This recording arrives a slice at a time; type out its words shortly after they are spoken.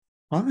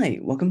Hi,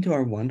 welcome to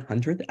our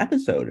 100th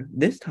episode.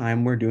 This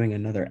time we're doing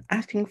another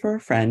Asking for a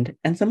Friend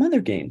and some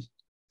other games.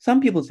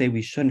 Some people say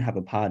we shouldn't have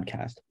a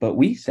podcast, but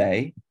we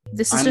say,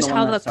 This is I'm the just one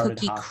how that the started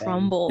cookie hopping. Yeah,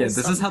 crumbles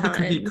this is how the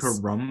cookie sometimes.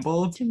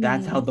 crumbled. To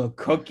That's how me. the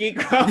cookie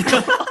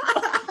crumbles.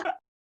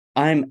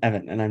 I'm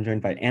Evan, and I'm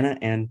joined by Anna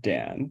and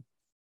Dan.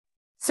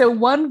 So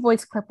one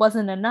voice clip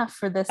wasn't enough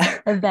for this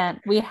event.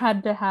 We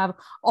had to have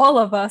all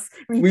of us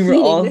repeating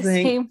the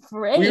same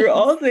phrase. We were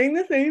all saying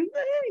the same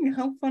thing.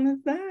 How fun is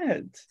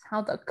that?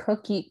 How the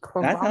cookie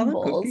That's how the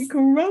cookie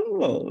crumbles.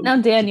 crumbles. Now,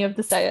 Dan, you have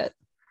to say it.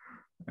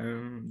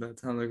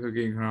 That's how the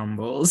cookie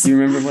crumbles. Do you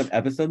remember what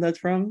episode that's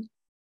from?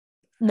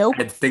 Nope.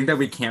 I think that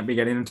we can't be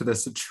getting into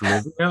this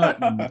trivia.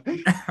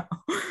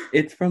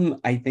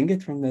 I think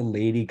it's from the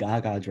Lady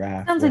Gaga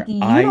draft. Sounds like you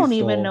don't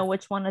even know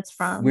which one it's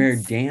from. Where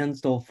Dan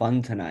stole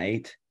Fun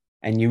Tonight,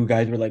 and you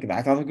guys were like,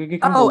 that's how the cookie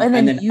crumbles. crumbles. Oh,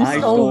 and then you I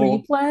stole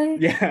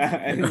Replay?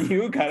 Yeah, and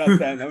you got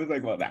upset, and I was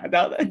like, well, that's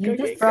how the You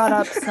cookie just brought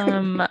up crumbles.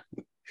 some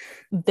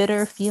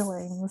bitter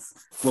feelings.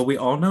 Well, we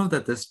all know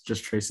that this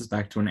just traces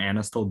back to when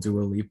Anna stole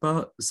Dua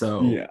Lipa.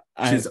 So Yeah,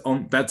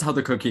 that's how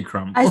the cookie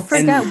crumbles. I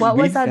forget And what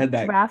we was that said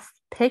that- draft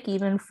pick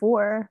even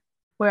for,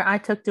 where I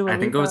took Dua Lipa. I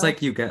think it was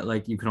like you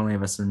can only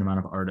have a certain amount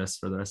of artists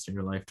for the rest of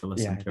your life to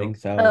listen Yeah, to. I think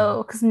so.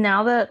 Oh, because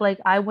now that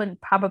I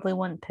probably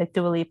wouldn't pick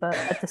Dua Lipa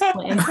at this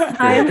point in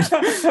time.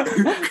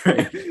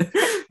 Great.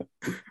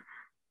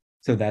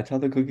 So that's how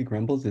the cookie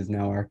crumbles is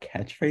now our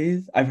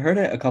catchphrase. I've heard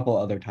it a couple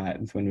other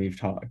times when we've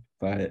talked,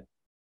 but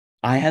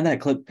I had that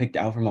clip picked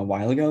out from a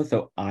while ago,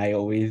 so I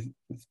always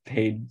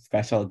paid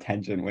special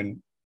attention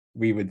when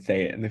we would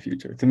say it in the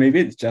future. So maybe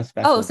it's just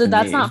special. Oh, so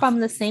that's me. not from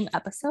the same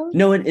episode?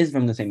 No, it is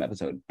from the same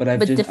episode, but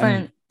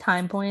different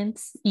time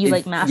points. You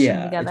mashed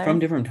them together. It's from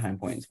different time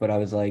points, but I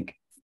was like,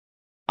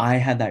 I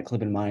had that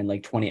clip in mind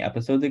like 20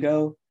 episodes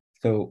ago.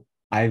 So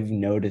I've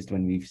noticed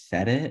when we've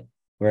said it,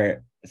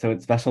 so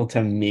it's special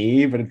to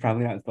me, but it's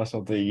probably not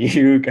special to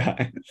you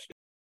guys.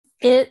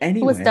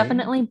 It was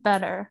definitely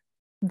better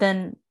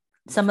than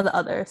some of the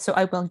others, so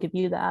I will give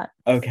you that.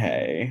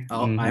 Okay.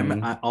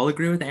 I'll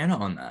agree with Anna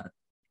on that.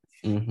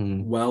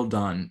 Mm-hmm. Well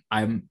done.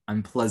 I'm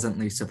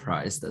pleasantly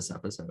surprised this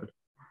episode.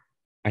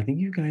 I think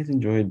you guys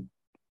enjoyed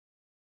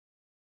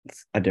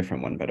a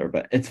different one better,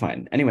 but it's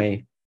fine.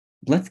 Anyway,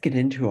 let's get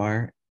into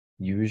our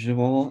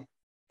usual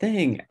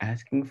thing,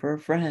 asking for a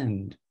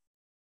friend.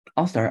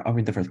 I'll start. I'll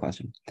read the first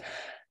question.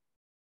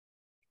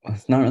 Well,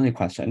 it's not really a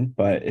question,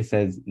 but it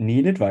says,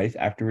 need advice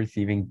after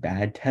receiving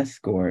bad test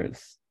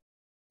scores.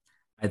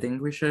 I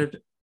think we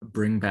should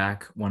bring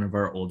back one of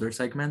our older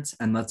segments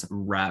and let's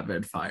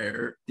rapid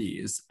fire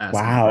these.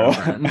 Wow.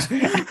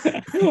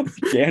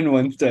 Jan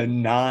wants to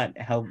not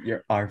help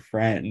our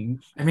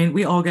friends. I mean,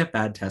 we all get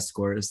bad test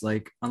scores.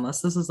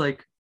 Unless this is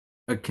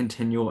a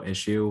continual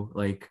issue,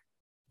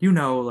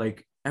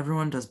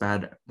 everyone does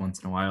bad once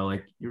in a while.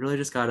 You really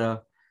just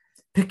gotta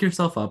pick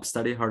yourself up,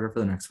 study harder for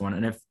the next one.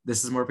 And if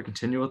this is more of a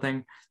continual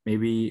thing,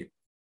 maybe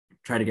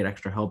try to get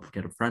extra help,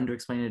 get a friend to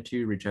explain it to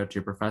you, reach out to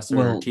your professor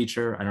or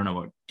teacher. I don't know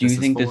what. Do you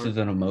think this is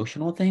an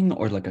emotional thing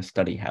or a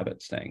study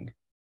habits thing?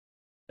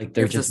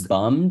 They're just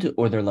bummed,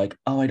 or they're like,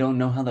 oh, I don't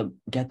know how to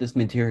get this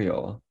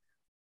material.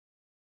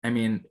 I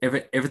mean, if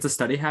it's a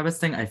study habits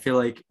thing, I feel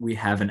like we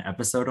have an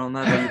episode on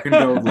that you can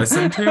go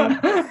listen to.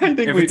 I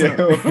think we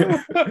do.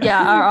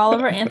 Yeah, all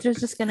of our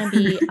answers just going to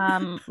be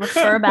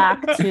refer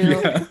back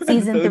to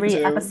season 3,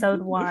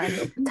 episode 1,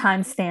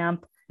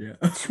 timestamp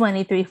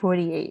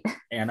 2348.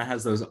 Anna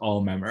has those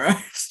all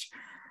memorized.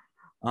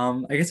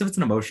 I guess if it's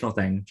an emotional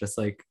thing, just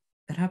it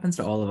happens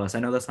to all of us. I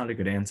know that's not a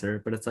good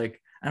answer, but it's I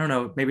don't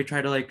know, maybe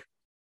try to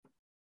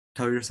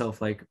tell yourself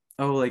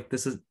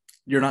this is,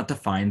 you're not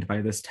defined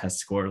by this test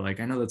score. I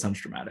know that sounds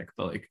dramatic,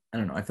 but I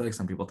don't know. I feel like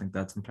some people think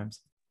that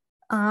sometimes.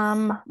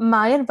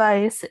 My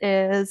advice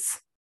is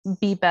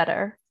be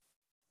better.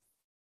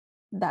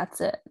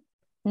 That's it.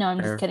 No,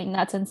 I'm just kidding.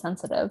 That's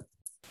insensitive.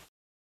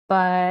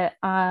 But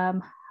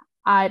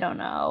I don't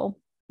know.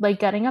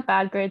 Getting a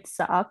bad grade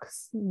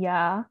sucks.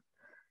 Yeah.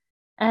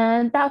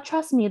 And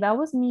trust me, that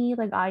was me.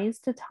 I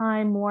used to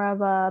time more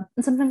of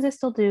and sometimes I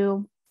still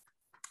do,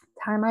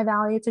 time my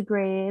value to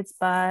grades,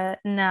 but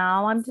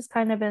now I'm just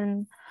kind of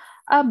in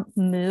a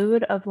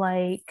mood of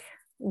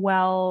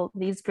well,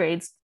 these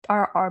grades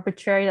are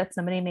arbitrary that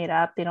somebody made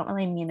up. They don't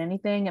really mean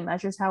anything. It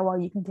measures how well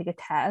you can take a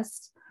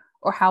test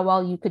or how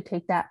well you could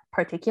take that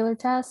particular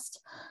test.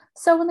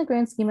 So in the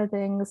grand scheme of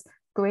things,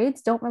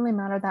 grades don't really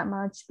matter that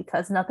much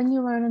because nothing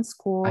you learn in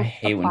school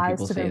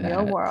applies to the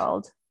real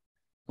world.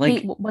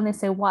 When they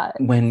say what?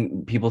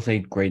 When people say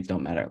grades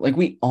don't matter.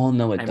 We all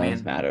know it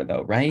does matter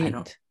though,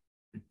 right?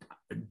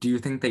 Do you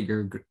think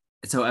that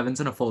so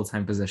Evan's in a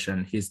full-time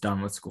position, he's done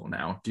with school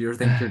now. Do you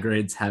think your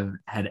grades have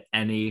had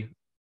any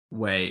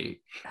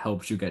way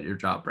helped you get your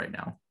job right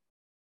now?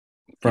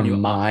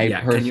 From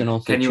my personal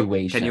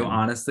situation. Can you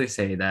honestly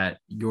say that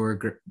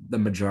the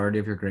majority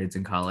of your grades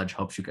in college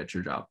helps you get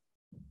your job?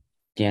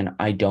 Dan,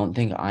 I don't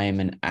think I am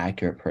an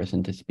accurate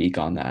person to speak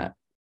on that.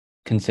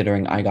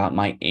 considering I got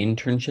my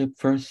internship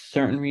for a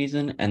certain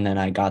reason, and then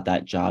I got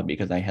that job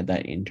because I had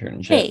that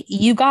internship. Hey,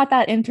 you got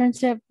that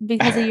internship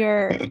because of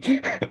your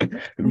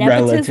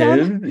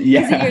relative,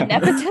 yeah. Is it your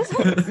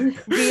nepotism?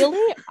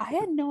 Really? I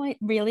had no idea.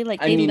 Really?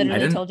 Like, they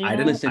literally told you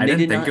that? Listen, I they didn't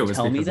did think not it was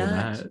tell me because of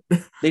that.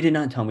 that. They did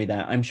not tell me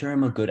that. I'm sure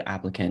I'm a good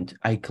applicant.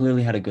 I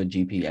clearly had a good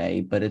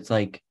GPA, but it's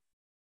like,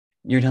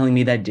 you're telling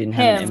me that didn't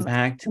have an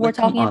impact? We're Like,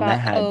 come talking on, that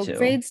about, had to.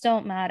 grades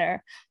don't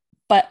matter.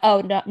 But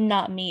no,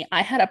 not me.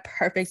 I had a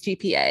perfect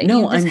GPA.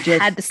 No, You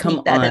just had to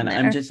sneak that in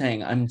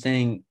there. I'm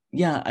saying,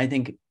 yeah, I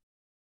think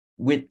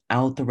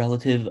without the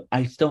relative,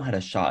 I still had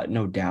a shot,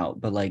 no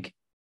doubt. But like,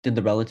 did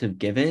the relative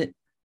give it?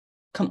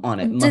 Come on,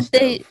 it must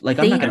have. Like,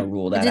 I'm not gonna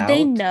rule that out. Did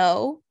they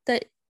know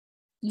that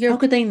your How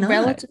could they not?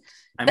 relative?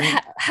 I But mean,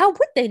 how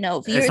would they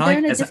know? They're like,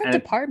 in a different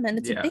department.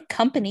 It's a big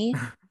company.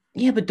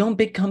 Yeah, but don't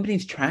big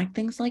companies track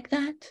things like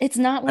that? It's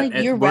not like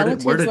your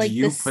relatives. Where did like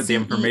you the put CEO. the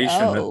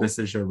information that this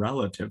is your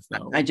relative,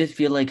 though? I just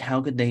feel like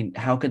how could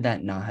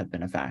that not have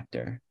been a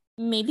factor?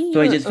 Maybe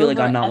so I just feel like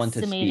I'm not one to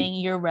overestimating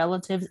your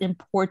relative's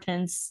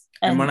importance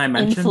And when I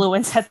mentioned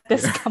influence at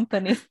this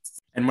company.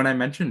 And when I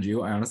mentioned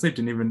you, I honestly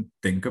didn't even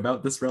think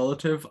about this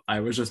relative. I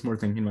was just more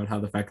thinking about how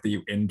the fact that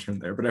you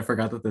interned there, but I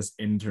forgot that this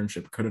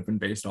internship could have been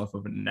based off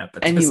of a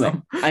nepotism.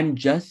 Anyway, I'm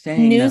just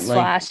saying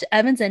Newsflash,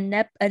 Evan's a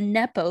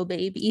nepo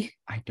baby.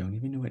 I don't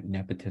even know what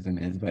nepotism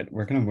is, but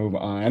we're gonna move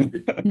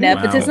on.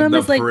 Nepotism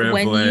is like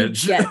when you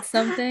get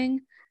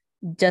something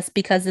just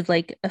because of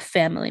like a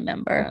family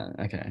member.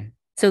 Okay.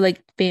 So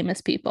like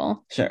famous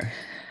people. Sure.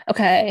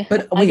 Okay.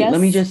 But wait,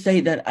 let me just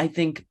say that I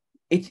think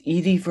it's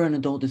easy for an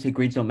adult to say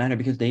grades don't matter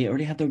because they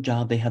already have their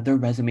job, they have their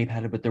resume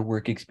padded with their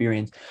work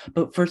experience.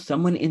 But for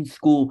someone in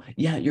school,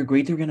 yeah, your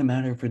grades are going to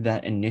matter for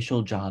that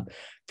initial job.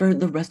 For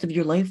the rest of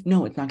your life,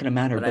 no, it's not going to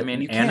matter. But I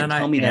mean, you can't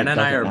tell me that it doesn't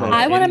matter.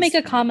 I want to make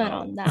a comment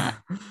on that.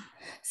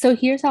 So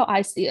here's how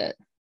I see it.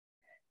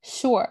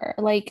 Sure,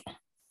 like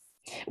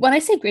when I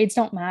say grades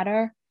don't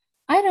matter,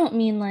 I don't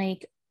mean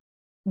like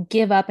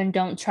give up and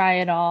don't try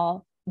at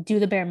all, do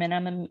the bare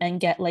minimum and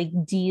get like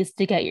D's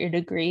to get your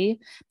degree.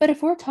 But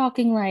if we're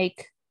talking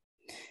like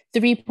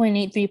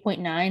 3.8,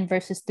 3.9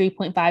 versus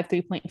 3.5,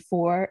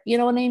 3.4, you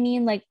know what I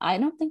mean? Like, I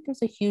don't think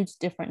there's a huge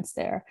difference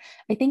there.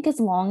 I think as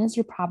long as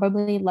you're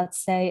probably,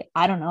 let's say,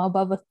 I don't know,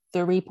 above a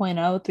 3.0,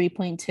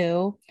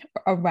 3.2,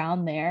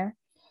 around there,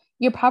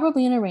 you're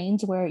probably in a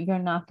range where you're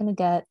not going to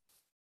get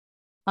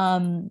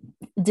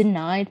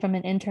denied from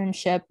an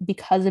internship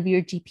because of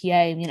your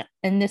GPA, you know,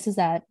 and this is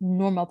at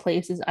normal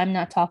places. I'm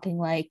not talking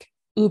like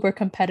uber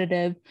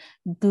competitive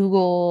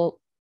Google,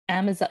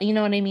 Amazon, you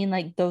know what I mean,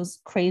 like those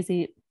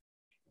crazy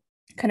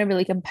kind of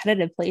really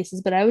competitive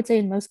places. But I would say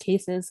in most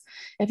cases,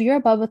 if you're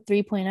above a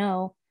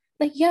 3.0,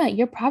 like, yeah,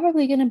 you're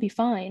probably going to be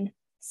fine.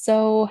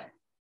 So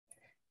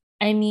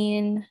I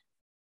mean,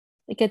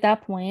 like at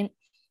that point,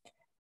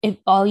 if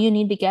all you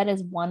need to get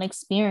is one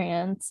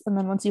experience, and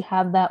then once you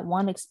have that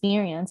one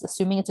experience,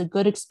 assuming it's a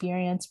good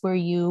experience where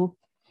you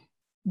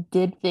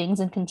did things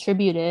and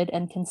contributed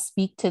and can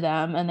speak to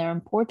them and their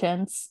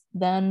importance,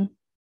 then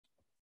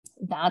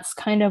that's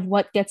kind of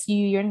what gets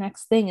you your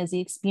next thing is the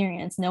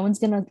experience. No one's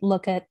going to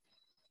look at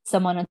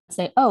someone and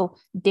say, oh,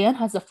 Dan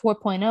has a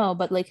 4.0,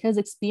 but like his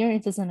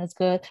experience isn't as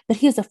good, but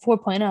he has a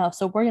 4.0.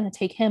 So we're going to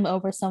take him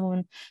over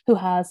someone who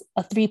has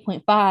a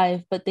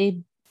 3.5, but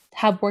they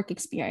have work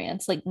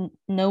experience. Like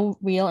no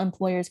real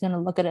employer is going to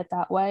look at it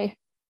that way.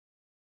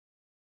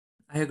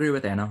 I agree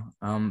with Anna.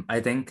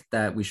 I think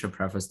that we should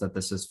preface that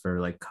this is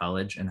for like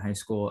college and high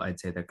school. I'd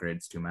say that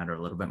grades do matter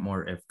a little bit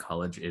more if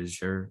college is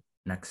your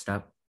next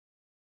step,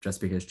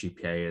 just because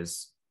GPA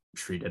is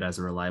treated as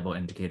a reliable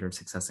indicator of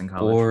success in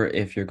college. Or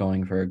if you're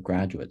going for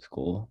graduate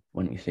school,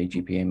 when you say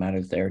GPA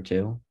matters there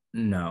too?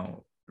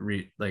 No,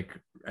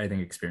 I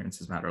think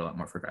experiences matter a lot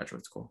more for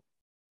graduate school.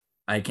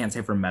 I can't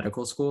say for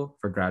medical school,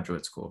 for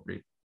graduate school,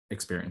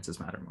 experiences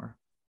matter more.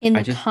 In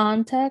the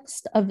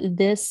context of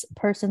this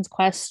person's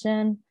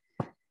question,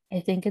 I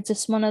think it's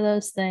just one of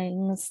those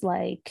things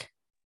like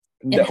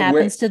it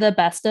happens to the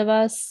best of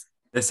us.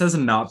 This has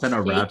not been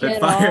a rapid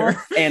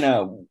fire.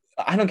 Anna,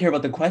 I don't care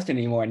about the question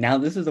anymore. Now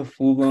this is a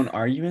full-blown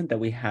argument that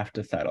we have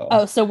to settle.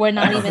 Oh, so we're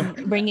not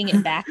even bringing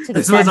it back to the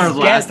This was our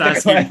last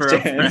asking for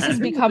a friend. This has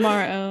become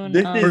our own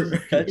This is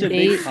such a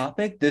big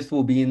topic. This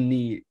will be in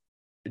the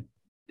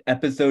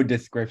episode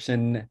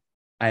description.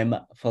 I'm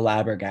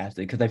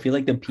flabbergasted because I feel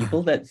like the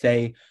people that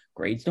say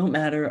grades don't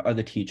matter are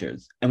the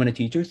teachers. And when a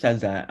teacher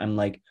says that, I'm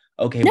like,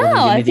 okay, no, we're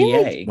gonna give me the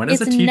A. Like when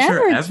has a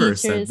teacher ever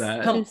said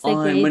that? Come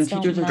on, when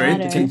teachers are trying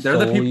to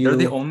they're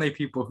the only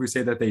people who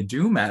say that they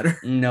do matter.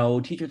 No,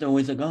 teachers are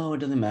always like, oh, it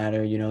doesn't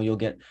matter. You know, you'll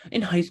get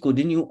in high school.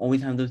 Didn't you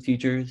always have those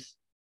teachers?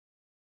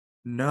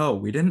 No,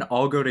 we didn't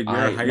all go to your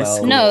high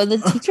school. No, the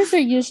teachers are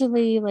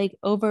usually like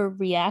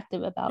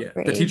overreactive about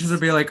grades. The teachers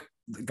would be like,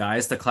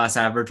 guys, the class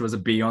average was a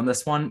B on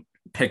this one.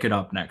 Pick it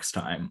up next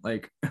time.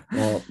 Like,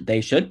 well,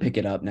 they should pick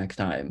it up next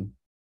time.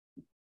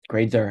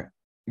 Grades are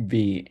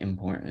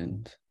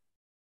important.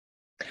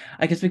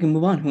 I guess we can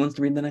move on. Who wants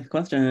to read the next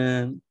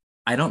question?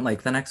 I don't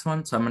like the next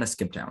one, so I'm going to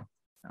skip down.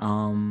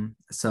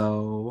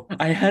 So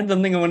I had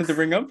something I wanted to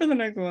bring up for the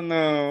next one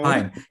though.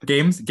 fine.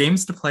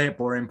 Games to play at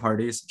boring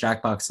parties.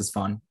 Jackbox is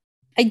fun.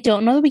 I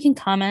don't know that we can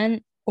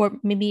comment, or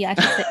maybe I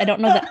should say I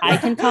don't know that I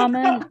can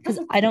comment because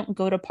I don't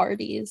go to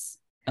parties.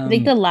 I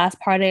think the last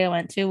party I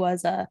went to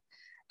was a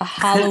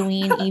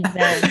Halloween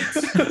event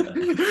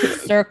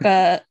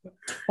circa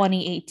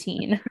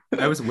 2018.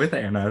 I was with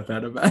Anna at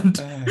that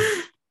event.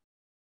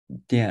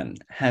 Dan,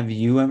 have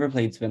you ever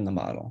played Spin the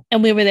Bottle?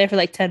 And we were there for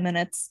like 10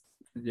 minutes.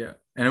 Yeah.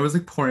 And it was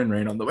like pouring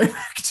rain on the way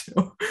back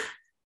too.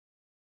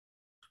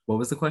 What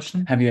was the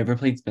question? Have you ever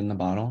played Spin the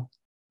Bottle?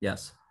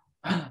 Yes.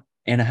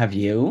 Anna, have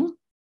you?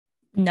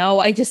 No,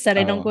 I just said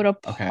I don't go to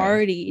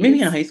parties.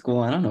 Maybe in high school.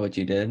 I don't know what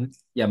you did.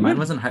 Yeah, mine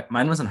was in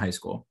high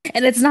school.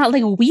 And it's not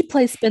like we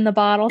play Spin the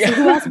Bottle. So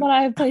who else would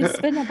I play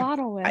Spin the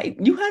Bottle with?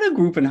 You had a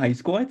group in high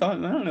school. I thought,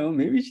 I don't know,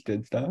 maybe she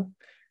did stuff.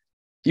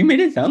 You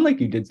made it sound like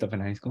you did stuff in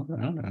high school.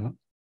 I don't know.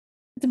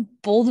 It's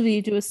bold of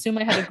you to assume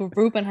I had a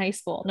group in high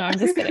school. No, I'm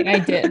just kidding. I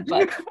did,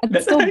 but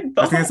it's still I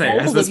was gonna say,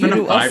 has this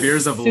been 5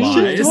 years of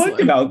lies? Talk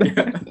about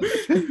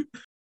that.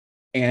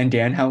 And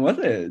Dan, how was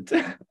it?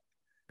 It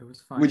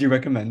was fun. Would you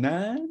recommend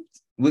that?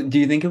 Do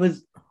you think it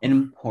was an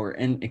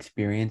important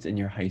experience in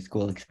your high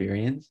school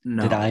experience?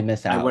 No. Did I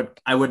miss out?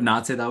 I would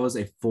not say that was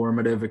a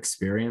formative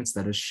experience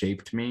that has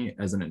shaped me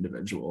as an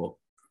individual.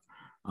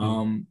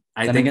 I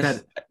think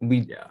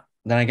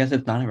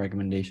it's not a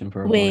recommendation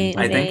for a wait.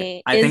 I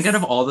think out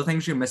of all the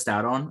things you missed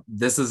out on,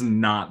 this is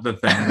not the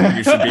thing that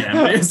you should be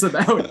envious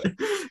about.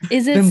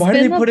 Is it? Then why do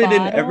they put bottle? it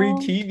in every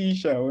TV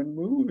show and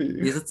movie?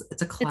 Because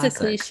it's a classic. It's a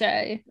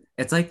cliche.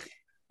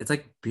 It's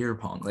like beer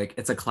pong. Like,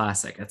 it's a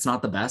classic. It's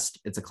not the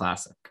best. It's a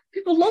classic.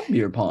 People love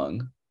beer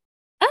pong.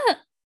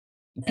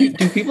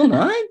 Do people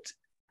not?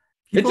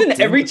 It's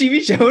in every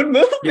TV show and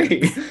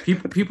movie.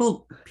 Yeah,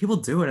 people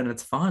do it and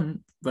it's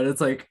fun, but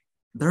it's like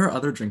there are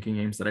other drinking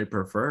games that I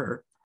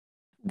prefer.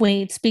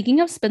 Wait, speaking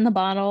of Spin the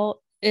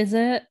Bottle, is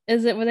it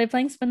were they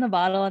playing Spin the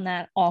Bottle in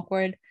that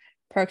awkward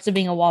Perks of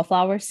Being a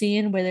Wallflower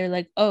scene where they're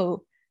like,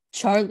 oh,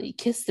 Charlie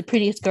kissed the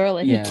prettiest girl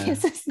and he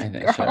kisses the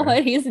girl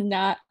and he's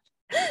not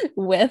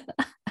with.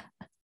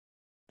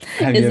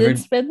 Is it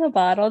Spin the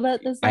Bottle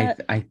that does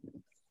that? I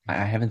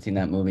haven't seen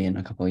that movie in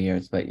a couple of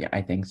years, but yeah,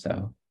 I think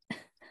so.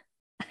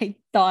 I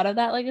thought of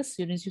that like as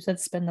soon as you said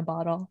Spin the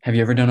Bottle. Have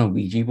you ever done a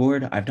Ouija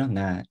board? I've done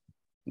that.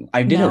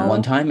 I did it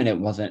one time and it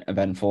wasn't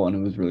eventful and it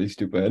was really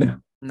stupid.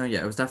 No,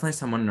 yeah, it was definitely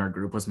someone in our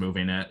group was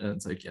moving it and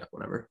it's like, yeah,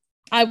 whatever.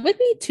 I would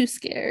be too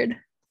scared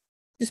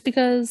just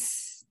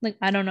because, like,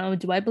 I don't know.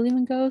 Do I believe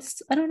in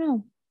ghosts? I don't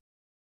know.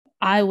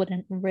 I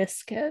wouldn't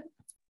risk it.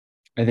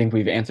 I think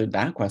we've answered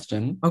that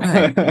question.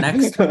 Okay,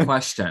 next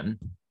question.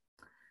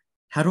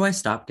 How do I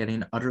stop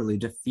getting utterly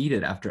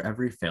defeated after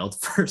every failed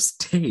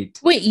first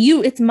date? Wait,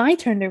 it's my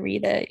turn to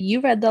read it.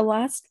 You read the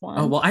last one.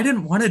 Oh, well, I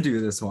didn't want to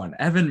do this one.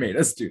 Evan made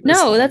us do this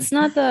No, one. That's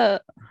not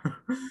the...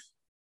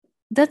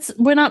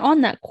 we're not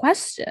on that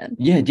question.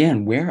 Yeah,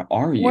 Dan, where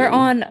are you? We're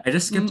on... I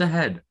just skipped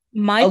ahead.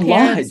 My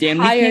parents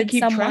hired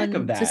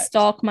someone to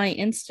stalk my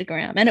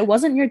Instagram, and it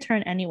wasn't your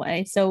turn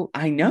anyway. So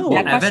I know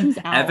that question's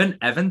out.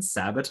 Evan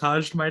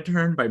sabotaged my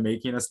turn by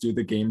making us do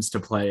the games to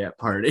play at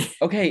party.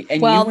 Okay,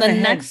 and you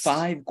had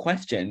 5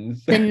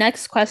 questions. The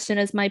next question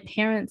is my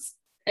parents.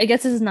 I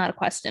guess this is not a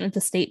question; it's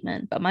a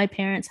statement. But my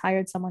parents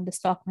hired someone to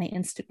stalk my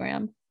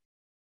Instagram.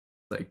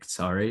 Like,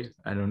 sorry,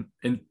 I don't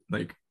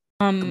like.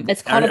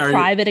 It's called a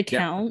private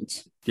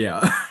account.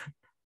 Yeah.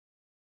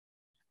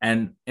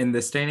 And in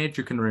this day and age,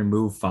 you can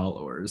remove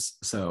followers.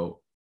 So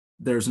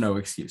there's no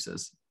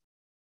excuses.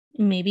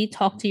 Maybe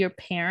talk to your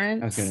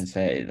parents. I was going to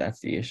say, that's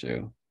the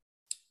issue.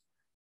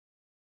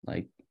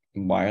 Like,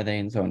 why are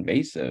they so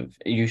invasive?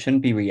 You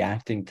shouldn't be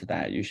reacting to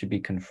that. You should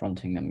be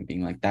confronting them and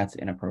being like, that's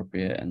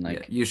inappropriate. And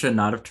like, you should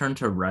not have turned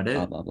to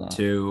Reddit blah, blah, blah.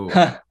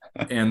 to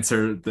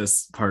answer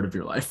this part of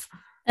your life.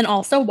 And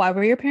also, why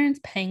were your parents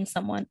paying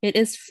someone? It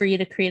is free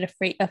to create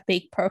a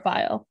fake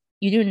profile.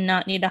 You do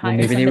not need to hire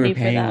somebody for that. Maybe they were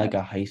paying like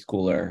a high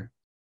schooler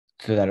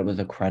so that it was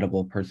a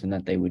credible person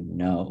that they would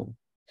know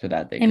so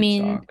that they could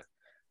stalk.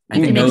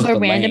 You can make a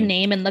random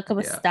name and look up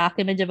a stock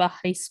image of a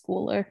high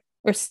schooler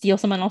or steal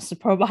someone else's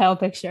profile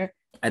picture.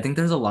 I think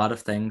there's a lot of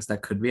things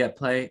that could be at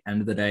play.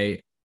 End of the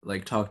day,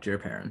 like, talk to your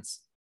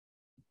parents.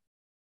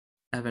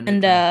 Evan,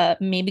 and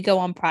maybe go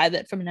on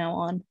private from now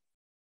on.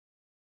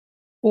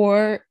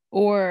 Or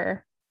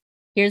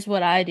here's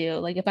what I do.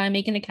 Like, if I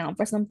make an account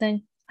for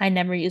something, I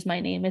never use my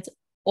name. It's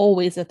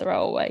always a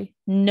throwaway.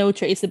 No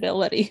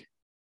traceability.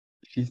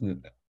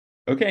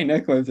 Okay,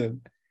 next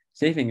question.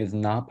 Saving is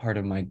not part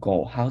of my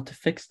goal. How to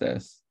fix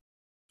this?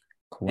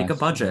 Make a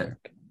budget.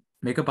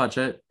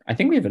 I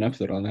think we have an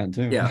episode on that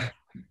too. Yeah.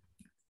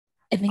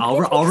 I think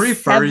I'll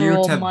refer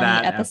you to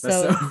that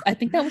episode. I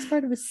think that was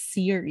part of a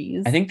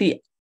series. I think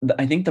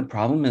the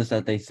problem is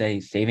that they say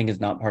saving is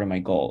not part of my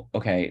goal.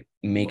 Okay,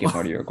 make it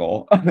part of your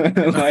goal.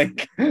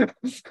 Like,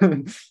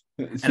 and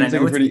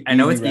I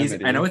know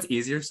it's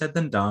easier said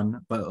than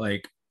done, but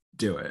like,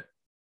 do it.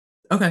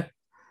 Okay.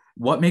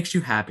 What makes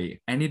you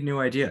happy? I need new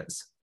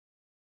ideas.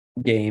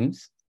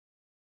 Games,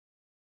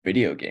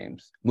 video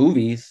games,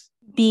 movies,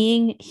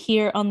 Being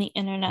here on the Oh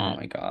internet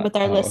my God. with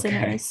our Oh, okay.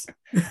 listeners.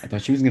 I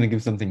thought she was gonna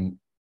give something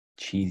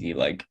cheesy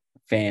like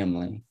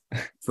family.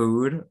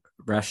 Food, No, I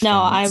was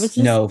restaurants. just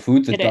No,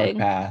 food's a dark kidding.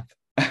 path.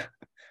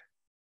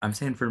 I'm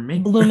saying for me.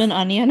 Bloomin'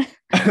 onion.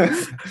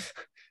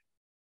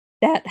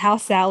 That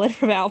house salad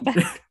from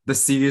Outback. The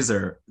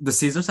Caesar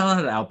salad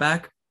at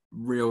Outback,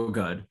 real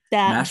good.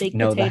 That baked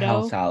No, the potato.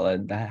 house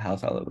salad. That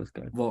house salad was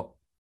good. Well,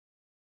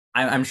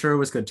 I'm sure it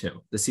was good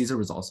too. The Caesar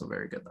was also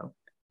very good though.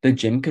 The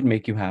gym could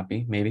make you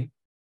happy, maybe.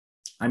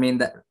 I mean,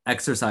 that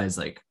exercise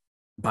like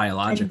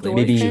biologically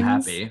Maybe- makes you Endorphins.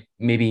 happy.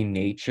 Maybe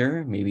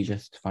nature. Maybe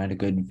just find a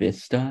good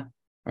vista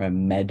or a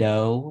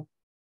meadow.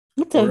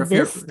 What's Or a if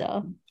you're-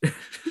 vista?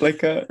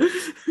 Like a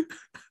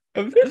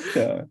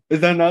vista.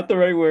 Is that not the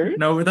right word?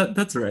 No,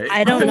 that's right.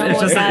 I don't know It's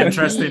what just an that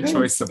interesting means.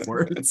 choice of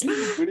words.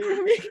 What do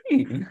you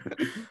mean?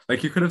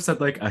 Like you could have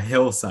said like a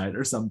hillside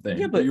or something.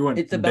 Yeah, but you went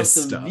it's about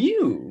vista. the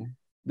view.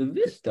 The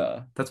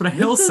vista. That's what a Vistas-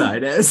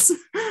 hillside is.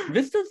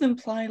 Vistas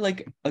imply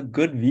like a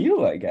good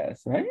view, I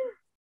guess, right?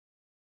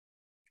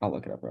 I'll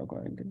look it up real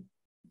quick.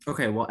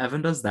 Okay, well,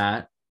 Evan does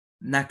that.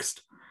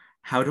 Next,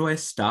 how do I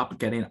stop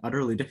getting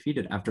utterly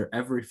defeated after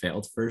every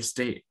failed first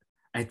date?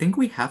 I think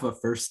we have a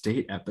first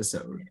date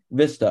episode.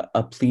 Vista,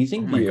 a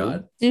pleasing Oh my view,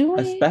 God. Do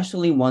we?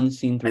 especially one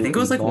seen through. think it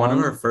was, a like, one of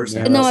long, our first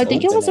narrow No, I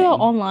think it was about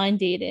opening. online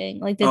dating,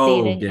 like the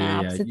Oh, dating yeah,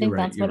 apps. yeah, I you're think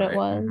right, that's what you're it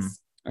right. was.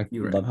 I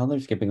You're right. love how they're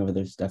skipping over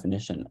this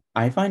definition.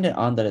 I find it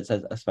odd that it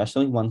says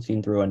especially one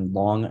seen through a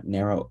long,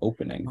 narrow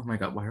opening. Oh my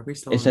God, why are we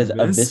still It on says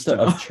a vista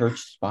of Vista? church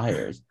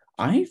spires.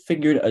 I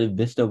figured a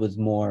vista was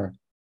more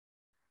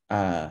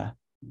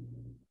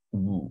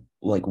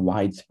like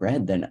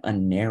widespread than a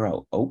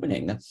narrow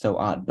opening. That's so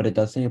odd, but it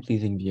does say a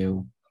pleasing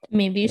view.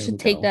 Maybe you There should we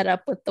take go. that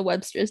up with the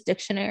Webster's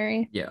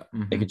Dictionary. Yeah.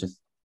 They could just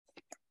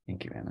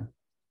thank you, Anna.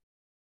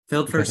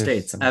 Failed because first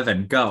there's dates. so-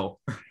 Evan, go.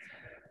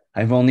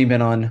 I've only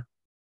been on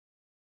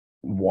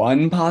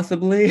one,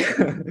 possibly,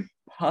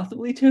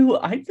 possibly two.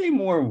 I'd say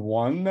more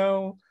one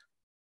though.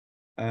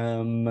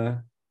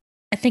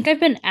 I think I've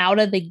been out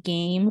of the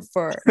game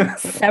for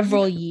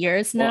several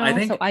years now, Well, so I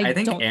think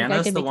don't think I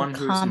Anna's can the make one a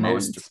who's comment.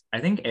 most. I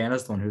think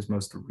Anna's the one who's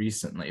most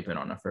recently been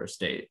on a first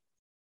date.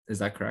 Is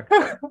that correct?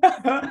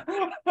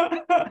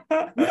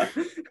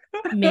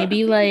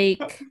 Maybe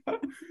like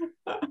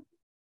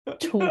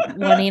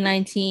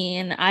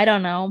 2019. I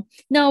don't know.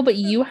 No, but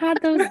you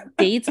had those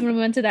dates when we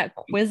went to that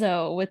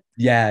Quizzo with.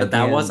 Yeah, But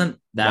that Dan, wasn't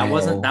no.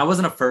 that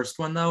wasn't a first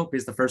one though,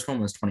 because the first one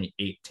was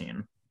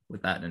 2018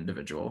 with that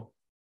individual.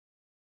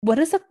 What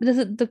is does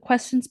the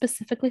question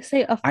specifically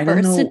say? A I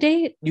don't know. first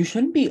date? You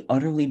shouldn't be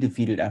utterly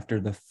defeated after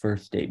the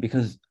first date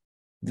because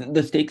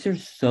the stakes are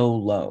so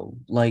low.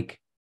 Like,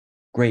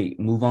 great,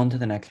 move on to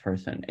the next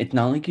person. It's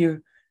not like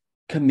you're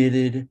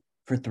committed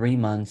for 3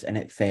 months and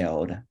it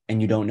failed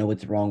and you don't know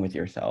what's wrong with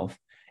yourself.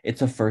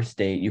 It's a first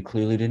date. You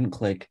clearly didn't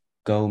click.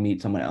 Go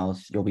meet someone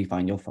else. You'll be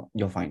fine.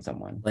 You'll find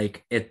someone.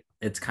 Like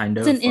it's kind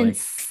It's of an like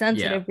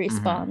insensitive yeah, mhm.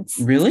 response.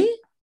 Really?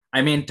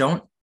 I mean,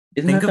 don't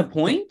Isn't think that the of-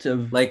 point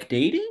of like-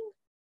 dating?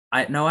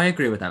 I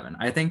agree with Evan.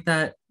 I think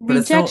that but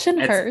Rejection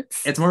it's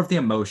hurts. It's more of the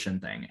emotion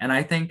thing. And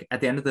I think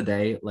at the end of the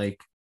day,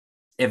 like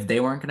if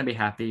they weren't going to be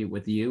happy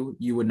with you,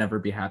 you would never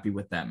be happy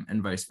with them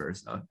and vice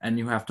versa. And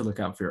you have to look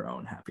out for your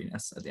own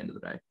happiness at the end of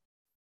the day.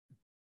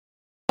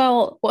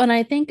 Well, when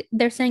I think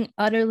they're saying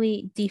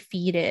utterly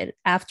defeated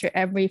after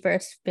every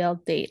first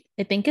failed date,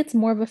 I think it's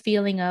more of a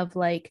feeling of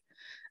like,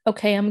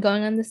 okay, I'm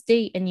going on this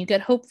date, and you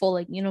get hopeful,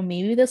 like,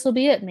 maybe this will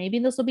be it, maybe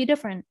this will be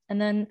different. And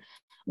then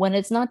when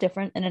it's not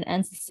different and it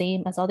ends the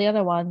same as all the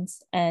other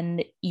ones,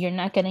 and you're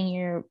not getting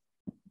your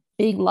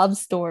big love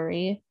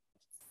story,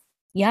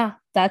 yeah,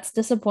 that's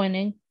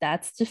disappointing.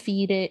 That's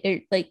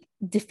defeated, like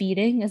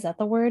defeating, is that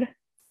the word?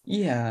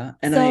 Yeah,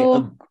 and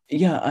So-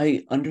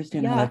 I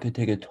understand how Yeah. that could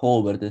take a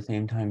toll, but at the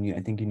same time,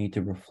 I think you need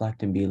to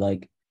reflect and be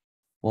like,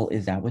 well,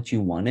 is that what you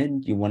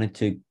wanted? You wanted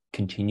to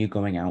continue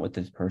going out with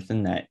this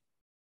person that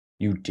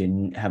you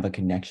didn't have a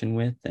connection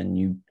with and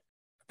you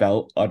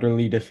felt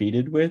utterly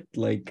defeated with?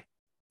 Like,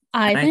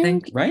 I And I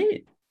think- think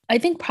right? I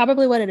think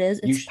probably what it is,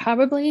 You it's sh-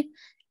 probably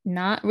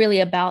not really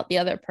about the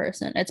other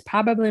person. It's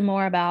probably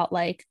more about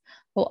like,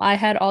 well, I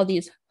had all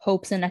these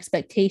hopes and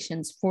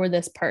expectations for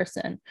this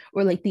person,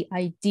 or like the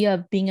idea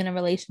of being in a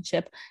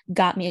relationship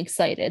got me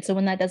excited. So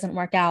when that doesn't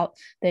work out,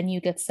 then you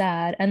get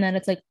sad. And then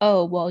it's like,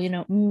 oh, well,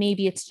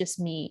 maybe it's just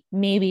me.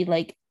 Maybe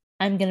like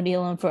I'm going to be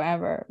alone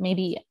forever.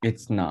 Maybe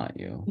It's not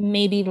you.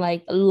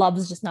 like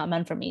love's just not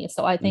meant for me.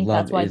 So I think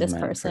that's Love why is this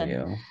meant for person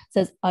you.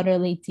 says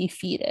utterly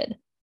defeated.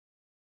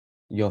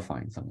 You'll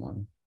find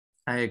someone.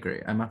 I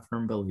agree. I'm a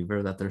firm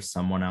believer that there's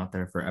someone out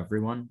there for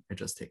everyone. It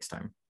just takes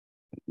time.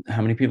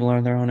 How many people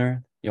are there on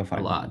Earth? You'll A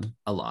find lot. someone.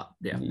 A lot.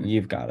 Yeah.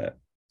 You've got it.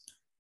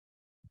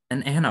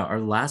 And Anna,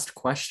 our last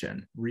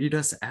question. Read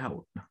us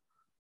out.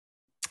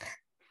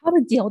 How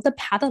to deal with a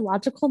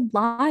pathological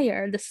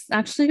liar? This is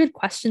actually a good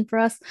question for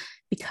us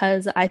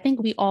because I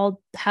think we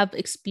all have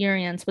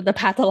experience with a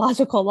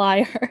pathological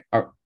liar.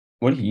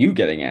 What are you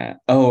getting at?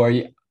 Oh,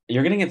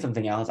 you're getting at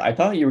something else? I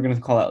thought you were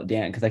gonna call out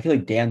Dan because I feel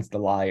like Dan's the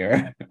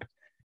liar.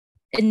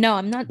 No,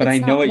 I'm not. But it's I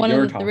know not what one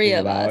you're of the three talking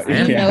of us.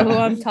 about. Do you know who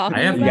Yeah. I'm talking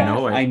I have about?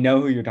 no idea. I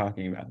know who you're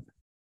talking about.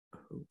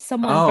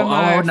 Someone from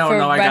our no,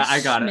 I got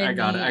freshman it.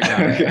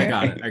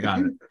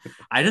 year.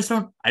 I just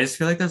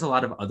feel like there's a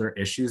lot of other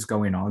issues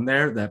going on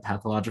there that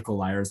pathological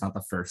liar is not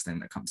the first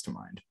thing that comes to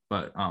mind.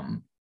 But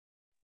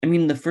I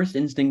mean, the first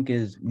instinct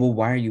is, well,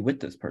 why are you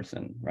with this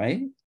person,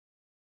 right?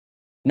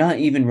 Not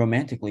even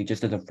romantically,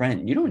 just as a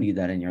friend. You don't need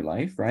that in your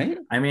life, right?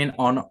 I mean,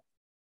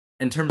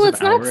 in terms Well, of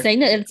it's not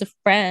saying that it's a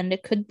friend.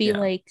 It could be Yeah.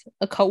 like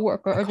a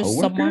coworker or just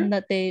someone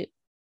that they.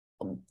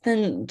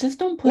 Then just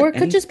don't put. Or it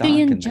could any just be stock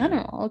in in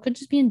general. that. It could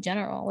just be in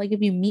general. Like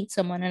if you meet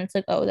someone and it's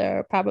like, oh,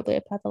 they're probably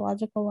a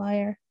pathological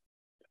liar.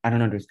 I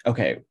don't understand.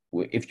 Okay,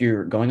 if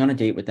you're going on a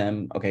date with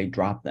them, okay,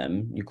 drop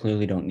them. You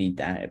clearly don't need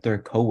that. If they're a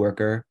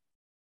coworker,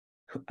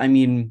 I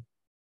mean,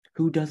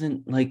 who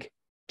doesn't like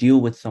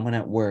deal with someone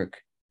at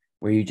work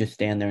where you just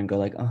stand there and go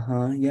like,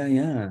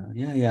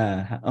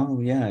 yeah. Oh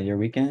yeah, your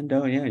weekend.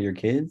 Oh yeah, your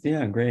kids.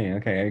 Yeah, great.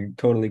 Okay, I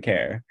totally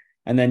care.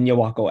 And then you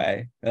walk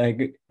away.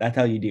 Like that's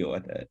how you deal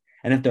with it.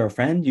 And if they're a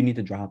friend, you need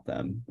to drop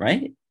them,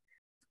 right?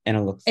 And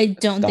it looks. I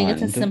don't think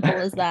it's as stunned. simple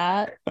as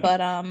that,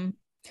 but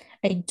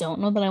I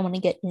don't know that I want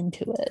to get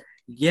into it.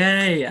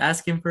 Yay,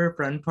 asking for a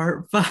friend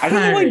part 5. I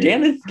don't know why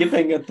Dan is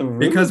skipping it through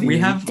because we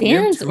have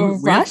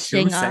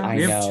rushing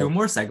we have 2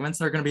 more segments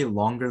that are going to be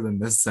longer than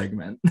this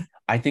segment.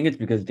 I think it's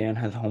because Dan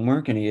has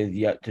homework and he is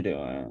yet to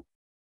do it.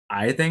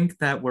 I think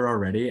that we're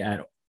already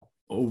at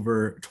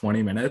over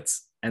 20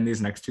 minutes and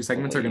these next 2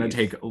 segments are going to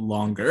take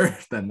longer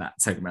than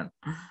that segment.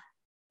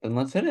 Then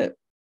let's hit it.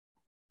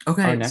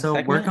 Okay, so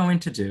we're going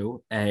to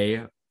do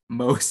a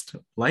most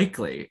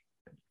likely.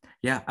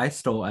 Yeah, I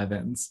stole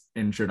Evan's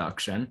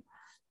introduction.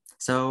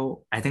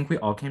 So I think we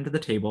all came to the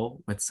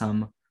table with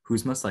some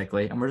who's most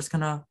likely, and we're just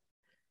gonna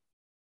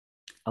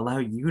allow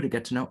you to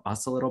get to know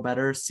us a little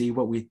better, see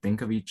what we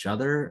think of each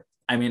other.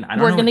 I mean, I don't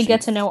know. We're gonna get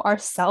to know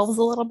ourselves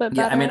a little bit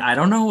better. Yeah, I mean, I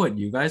don't know what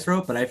you guys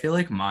wrote, but I feel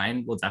like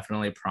mine will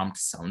definitely prompt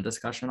some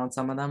discussion on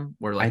some of them.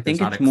 Where like I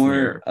think it's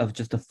more of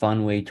just a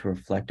fun way to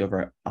reflect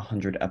over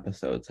 100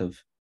 episodes of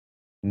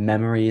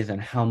memories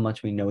and how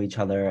much we know each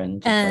other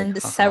and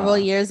several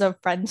years of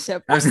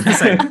friendship. I was gonna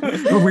say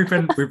we've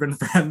been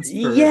friends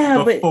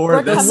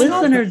before the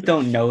listeners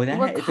don't know that.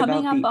 We're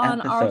coming up on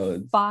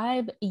episodes.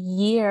 Our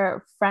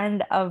 5-year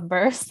friend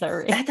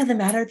anniversary. That doesn't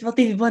matter. It's about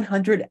these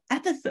 100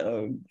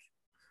 episodes.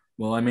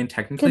 Well, I mean,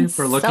 technically, if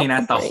we're looking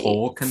at the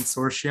whole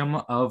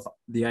consortium of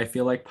the I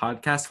Feel Like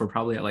podcast, we're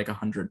probably at like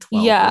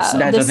 112. Yeah, so.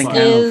 That doesn't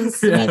count.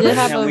 We did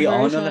have a we all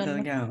know version that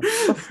doesn't count.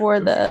 before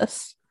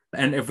this.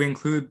 And if we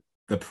include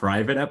the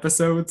private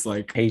episodes,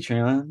 like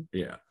Patreon,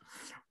 yeah,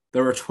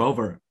 there were 12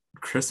 or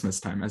Christmas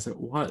time as it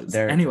was.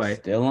 They're anyway,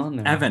 still on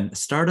there. Evan,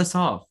 start us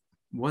off.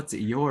 What's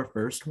your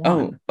first one?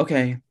 Oh,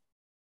 okay.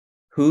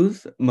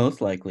 Who's most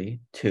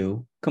likely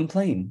to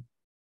complain?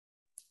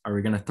 Are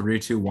we gonna 3,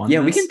 2, 1? Yeah,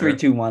 we can 3,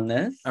 2, 1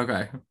 this.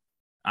 Okay,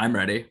 I'm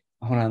ready.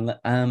 Hold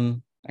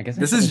on. I guess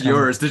this is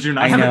yours. Did you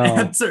not have an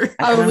answer?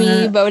 Are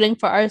we voting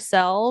for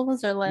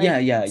ourselves or like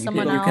yeah?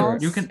 Someone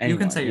else? You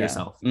can say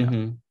yourself. Yeah.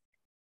 Mm-hmm.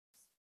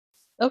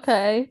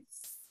 Okay.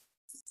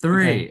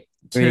 3,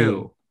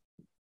 2,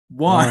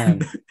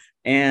 1.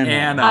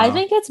 Anna. I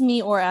think it's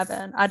me or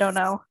Evan. I don't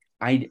know.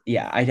 I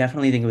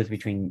definitely think it was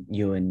between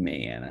you and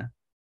me, Anna.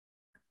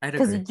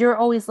 Because you're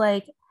always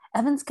like,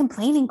 Evan's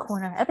complaining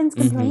corner. Evan's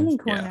complaining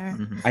corner.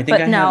 Yeah. Mm-hmm. I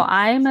think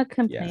I'm a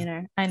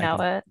complainer. Yeah, I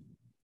know it.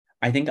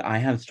 I think I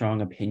have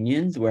strong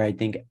opinions where I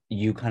think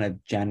you kind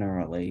of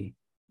generally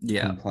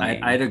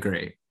complain. I'd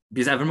agree.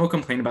 Because Evan will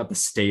complain about the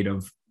state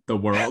of the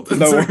world in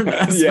certain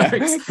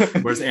aspects,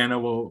 whereas Anna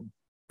will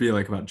be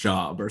like about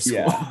job or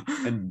school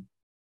and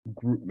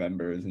group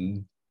members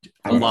and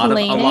a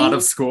lot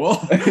of school.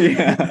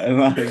 A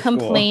lot of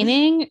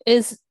complaining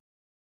is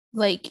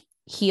like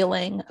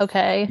healing.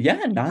 Okay.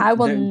 Yeah, I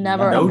will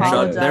never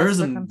apologize.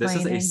 This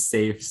is a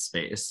safe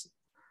space.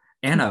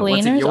 Anna,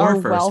 what's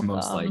your first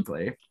most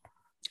likely?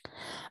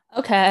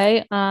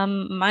 Okay,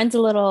 mine's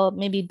a little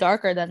maybe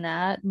darker than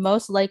that.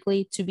 Most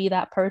likely to be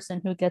that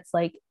person who gets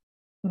like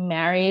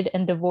married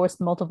and divorced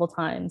multiple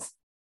times.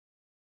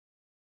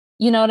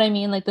 You know what I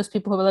mean? Like those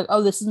people who are like,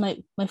 oh, this is my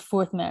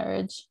 4th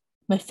marriage,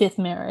 my 5th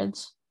marriage.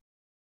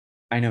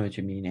 I know what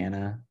you mean,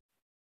 Anna.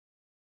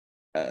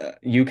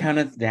 You count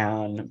us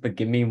down, but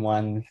give me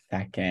 1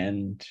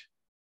 second.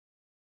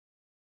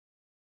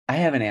 I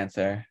have an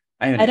answer.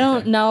 I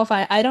don't know if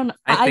I don't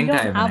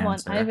have one.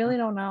 I really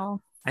don't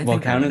know.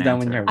 Count us down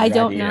when you're ready. I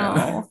don't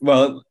know.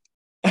 Well,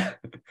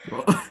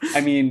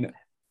 I mean,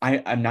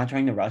 I'm not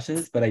trying to rush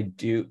this, but I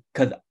do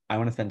because I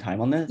want to spend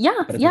time on this.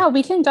 Yeah,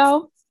 we can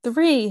go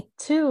 3,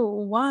 2,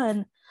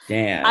 1.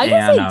 Dan. I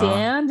can say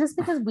Dan just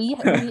because we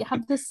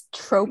have this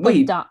trope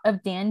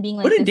of Dan being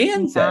like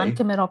this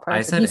non-committal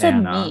person. He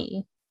said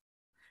me.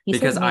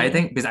 Because I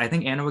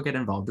think Anna would get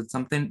involved in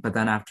something, but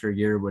then after a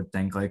year would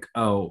think like,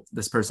 oh,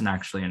 this person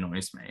actually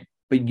annoys me.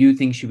 But you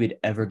think she would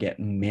ever get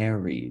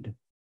married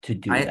to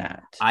do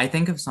that? I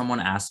think if someone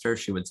asked her,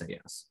 she would say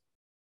yes.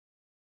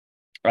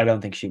 I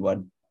don't think she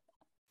would.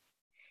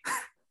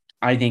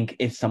 I think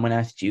if someone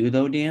asked you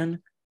though,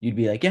 Dan, you'd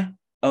be like, yeah,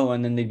 oh,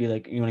 and then they'd be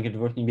like, you want to get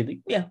divorced? And you'd be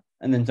like, yeah.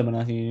 And then someone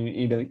else,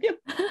 you'd be like, yep.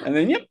 And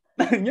then, yep.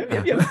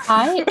 Yep.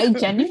 I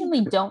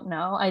genuinely don't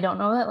know. I don't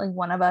know that like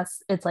one of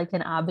us, it's like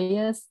an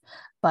obvious,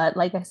 but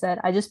like I said,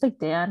 I just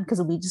picked Dan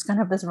because we just kind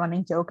of have this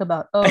running joke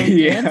about, oh,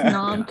 Yeah. Dan's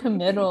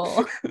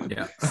non-committal.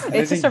 Yeah.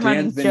 It's just a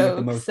running Dan's been joke.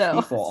 with the most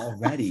So people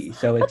already.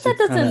 So but it's that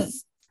just kinda, doesn't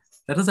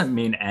That doesn't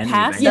mean anything.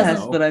 past yes,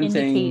 doesn't but I'm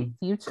indicate saying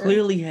future.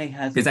 clearly he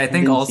has Because a I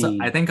think tendency-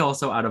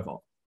 also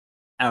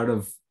out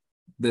of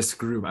this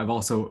group, I've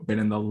also been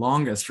in the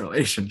longest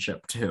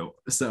relationship too.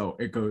 So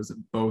it goes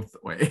both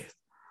ways.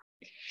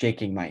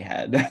 shaking my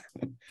head.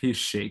 He's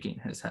shaking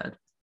his head.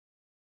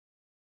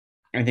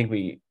 I think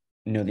we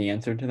know the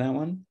answer to that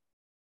one.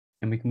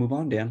 And we can move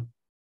on, Dan.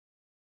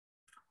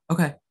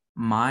 Okay.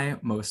 My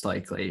most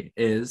likely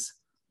is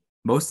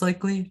most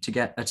likely to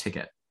get a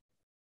ticket.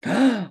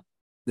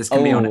 This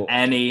can be on Oh.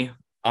 any.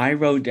 I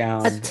wrote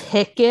down A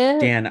ticket?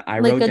 Dan, I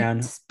like wrote a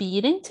down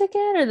speeding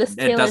ticket or this It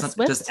Taylor doesn't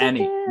Swift just ticket?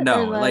 any.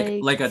 No, Or,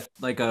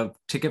 like a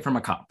ticket from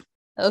a cop.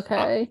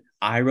 Okay.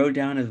 I wrote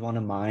down as one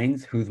of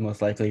mine who's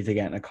most likely to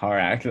get in a car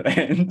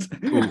accident.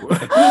 Ooh.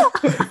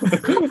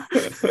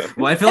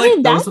 Well, I feel I like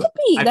mean, that those. could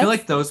be- I feel that's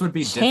like those would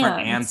be different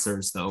chance.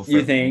 answers, though. for You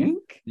me.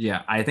 think?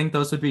 Yeah, I think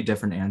those would be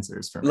different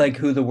answers for me. Like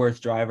who's the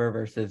worst driver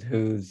versus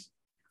who's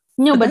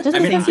No, But but that's just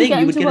the because same you thing, get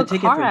you would into get a a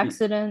ticket car for the-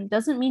 accident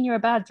doesn't mean you're a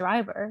bad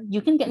driver.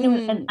 You can get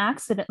into an Mm.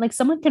 accident. Like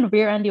someone can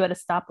rear end you at a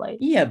stoplight.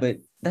 Yeah, but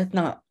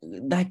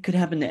that could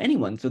happen to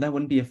anyone, so that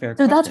wouldn't be a fair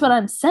So that's question. what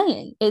I'm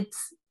saying.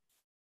 It's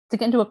to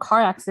get into a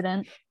car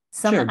accident.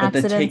 Some Sure, but the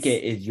accidents.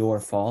 ticket is your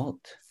fault.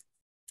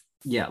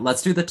 yeah,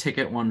 let's do the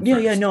ticket one. Yeah,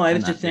 first, no, I and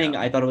was just then- saying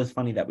yeah. I thought it was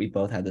funny that we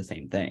both had the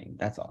same thing.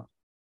 That's all.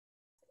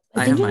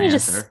 I I think have you my need to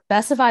answer.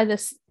 specify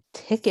this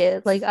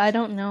ticket. Like I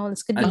don't know.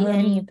 This could be Um,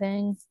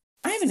 anything.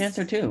 I have an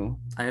answer too.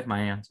 I have my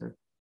answer.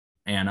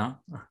 Anna.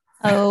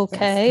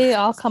 Okay,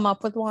 I'll come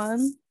up with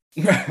one.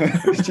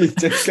 She's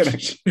just gonna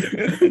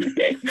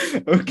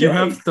okay. You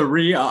have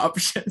 3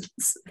 options.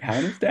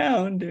 Count us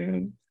down,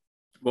 dude.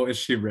 Well, is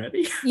she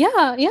ready?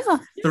 Yeah.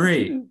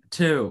 3,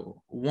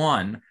 2,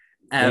 1.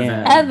 Damn.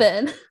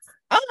 Evan. Evan.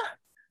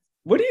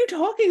 What are you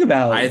talking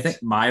about? I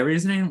think my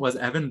reasoning was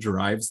Evan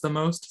drives the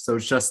most, so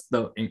it's just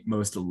the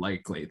most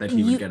likely that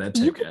he would get a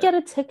ticket. You could get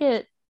a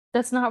ticket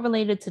that's not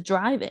related to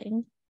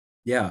driving.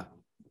 yeah,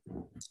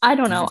 I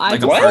don't know.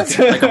 like What?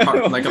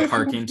 like a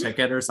parking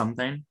ticket or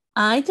something.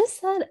 I just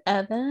said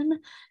Evan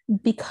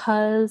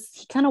because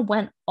he kind of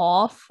went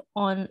off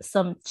on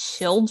some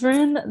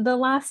children the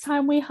last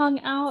time we hung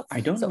out. I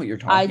don't So know what you're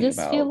talking I just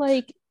about. feel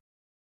like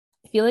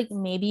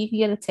maybe you could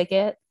get a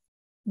ticket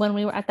when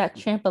we were at that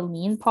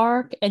trampoline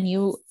park and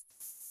you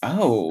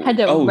had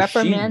to she's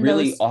reprimand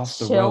really those off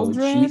the road. She's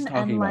children talking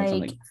and, about like,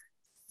 something.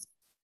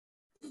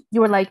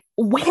 you were like,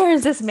 where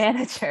is this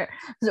manager?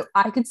 So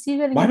I could see you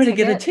getting Why would I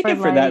get a ticket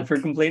for that like- for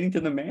complaining to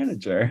the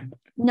manager?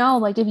 No,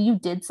 like if you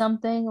did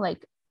something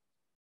like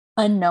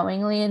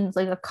unknowingly and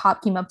like a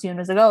cop came up to you and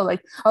was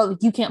like, oh,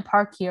 you can't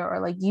park here or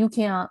like you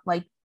can't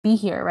like be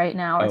here right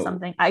now or Oh,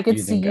 something. I could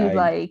you see think you I-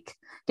 like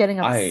getting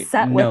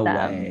upset no with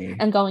them way.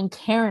 and going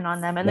Karen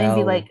on them and then be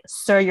Well- like,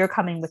 sir, you're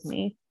coming with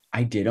me.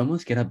 I did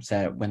almost get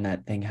upset when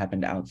that thing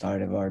happened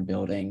outside of our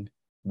building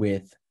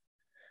with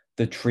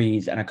the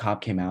trees and a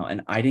cop came out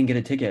and I didn't get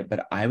a ticket,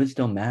 but I was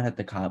still mad at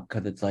the cop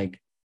because it's like,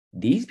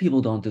 these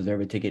people don't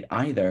deserve a ticket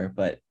either,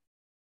 but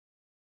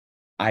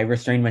I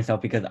restrained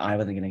myself because I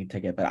wasn't getting a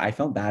ticket, but I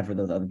felt bad for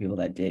those other people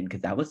that did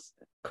because that was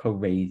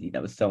crazy.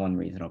 That was so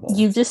unreasonable.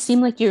 You just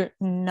seem like you're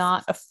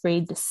not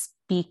afraid to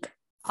speak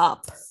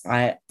up.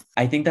 I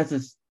think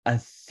that's a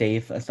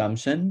safe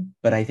assumption,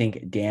 but I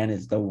think Dan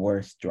is the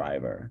worst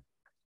driver.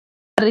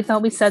 But I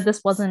thought we said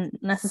this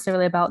wasn't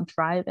necessarily about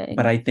driving.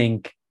 But I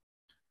think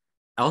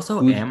Also,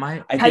 Who's- am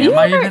I? I have think- you am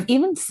I ever even?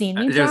 even seen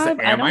me Just, drive?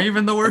 am I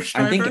even the worst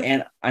driver? I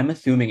think I'm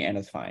assuming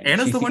Anna's fine.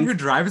 Anna's She the one who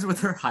seems- drives with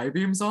her high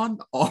beams on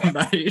all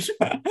night.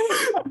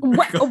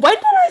 When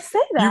did I say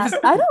that?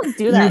 I don't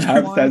do that. You have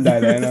anymore. said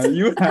that, Anna.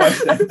 You have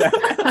said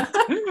that.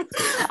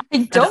 I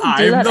don't and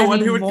do I'm that the one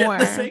anymore. who would get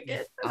the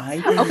ticket.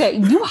 I think, Okay,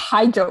 you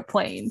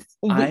hydroplaned.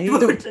 We I-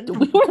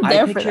 were I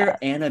there for picture that.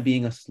 Anna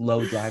being a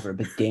slow driver,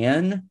 but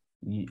Dan,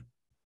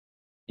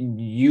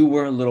 you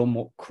were a little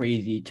more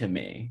crazy to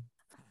me.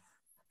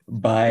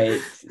 But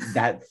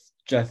that's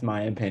just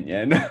my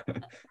opinion.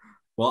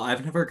 Well,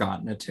 I've never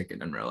gotten a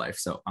ticket in real life,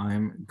 so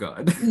I'm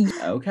good.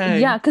 Okay.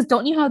 Yeah, because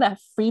don't you have that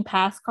free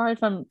pass card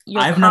from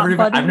your I've cop never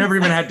buddies?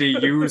 even had to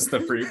use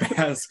the free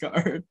pass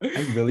card.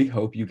 I really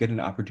hope you get an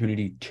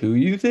opportunity to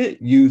use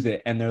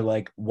it, and they're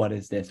like, "What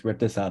is this? Rip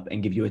this up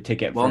and give you a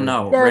ticket." Well, for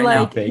no, They're right now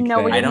like, fake no,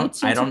 we're thing. I gonna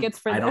don't, need I two don't, tickets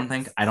for I don't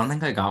this.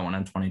 think I got one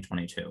in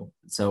 2022.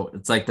 So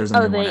it's like there's a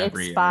Oh, new one they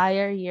every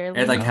expire yearly.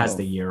 year. It like has Oh.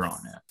 the year on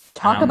it.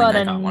 Talk I don't about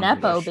think a I got one for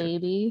nepo this year.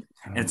 baby.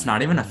 Oh It's my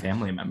not even a God.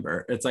 family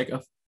member.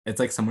 It's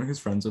like someone who's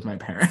friends with my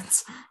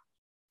parents.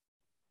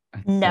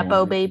 That's so Nepo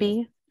wonderful.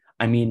 baby.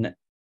 I mean,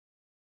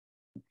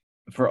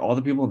 for all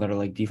the people that are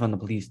like defund the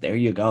police, there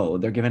you go.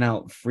 They're giving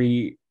out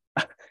free.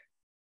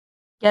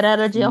 Get out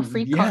of jail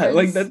free Yeah, cards.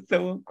 like that's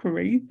so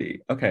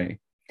crazy. Okay,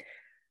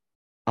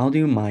 I'll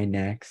do my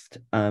next.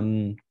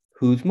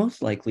 Who's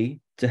most likely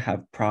to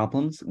have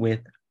problems with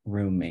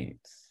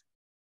roommates?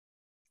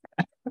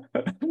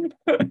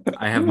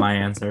 I have my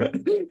answer.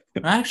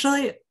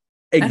 Actually,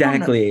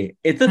 exactly.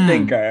 It's a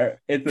thinker.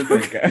 It's a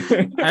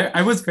thinker.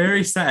 I was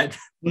very sad.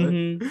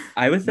 Mm-hmm.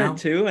 I was sad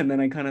too, and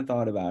then I kind of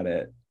thought about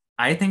it.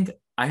 I think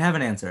I have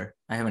an answer.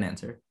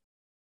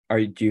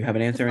 Do you have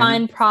an answer?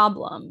 Find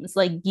problems,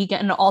 like you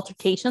get into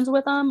altercations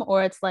with them,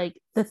 or it's like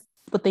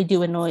what they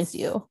do annoys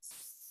you.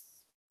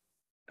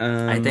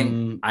 I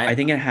think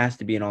it has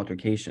to be an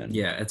altercation.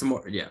 Yeah, it's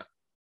more. Yeah,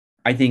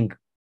 I think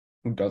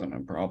who doesn't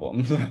have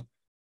problems?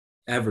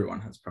 Everyone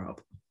has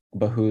problems.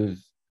 But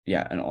who's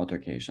an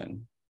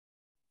altercation?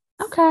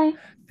 Okay.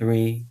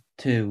 3,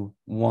 2,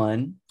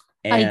 1.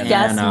 I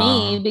guess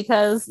me,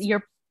 because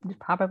you're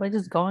probably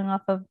just going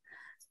off of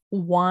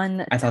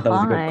one. I thought that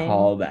was a good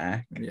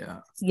callback.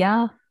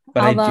 Yeah.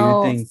 But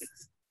although, I do think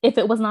if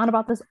it was not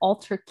about this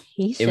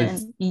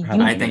altercation,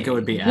 I think it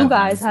would be you Evan.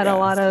 guys had a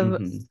lot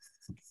of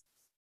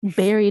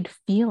buried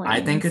feelings.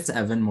 I think it's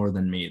Evan more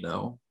than me,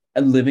 though.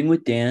 Living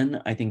with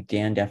Dan, I think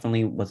Dan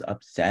definitely was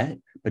upset,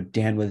 but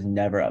Dan was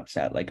never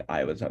upset like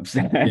I was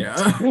upset. Yeah.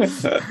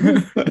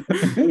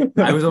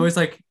 I was always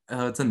like,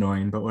 oh, it's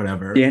annoying, but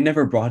whatever. Dan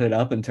never brought it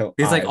up until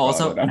he's like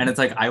also, and it's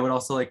like I would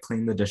also like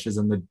clean the dishes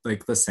in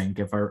the sink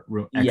if our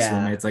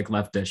ex-roommates like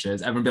left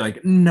dishes. Everyone would be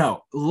like,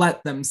 no,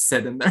 let them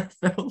sit in their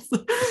filth.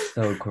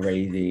 So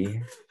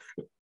crazy.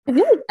 I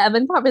feel like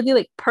Evan got really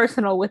like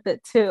personal with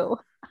it too.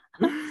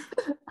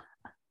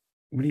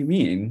 What do you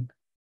mean?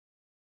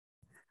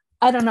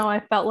 I don't know. I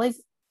felt like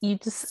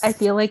I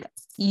feel like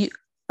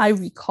I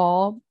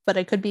recall, but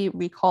I could be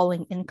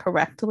recalling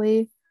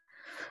incorrectly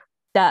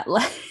that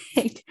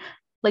like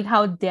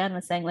how Dan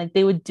was saying, like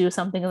they would do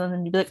something and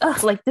then you'd be like, oh,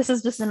 like this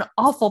is just an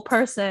awful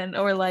person,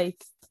 or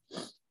like,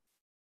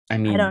 I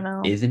mean, I don't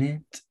know. Isn't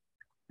it?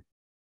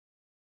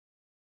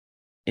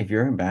 If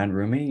you're a bad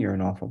roommate, you're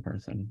an awful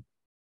person.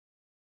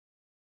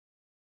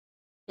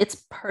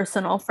 It's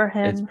personal for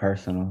him. It's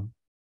personal.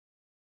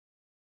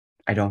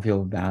 I don't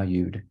feel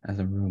valued as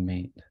a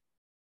roommate.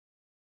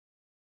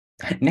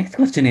 Next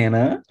question,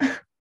 Anna.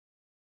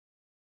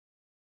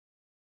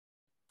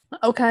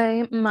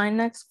 Okay, my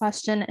next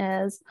question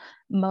is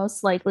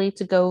most likely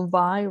to go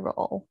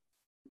viral.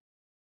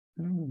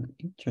 Oh,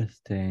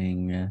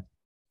 interesting.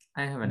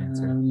 I have an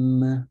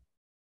answer.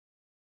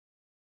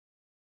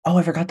 Oh,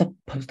 I forgot to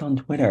post on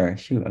Twitter.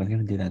 Shoot, I was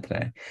gonna do that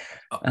today.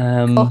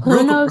 Well,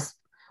 who knows?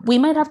 We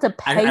might have to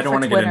pay I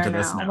don't for Twitter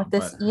now with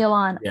this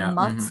Elon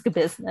Musk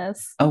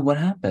business. Oh, what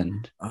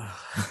happened?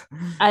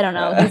 I don't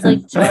know. He's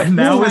like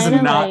now is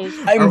not.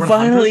 I'm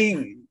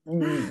finally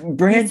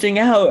branching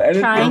out and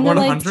trying to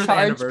like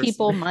charge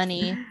people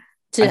money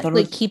to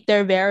like keep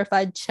their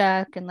verified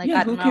check and like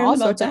I don't know, all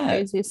sorts of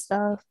crazy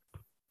stuff.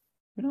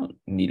 We don't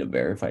need a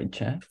verified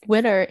check.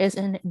 Twitter is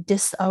in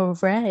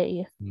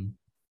disarray.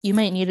 You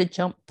might need to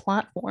jump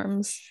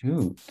platforms.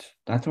 Shoot,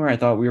 that's where I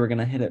thought we were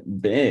gonna hit it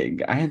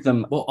big. I had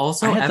some. Well,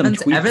 also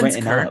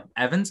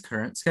Evan's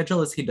current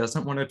schedule is he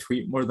doesn't want to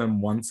tweet more than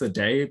once a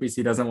day because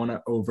he doesn't want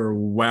to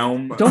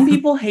overwhelm. Don't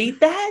people hate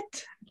that?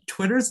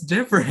 Twitter's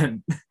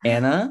different.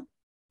 Anna,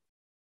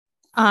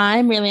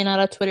 I'm really not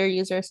a Twitter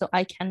user, so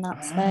I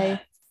cannot say.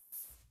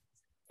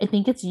 I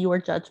think it's your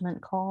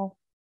judgment call.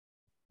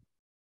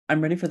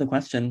 I'm ready for the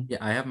question. Yeah,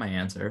 I have my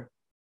answer.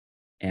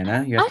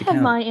 Anna, you have to count. I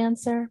have my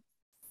answer.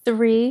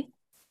 3,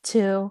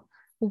 2,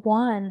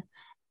 1.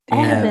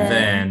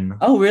 Evan.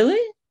 Oh, really?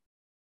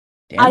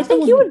 I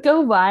think you would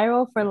go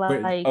viral for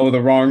like. Oh, the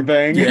wrong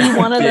thing. Yeah.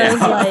 One of those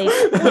like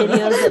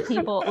videos that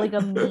people like a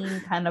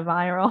meme kind of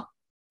viral.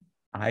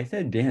 I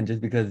said Dan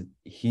just because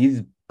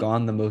he's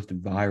gone the most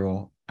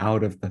viral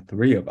out of the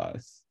three of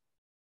us.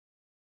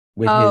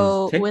 With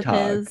his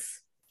TikTok.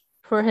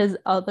 For his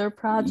other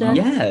projects.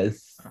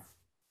 Yes.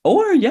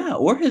 Or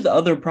his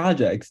other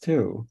projects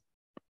too.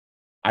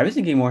 I was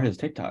thinking more his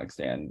TikToks,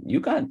 Dan. You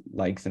got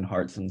likes and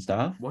hearts and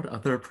stuff. What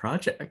other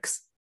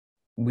projects?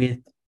 With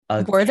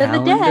a word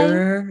calendar.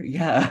 Of the day.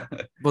 Yeah.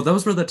 Well,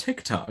 those were the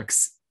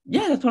TikToks.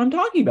 Yeah, that's what I'm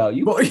talking about.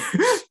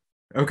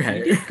 Okay.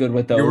 You did good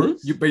with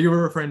those. But you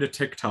were referring to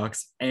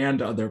TikToks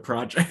and other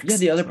projects. Yeah,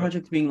 the other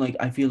projects being like,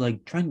 I feel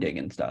like trending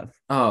and stuff.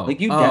 Oh. Like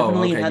you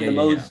definitely had the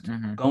most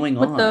going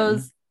on. With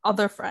those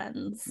other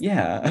friends.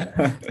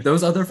 Yeah.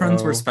 Those other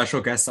friends were special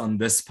guests on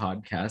this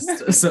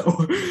podcast.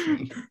 So...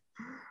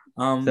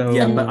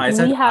 but I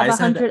said we have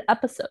 100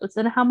 episodes,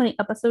 and how many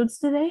episodes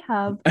do they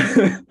have?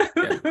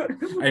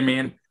 I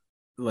mean,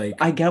 like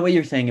I get what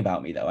you're saying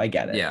about me, though. I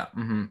get it. Yeah.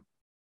 Mm-hmm.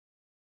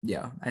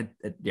 Yeah.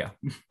 Yeah.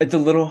 It's a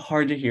little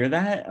hard to hear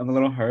that. I'm a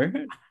little hurt,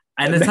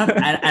 and it's not.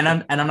 and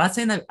I'm not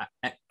saying that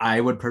I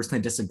would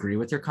personally disagree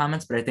with your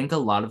comments, but I think a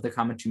lot of the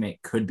comments you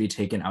make could be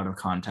taken out of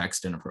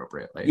context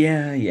inappropriately.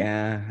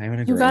 Yeah. I would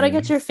agree. You gotta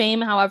get your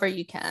fame however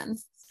you can.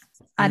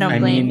 I don't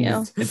blame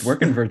you. It's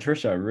working for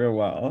Trisha real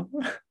well.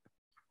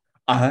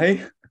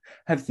 I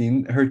have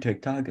seen her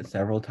TikTok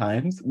several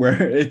times where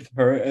it's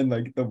her and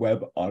like the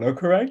web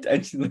autocorrect,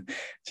 and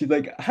she's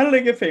like, "How did I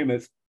get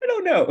famous? I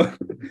don't know."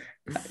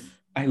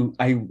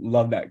 I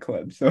love that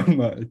clip so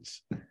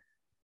much.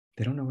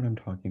 They don't know what I'm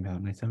talking about,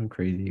 and I sound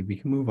crazy. We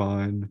can move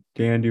on.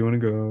 Dan, do you want to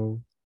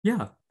go?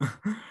 Yeah.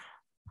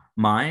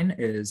 Mine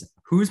is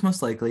who's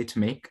most likely to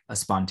make a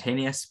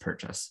spontaneous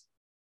purchase?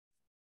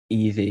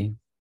 Easy.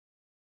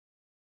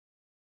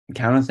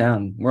 Count us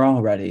down. We're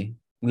all ready.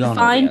 We all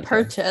know the Define answer.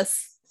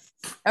 purchase.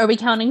 Are we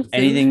counting food?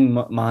 Anything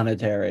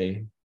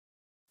monetary.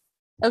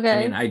 Okay.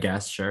 I mean, I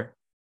guess, sure.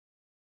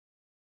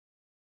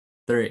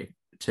 3,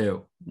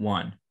 2,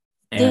 1.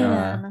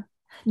 Dan.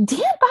 Dan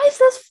buys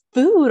this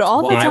food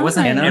all the Well, time. I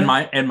wasn't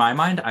Anna? in my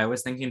mind. I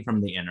was thinking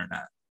from the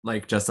internet,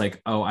 like just like,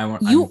 oh, I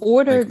want. You I'm,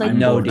 ordered like I'm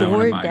No, bored, I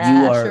wanna buy DoorDash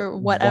food. You are or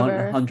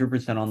whatever.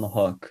 100% on the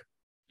hook.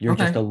 You're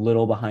just Okay. a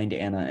little behind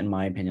Anna, in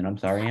my opinion. I'm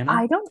sorry, Anna.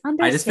 I don't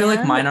understand. I just feel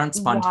like mine aren't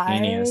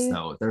spontaneous why-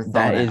 though. They're thought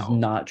That is out.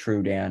 not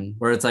true, Dan.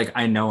 Where it's like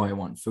I know I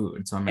want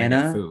food, so I'm gonna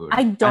Anna, get food.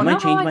 I don't might know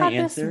how change I my got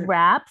answer. this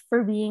rap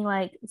for being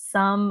like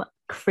some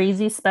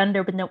crazy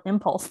spender with no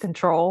impulse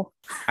control.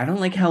 I don't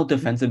like how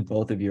defensive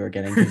both of you are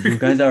getting because you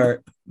guys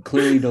are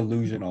clearly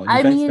delusional. You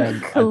I guys mean,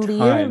 spend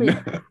clearly. a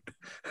ton.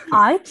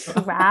 I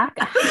track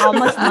how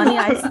much money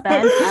I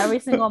spend every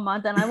single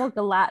month, and I will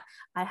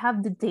I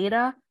have the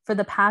data for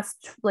the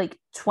past like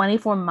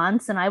 24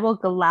 months, and I will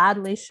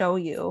gladly show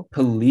you.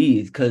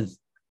 Please, because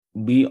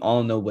we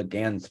all know what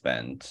Dan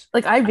spends.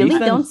 Like, I really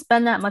spends- don't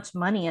spend that much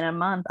money in a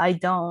month. I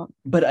don't.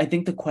 But I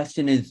think the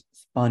question is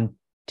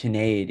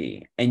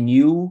spontaneity. And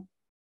you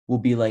will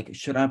be like,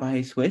 should I buy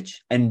a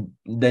Switch? And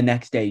the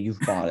next day you've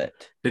bought it.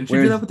 Didn't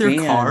you do that with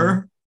your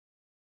car?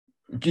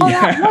 Oh,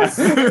 that was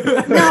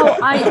no.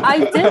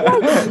 I did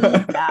like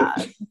need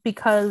that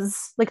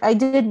because like I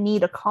did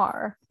need a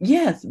car.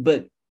 Yes,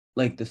 but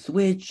like the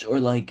Switch or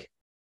like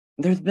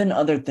there's been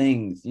other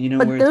things, you know,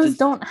 But where those it's just,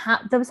 don't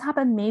have. Those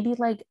happen maybe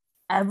like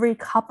every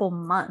couple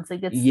months.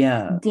 Like it's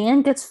yeah.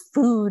 Dan gets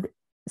food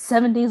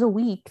 7 days a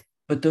week.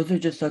 But those are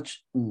just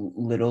such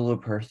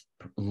littler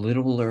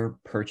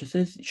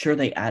purchases. Sure,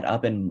 they add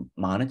up in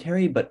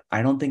monetary, but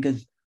I don't think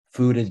as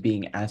food is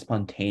being as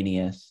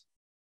spontaneous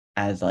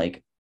as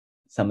like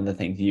some of the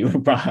things you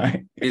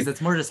buy. Because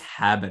it's more just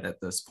habit at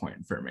this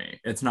point for me.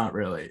 It's not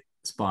really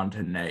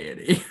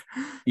spontaneity.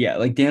 Yeah,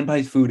 like Dan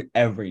buys food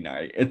every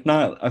night. It's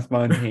not a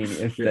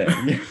spontaneous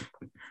thing.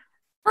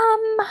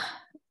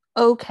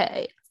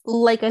 Okay.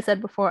 Like I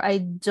said before, I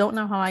don't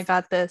know how I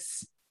got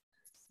this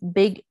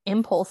big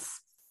impulse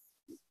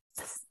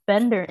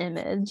spender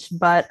image,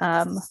 but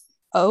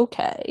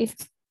okay.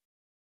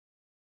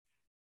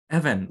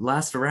 Evan,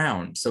 last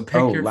round. So pick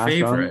your last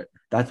favorite. round?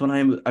 That's when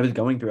I was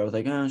going through. I was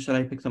like, oh, should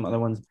I pick some other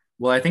ones?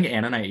 Well, I think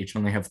Anna and I each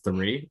only have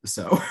 3,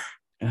 so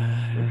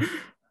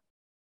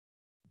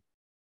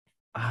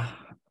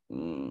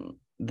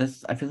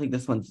this I feel like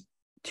this one's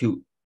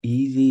too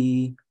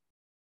easy.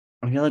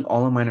 I feel like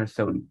all of mine are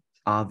so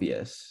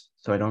obvious,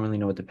 so I don't really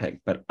know what to pick,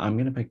 but I'm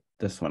gonna pick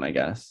this one, I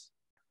guess.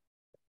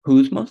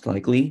 Who's most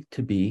likely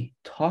to be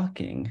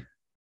talking?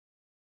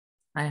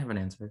 I have an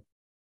answer.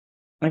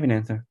 I have an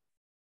answer.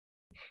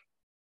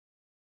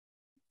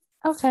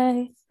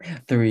 Okay.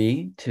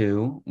 3,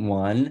 2,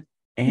 1, Me.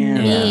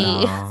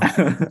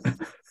 Anna.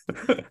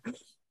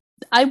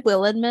 I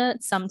will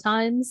admit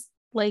sometimes,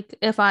 like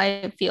if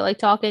I feel like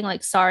talking,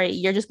 like sorry,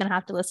 you're just gonna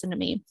have to listen to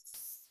me.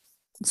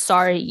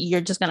 Sorry,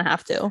 you're just gonna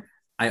have to.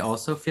 I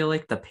also feel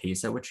like the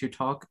pace at which you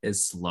talk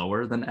is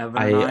slower than Evan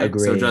I and I.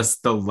 agree. So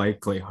just the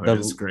likelihood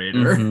is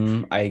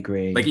greater. I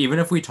agree. Like even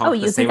if we talk Oh, the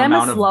you same think I'm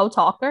amount a of slow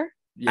talker?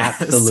 Yes.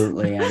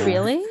 Absolutely, Anna.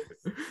 Really?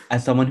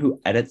 As someone who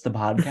edits the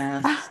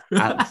podcast,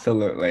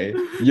 absolutely.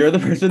 You're the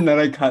person that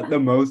I cut the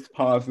most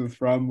pauses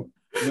from,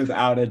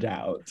 without a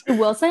doubt. I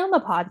will say on the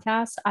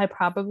podcast, I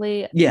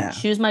probably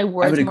choose my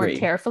words more agree.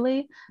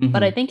 carefully. Mhm.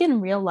 But I think in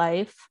real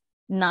life,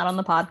 not on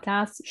the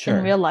podcast, Sure.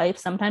 in real life,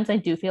 sometimes I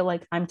do feel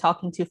like I'm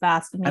talking too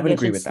fast and I would maybe I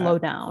agree should with slow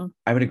that. down.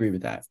 I would agree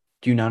with that.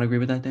 Do you not agree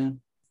with that,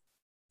 Dan?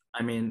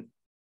 I mean,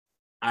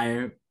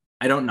 I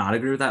don't not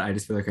agree with that. I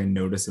just feel like I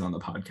notice it on the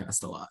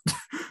podcast a lot.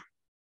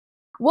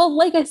 Well,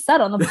 like I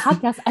said on the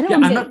podcast, I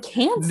don't get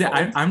canceled.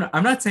 Yeah,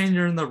 I'm not saying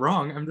you're in the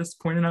wrong. I'm just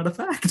pointing out a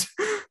fact.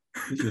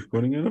 He's just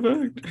pointing out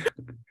a fact.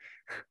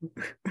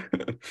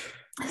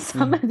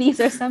 Some of these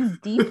are some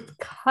deep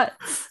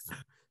cuts.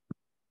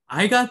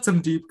 I got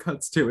some deep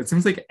cuts too. It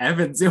seems like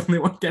Evan's the only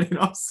one getting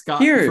off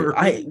scot. Here,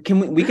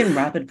 we can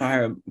rapid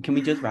fire. Can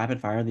we just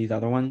rapid fire these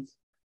other ones?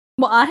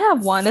 Well, I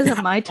have one. Is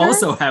it my turn?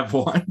 Also have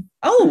one.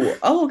 Oh,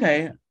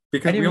 okay.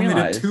 Because we only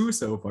did 2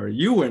 so far.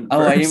 You went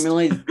first. Oh, I didn't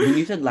realize when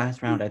you said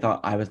last round, I thought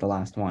I was the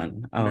last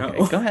one. Oh, okay.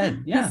 No. Go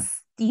ahead. Yeah.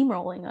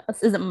 Steamrolling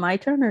us. Is it my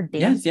turn or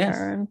Dan's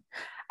turn?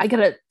 I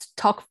gotta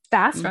talk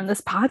faster on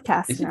this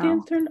podcast. Is it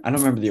Dan's turn? I don't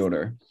remember the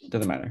order.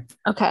 Doesn't matter.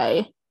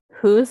 Okay.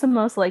 Who is the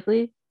most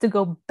likely to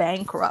go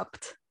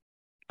bankrupt?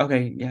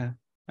 Okay, yeah.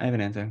 I have an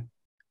answer.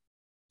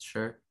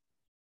 Sure.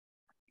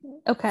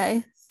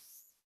 Okay.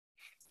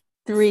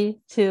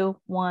 3, 2,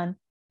 1.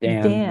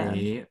 Dan.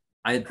 Me.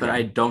 But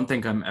I don't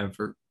think I'm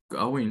ever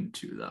going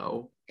to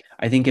though.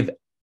 I think if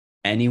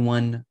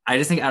anyone, I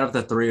just think out of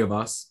the three of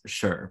us,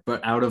 sure,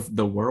 but out of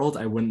the world,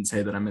 I wouldn't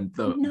say that I'm in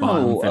the No,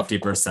 bottom of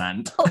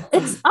 50%. Oh,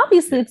 it's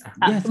obviously it's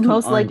Yes, come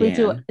most on, likely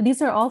to. Dan.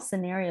 These are all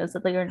scenarios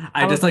that they are.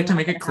 I just probably like to not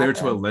make it gonna clear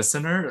to a happen.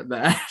 listener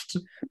that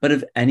But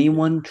if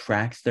anyone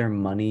tracks their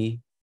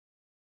money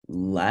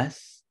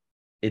less,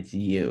 it's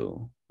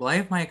you. well, I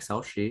have my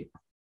Excel sheet.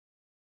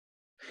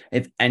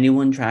 If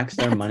anyone tracks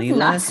their That money does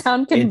not less,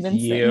 sound it's convincing.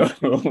 you.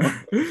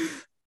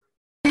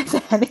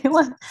 If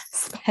anyone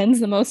spends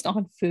the most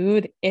on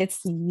food,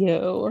 it's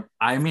you.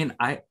 I mean,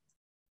 I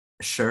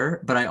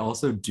sure, but I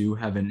also do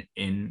have an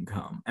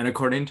income. And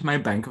according to my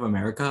Bank of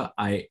America,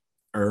 I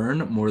earn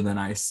more than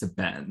I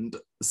spend.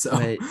 So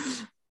But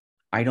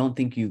I don't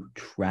think you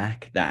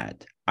track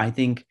that. I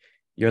think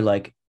you're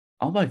like,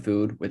 I'll buy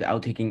food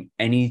without taking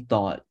any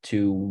thought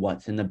to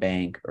what's in the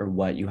bank or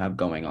what you have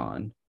going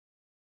on.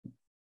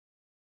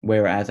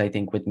 Whereas I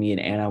think with me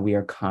and Anna, we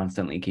are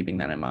constantly keeping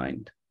that in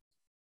mind.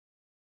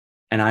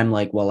 And I'm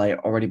like, well, I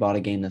already bought a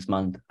game this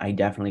month. I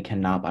definitely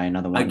cannot buy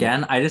another one.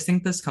 again, I just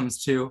think this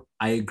comes to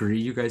I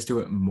agree you guys do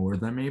it more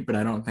than me, but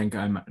I don't think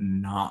I'm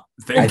not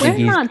I think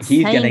We're not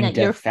he's saying getting that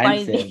you're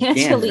defensive.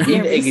 financially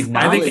Dan, we've I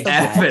acknowledged think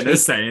that. Evan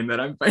is saying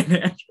that I'm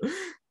financial.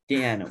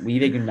 Dan,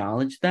 we've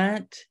acknowledged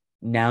that.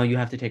 Now you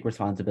have to take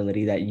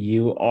responsibility that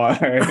you are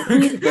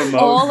the most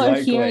all are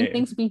likely. hearing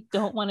things we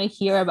don't want to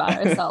hear about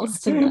ourselves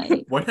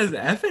tonight. What has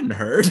Evan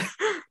heard?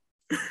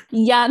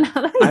 Yeah,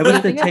 no, I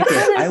was the ticket.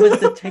 I was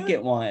the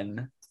ticket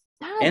one.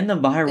 And the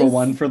viral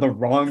one for the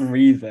wrong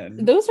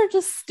reason. Those are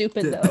just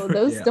stupid though.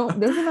 Those Yeah.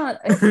 those are not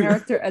a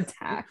character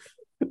attack.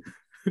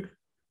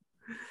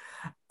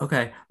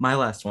 Okay, my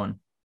last one.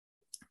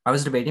 I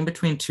was debating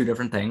between two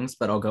different things,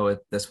 but I'll go with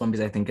this one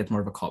because I think it's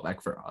more of a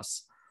callback for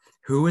us.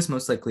 Who is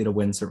most likely to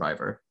win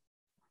Survivor?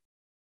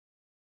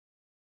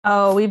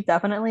 Oh, we've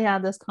definitely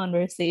had this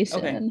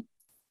conversation.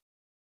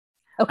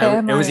 Okay,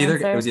 it was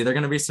either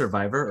going to be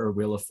Survivor or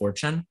Wheel of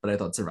Fortune, but I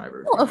thought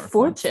Survivor. Wheel of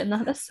Fortune.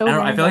 That's so.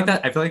 I feel like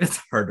that. I feel like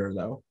that's harder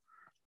though.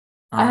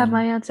 I have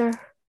my answer.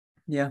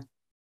 Yeah,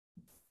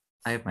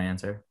 I have my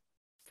answer.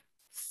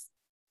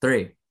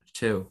 3,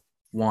 2,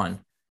 1.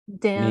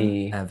 Dan.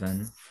 Me.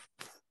 Evan.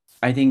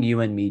 I think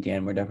you and me,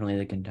 Dan, we're definitely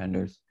the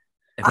contenders.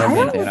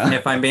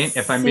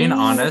 If I'm being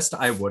honest,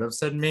 I would have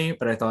said me,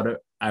 but I thought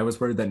I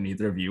was worried that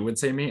neither of you would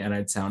say me, and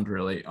I'd sound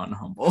really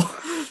unhumble.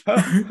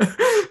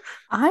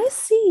 I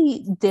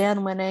see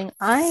Dan winning.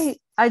 I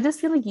just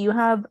feel like you're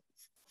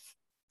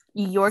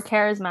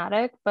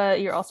charismatic, but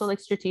you're also like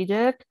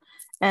strategic,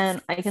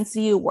 and I can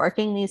see you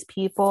working these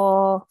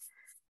people,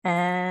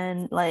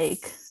 and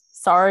like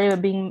sorry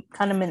but being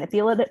kind of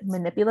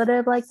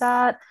manipulative like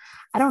that.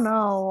 I don't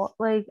know,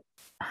 like.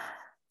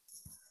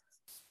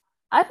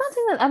 I'm not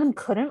saying that Evan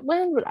couldn't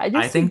win, but I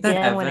just think Dan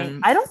Evan, winning.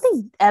 I don't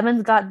think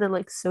Evan's got the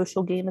like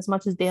social game as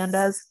much as Dan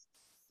does.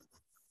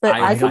 But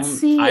I could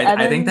see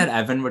I think that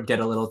Evan would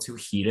get a little too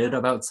heated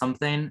about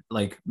something,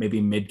 like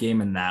maybe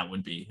mid-game, and that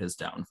would be his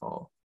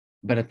downfall.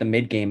 But at the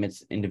mid-game,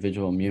 it's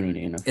individual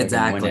immunity. And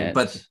exactly.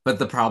 But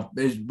the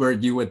problem is where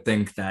you would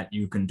think that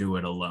you can do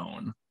it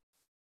alone.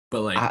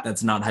 But like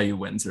that's not how you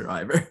win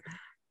Survivor.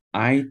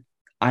 I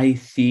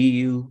see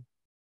you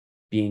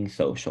being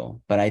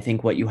social, but I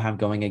think what you have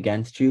going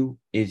against you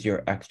is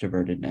your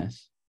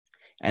extrovertedness.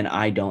 And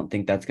I don't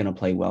think that's going to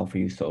play well for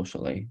you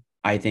socially.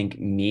 I think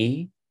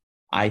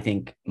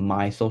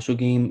my social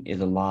game is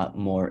a lot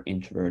more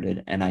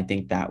introverted, and I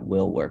think that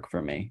will work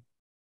for me.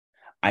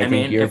 I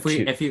think you're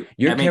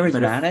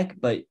charismatic,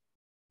 but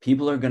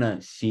people are going to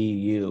see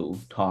you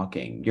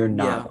talking. You're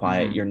not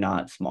quiet. Mm-hmm. You're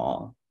not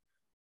small.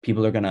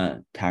 People are going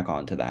to tack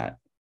on to that.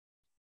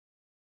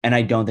 And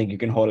I don't think you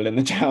can hold it in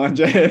the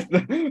challenges.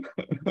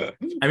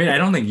 I mean, I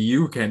don't think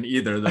you can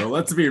either, though.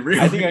 Let's be real.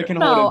 I think I can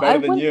hold it better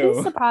than you. I wouldn't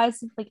be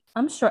surprised if, like,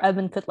 I'm sure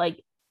Evan could,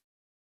 like,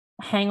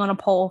 hang on a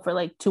pole for,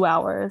 like, 2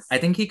 hours. I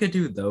think he could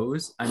do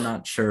those. I'm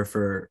not sure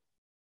for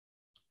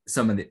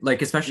some of the,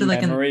 like, especially,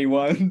 like, memory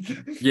ones.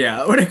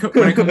 Yeah, when it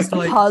comes to,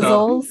 like,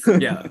 puzzles.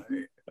 Yeah,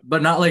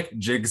 but not, like,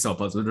 jigsaw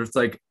puzzles. It's,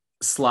 like,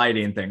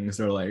 sliding things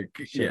or, like,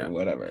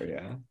 whatever,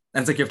 yeah.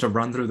 And it's like you have to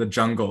run through the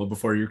jungle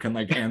before you can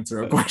like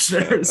answer a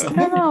question or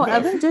something. No,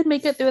 Evan did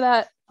make it through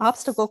that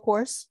obstacle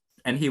course.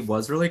 And he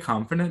was really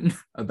confident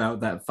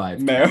about that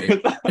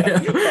 5K.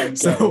 Yeah.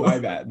 So my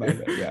bad,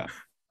 yeah.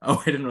 Oh,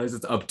 I didn't realize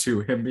it's up to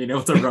him being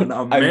able to run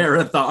a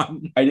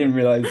marathon. I didn't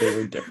realize they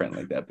were different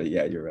like that, but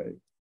yeah, you're right.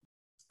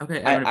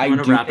 Okay, I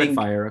want to rapid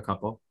fire a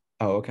couple.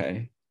 Oh,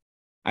 okay.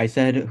 I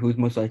said who's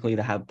most likely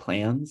to have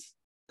plans.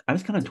 I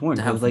was kind of torn.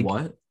 To have like,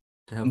 what?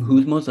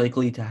 Who's most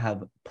likely to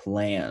have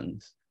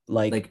plans?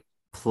 Like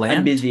plant?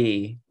 I'm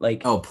busy.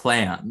 Like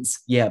plans.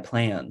 Yeah,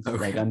 plans. Okay.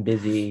 Like I'm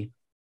busy,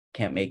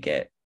 can't make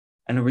it.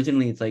 And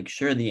originally it's like,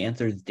 sure, the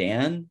answer is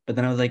Dan, but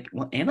then I was like,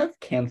 well, Anna's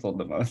canceled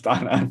the most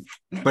on us.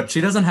 But she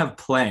doesn't have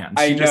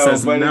plans. She just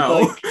says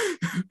no.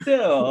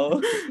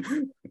 Still.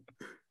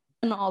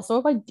 And also,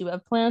 if I do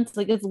have plans,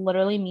 like it's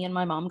literally me and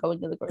my mom going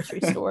to the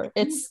grocery store.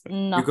 It's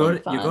nothing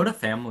fun. You go to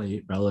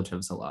family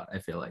relatives a lot, I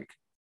feel like.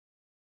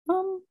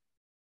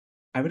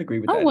 I would agree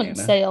with I that, wouldn't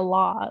Anna. say a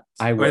lot.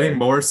 I I would. think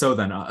more so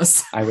than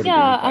us. I would Yeah,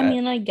 agree with that. I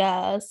mean, I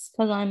guess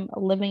because I'm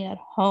living at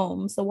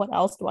home. So what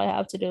else do I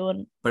have to do?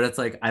 And But it's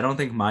like I don't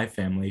think my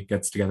family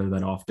gets together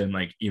that often,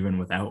 like even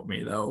without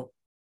me though.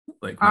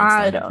 Like my I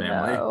extended don't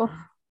family. know.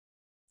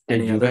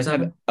 Did Any you guys others,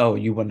 have? Evan? Oh,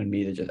 you wanted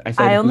me to just. I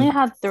said I only who's,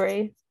 had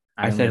 3.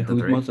 I only said had the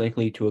who's 3. most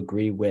likely to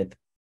agree with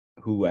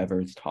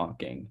whoever's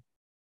talking.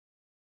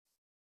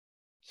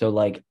 So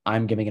like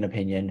I'm giving an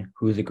opinion,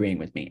 who's agreeing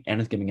with me?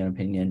 Anna's giving an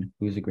opinion,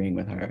 who's agreeing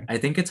with her. I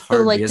think it's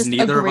hard like, because just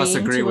neither of us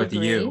agreeing agree to with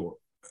agree. you.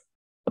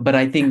 But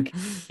I think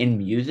in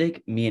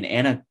music, me and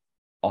Anna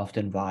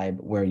often vibe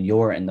where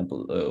you're in the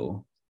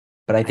blue.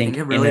 But I think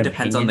it really in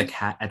depends on the opinion,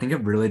 cat. I think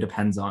it really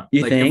depends on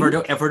You like think?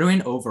 if we're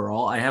doing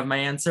overall, I have my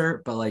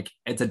answer, but like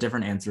it's a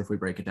different answer if we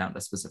break it down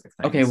to specific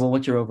things. Okay, well,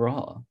 what's your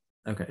overall?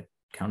 Okay,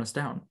 count us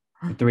down.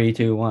 3,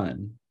 2,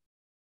 1.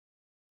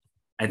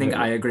 I think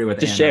I agree with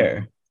Just Anna.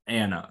 share.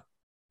 Anna,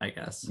 I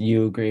guess.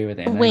 You agree with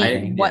Anna? Wait,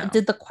 I think? what yeah.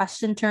 did the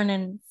question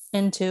turn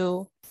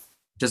into?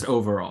 Just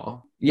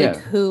overall. Yeah. Like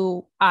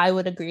who I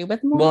would agree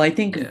with more? Well, I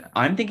think Yeah.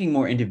 I'm thinking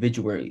more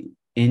individually,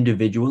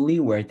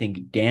 where I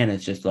think Dan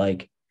is just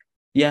like,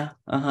 yeah,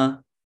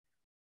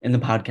 in the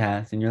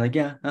podcast, and you're like,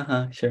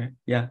 yeah, sure,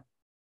 yeah.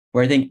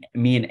 Where I think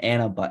me and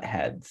Anna butt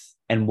heads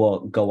and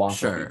we'll go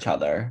off of each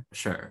other.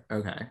 Sure.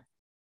 Okay.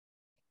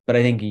 But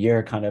I think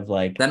you're kind of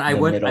like Then I the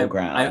would middle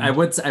ground. I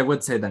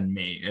would say then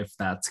me if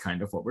that's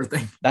kind of what we're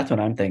thinking. That's what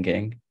I'm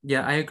thinking.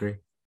 Yeah, I agree.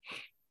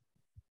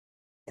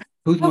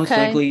 Who's most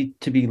Okay. likely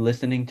to be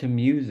listening to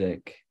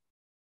music?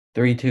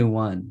 3, 2,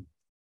 1.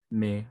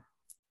 Me.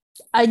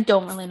 I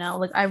don't really know.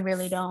 Like I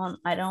really don't.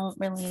 I don't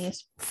really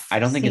I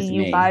don't think see it's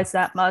you me. guys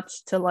that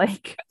much to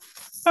like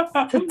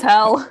to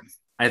tell.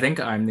 I think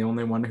I'm the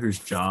only one whose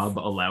job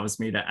allows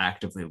me to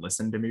actively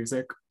listen to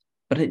music.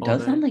 But it all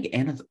does sound day. like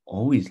Anna's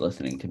always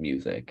listening to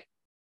music.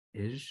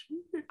 Is she?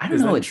 I don't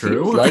Is know. that It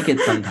true? seems like it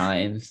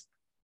sometimes.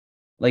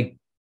 Like,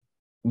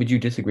 would you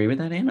disagree with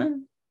that, Anna?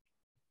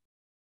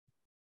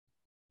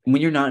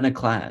 When you're not in a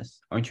class,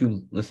 aren't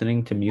you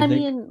listening to music? I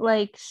mean,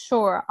 like,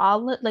 sure,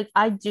 like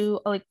I do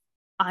like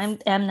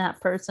am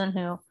that person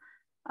who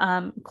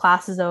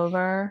class is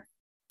over.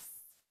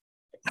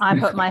 I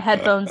put my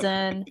headphones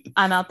in,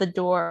 I'm out the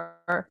door,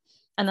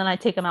 and then I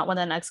take them out when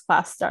the next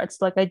class starts.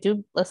 Like I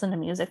do listen to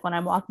music when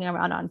I'm walking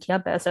around on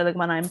campus or like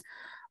when I'm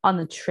on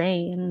the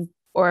train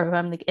or if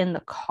I'm like in the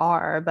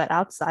car. But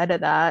outside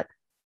of that,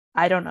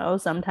 I don't know.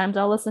 Sometimes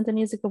I'll listen to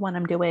music when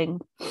I'm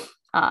doing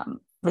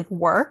like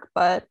work,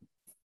 but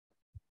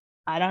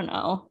I don't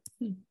know.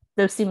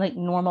 Those seem like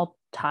normal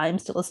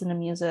times to listen to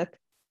music.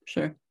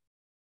 Sure.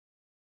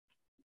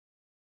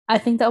 I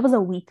think that was a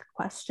weak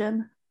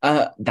question.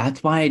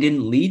 That's why I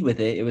didn't lead with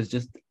it. It was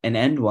just an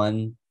end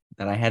one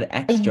that I had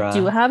extra. I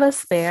do have a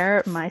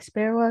spare. My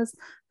spare was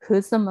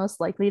who's the most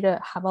likely to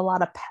have a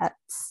lot of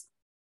pets?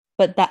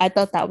 But that I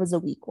thought that was a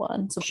weak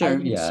one. So Sure, I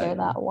didn't yeah, share yeah.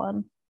 that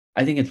one.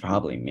 I think it's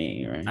probably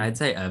me, right? I'd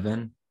say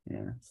Evan.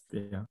 Yeah.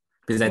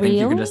 Because I think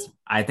you can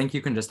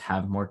Really? just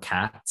have more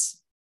cats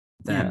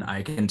than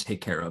I can take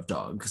care of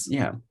dogs.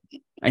 Yeah.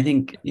 I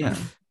think, yeah.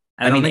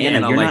 I don't think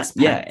Anna you're likes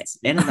not, pets.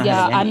 Yeah, Anna's not Yeah,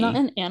 having I'm any. not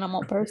an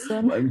animal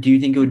person. Do you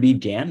think it would be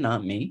Dan,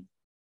 not me?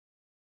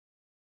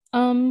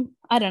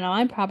 I don't know.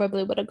 I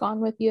probably would have gone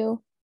with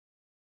you.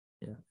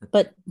 Yeah.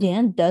 But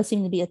Dan does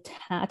seem to be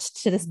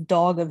attached to this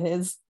dog of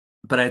his.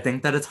 But I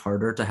think that it's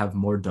harder to have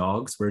more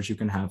dogs, whereas you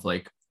can have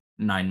like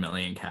 9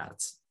 million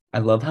cats. I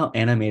love how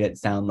Anna made it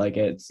sound like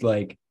it's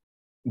like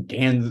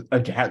Dan's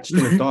attached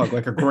to his dog,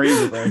 like a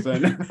crazy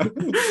person.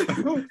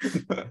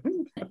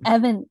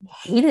 Evan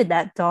hated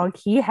that dog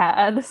he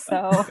had,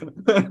 so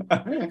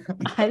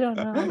I don't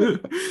know.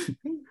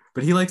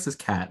 But he likes his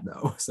cat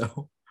though,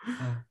 so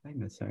I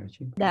miss her.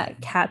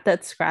 That cat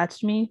that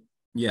scratched me.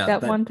 yeah,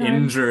 that one time.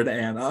 injured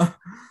Anna.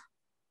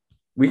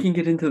 We can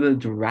get into the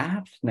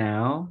draft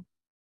now.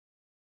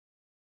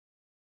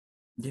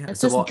 Yeah, It's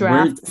so just we'll-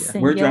 draft We're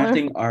singular.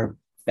 drafting our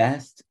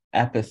best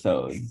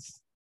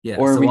episodes. yeah,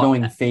 Or are so we we'll-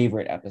 going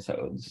favorite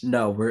episodes?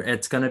 No,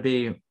 it's gonna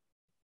be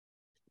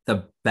the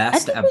I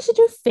best. think we should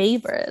do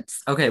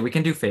favorites. Okay, we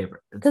can do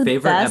favorite Because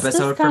best is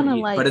episode from kinda,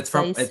 each, like, but it's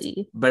from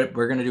dicey. but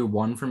we're gonna do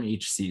one from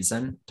each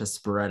season to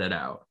spread it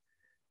out.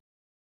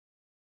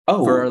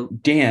 Oh, For-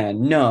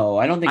 Dan, no,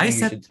 I don't think you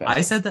should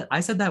specify. I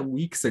said that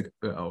weeks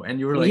ago, and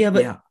you were like, Yeah,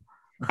 yeah,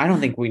 but I don't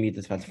think we need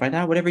to specify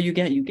that. Whatever you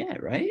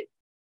get, right?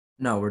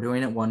 No, we're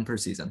doing it one per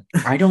season.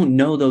 I don't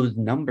know those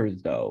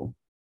numbers though.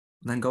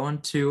 Then go on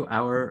to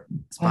our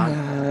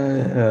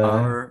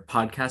our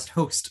podcast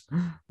host.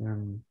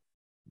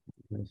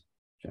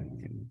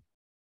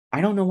 I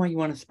don't know why you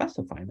want to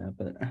specify that,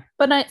 but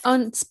But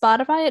on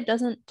Spotify, it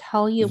doesn't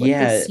tell you what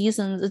Yeah. the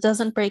seasons. It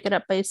doesn't break it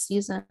up by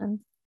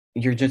season.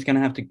 you're just gonna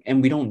have to,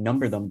 and we don't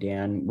number them,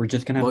 Dan. We're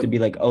just gonna have to be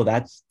like, oh,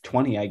 that's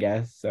 20, I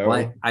guess.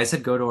 So I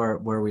said go to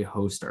where we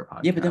host our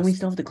podcast. Yeah, but then we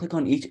still have to click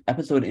on each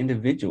episode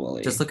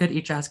individually. Just look at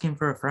each asking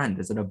for a friend.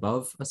 Is it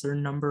above a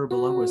certain number or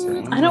below a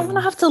certain number? I don't want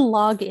to have to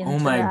log in. Oh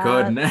my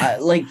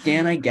goodness. Like,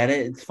 Dan, I get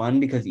it. It's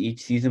fun because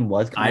each season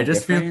was kind of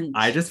different.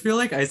 I just feel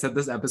like I said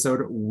this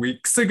episode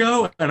weeks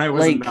ago and I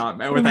was like, not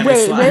met with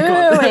any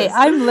slack. Wait.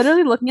 I'm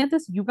literally looking at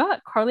this. You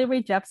got Carly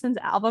Rae Jepsen's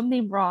album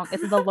name wrong.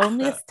 It's The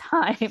Loneliest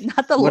Time,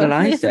 not The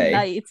Loneliest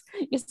Night.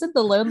 You said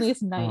The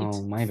Loneliest Night.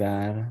 Oh, my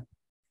bad.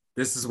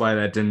 This is why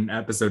that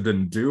episode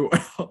didn't do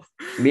well.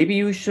 Maybe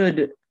you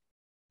should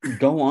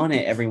go on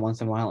it every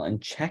once in a while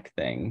and check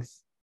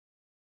things.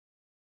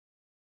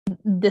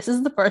 This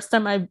is the first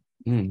time I've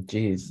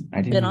Jeez,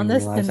 I didn't even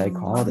realize I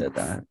called it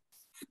that.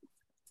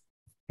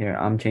 Here,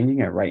 I'm changing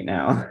it right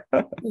now.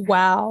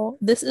 Wow,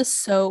 this is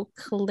so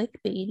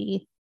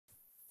clickbaity.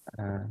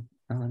 Not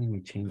letting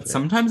me change it.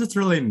 Sometimes it's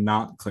really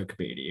not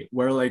clickbaity,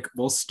 where like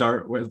we'll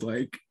start with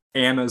like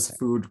Anna's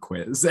food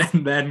quiz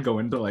and then go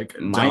into like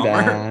my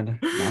bad.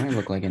 Now I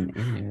look like an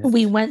idiot.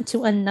 We went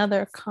to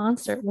another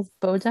concert with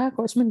BoJack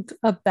Horseman,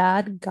 a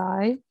bad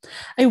guy.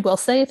 I will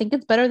say I think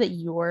it's better that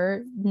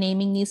you're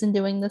naming these and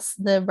doing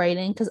the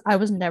writing, because I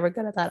was never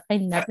good at that. I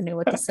never knew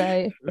what to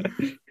say.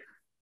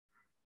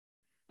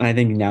 I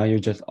think now you're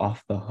just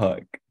off the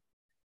hook.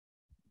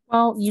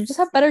 Well, you just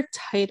have better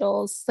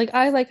titles. Like,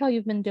 I like how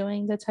you've been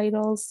doing the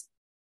titles.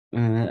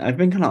 I've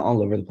been kind of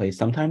all over the place.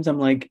 Sometimes I'm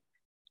like,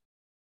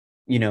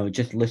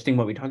 just listing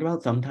what we talk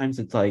about. Sometimes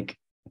it's like,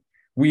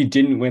 we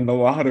didn't win the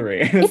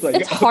lottery. It's like,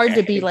 it's hard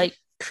to be like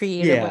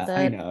creative with it.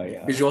 I know,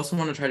 yeah. Because you also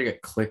want to try to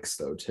get clicks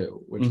though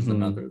too, which is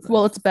another thing.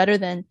 Well, it's better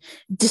than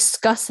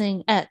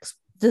discussing X,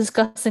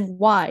 discussing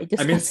Y,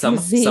 discussing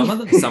Z.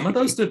 some of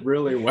those did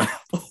really well.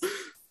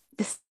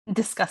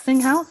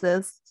 Discussing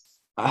houses.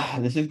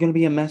 This is gonna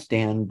be a mess,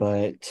 Dan,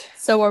 but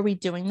so are we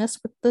doing this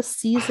with the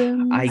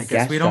season? I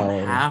guess we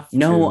don't have to.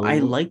 No, I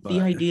like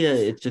the idea.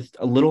 It's just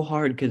a little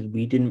hard because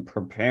we didn't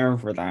prepare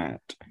for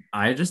that.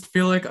 I just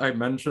feel like I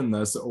mentioned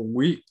this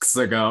weeks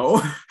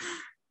ago.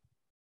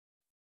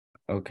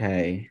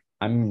 Okay,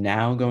 I'm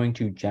now going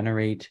to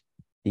generate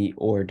the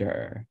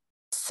order.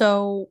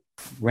 So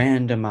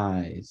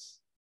randomize.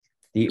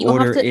 The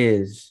order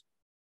is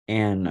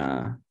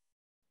Anna,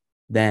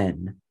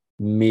 then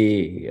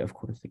me, of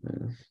course it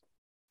is.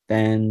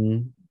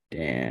 Then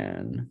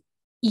Dan.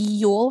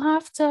 You'll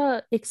have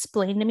to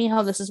explain to me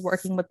how this is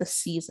working with the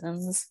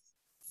seasons.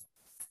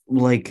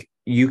 Like,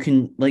 you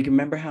can, like,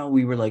 remember how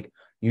we were like,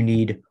 you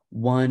need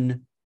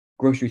one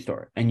grocery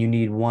store and you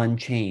need one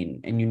chain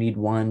and you need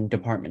one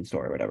department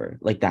store or whatever,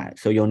 like that.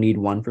 So you'll need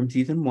one from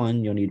season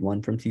 1, you'll need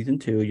one from season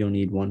 2, you'll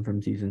need one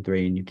from season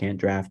 3, and you can't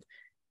draft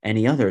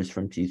any others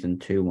from season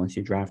 2 once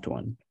you draft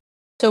one.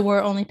 So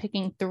we're only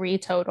picking 3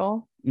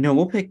 total? No,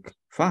 we'll pick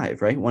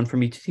 5, right? One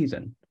from each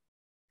season.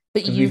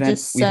 But you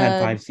just we've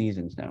had 5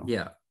 seasons now.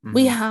 Yeah. Mm-hmm.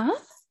 We have?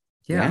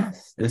 Yeah.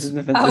 Yes. This is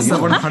the 5th. This is the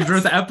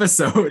 100th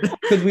episode.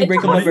 Because we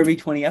break them up every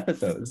 20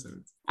 episodes.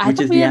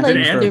 Which is the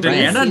did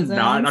Anna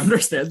not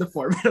understand the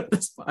format of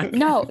this podcast?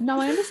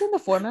 No, I understand the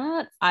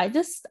format. I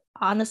just,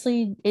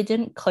 honestly, it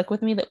didn't click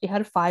with me that we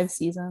had 5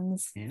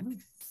 seasons. Yeah.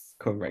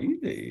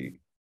 Crazy.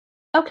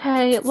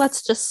 Okay,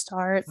 let's just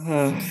start.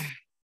 I'm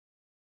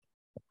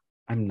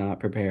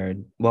not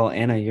prepared. Well,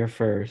 Anna, you're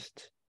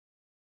first.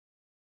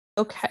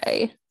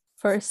 Okay.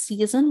 For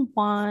season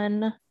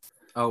 1.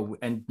 Oh,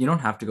 and you don't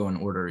have to go in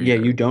order either. Yeah,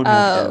 you don't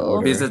have to go in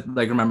order.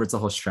 Because remember, it's a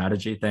whole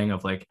strategy thing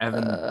of like,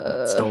 Evan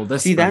stole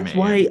this. See, that's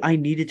why I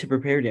needed to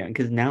prepare, Dan,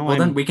 because now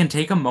then we can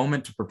take a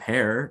moment to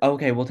prepare.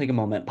 Okay, we'll take a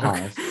moment.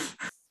 Pause.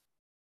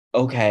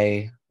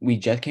 Okay, we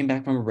just came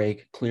back from a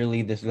break.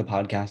 Clearly, this is a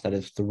podcast that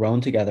is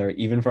thrown together,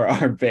 even for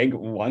our big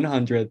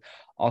 100th.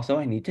 Also,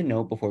 I need to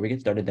note before we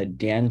get started that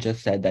Dan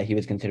just said that he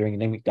was considering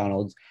getting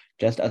McDonald's,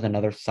 just as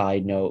another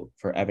side note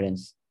for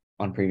evidence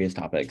on previous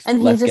topics. And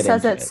he just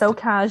says it so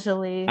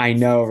casually. I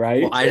know,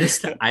 right? Well,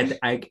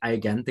 I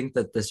again think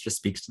that this just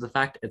speaks to the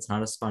fact it's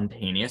not a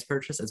spontaneous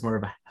purchase, it's more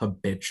of a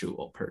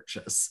habitual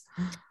purchase.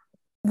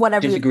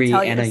 Whatever. Disagree, you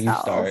tell Anna, yourself.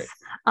 you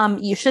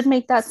start. You should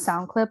make that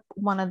sound clip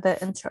one of the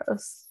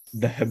intros.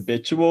 The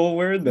habitual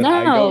word that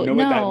I don't know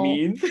what that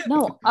means.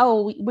 No.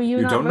 Oh, were you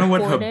not don't know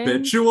what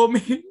habitual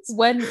means?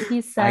 When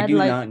he said,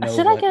 like,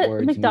 should I get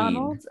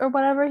McDonald's or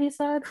whatever he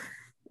said?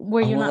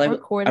 Were you not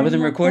recording? I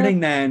wasn't recording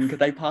then because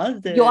I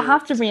paused it. You'll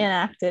have to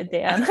reenact it,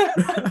 Dan.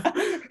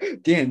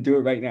 Dan, do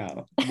it right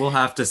now. We'll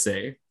have to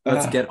see.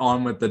 Let's get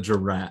on with the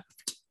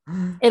draft.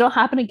 It'll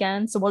happen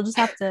again, so we'll just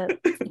have to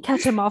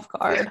catch him off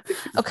guard.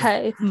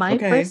 Okay, my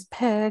first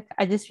pick.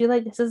 I just feel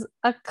like this is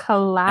a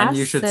classic. And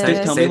you should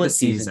say the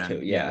season. 2.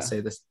 Yeah, say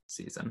this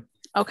season.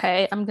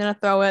 Okay, I'm gonna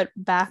throw it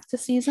back to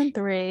season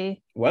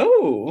 3.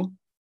 Whoa!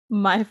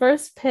 My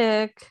first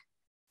pick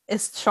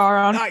is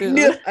Charon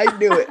Food. I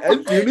knew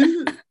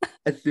it.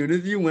 As soon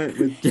as you went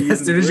with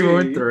season 3. You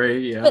went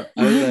 3, yeah. But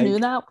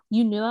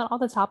you knew that off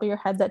the top of your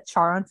head that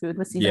Charon Food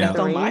was season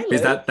 3.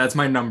 Because that's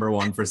my number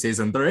 1 for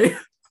season 3.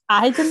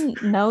 I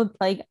didn't know,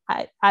 like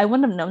I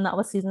wouldn't have known that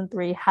was season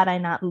 3 had I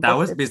not That looked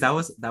was at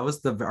because that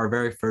was our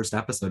very first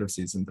episode of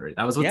season 3.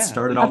 That was what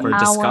started we- off of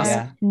our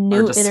Yeah.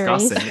 new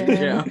discussing.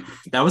 iteration. Yeah.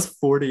 That was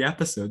 40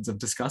 episodes of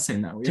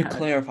discussing that we To had.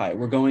 clarify,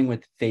 we're going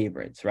with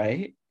favorites,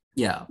 right?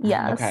 Yeah.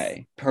 Yes.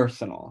 Okay.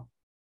 Personal.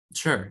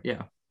 Sure.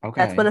 Yeah.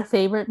 Okay. That's what a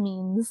favorite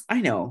means.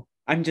 I know.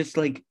 I'm just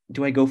like,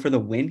 do I go for the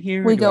win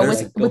here? We Do go I,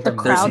 with like, go with the for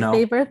crowd money?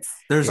 favorites.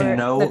 There's or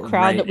no the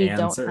crowd right that we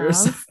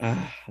answers. don't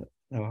have.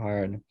 So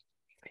hard.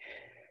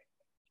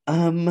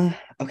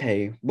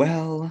 Okay,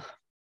 well,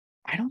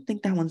 I don't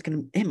think that one's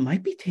gonna, it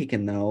might be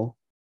taken though.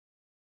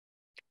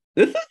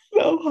 This is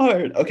so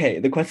hard. Okay,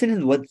 the question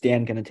is what's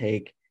Dan gonna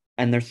take?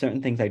 And there's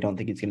certain things I don't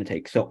think he's gonna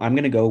take. So I'm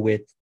gonna go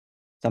with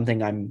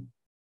something I'm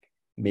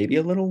maybe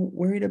a little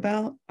worried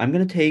about. I'm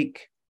gonna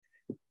take,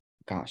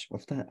 gosh,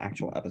 what's the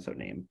actual episode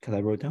name? Because I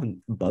wrote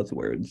down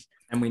buzzwords.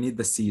 And we need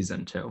the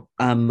season too.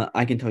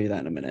 I can tell you that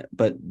in a minute,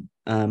 but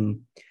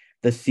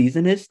the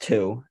season is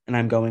 2, and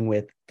I'm going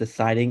with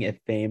deciding if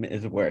fame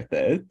is worth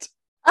it.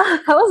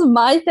 That was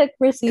my pick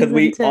for season 2.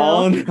 Because we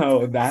all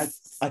know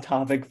that's a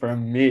topic for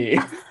me.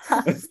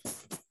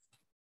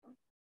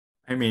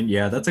 I mean,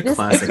 yeah, that's a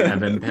classic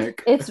Evan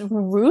pick. It's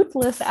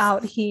ruthless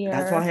out here.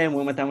 That's why I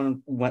went with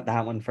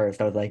that one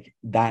first. I was like,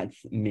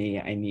 that's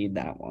me. I need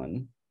that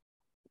one.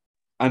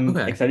 I'm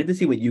excited to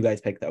see what you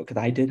guys pick though, because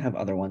I did have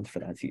other ones for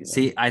that season.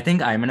 See, I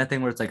think I'm in a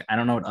thing where it's like I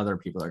don't know what other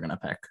people are gonna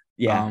pick.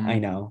 Yeah, I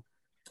know.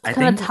 It's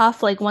kind of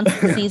tough, like once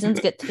the seasons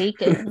get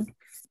taken.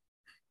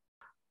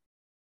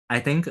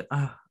 I think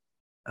for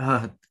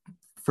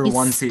He's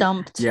one season,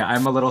 stumped. yeah,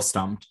 I'm a little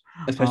stumped.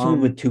 Especially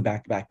with 2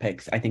 back-to-back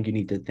picks. I think you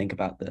need to think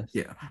about this.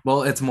 Yeah.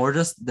 Well, it's more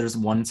just there's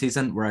one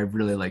season where I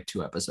really like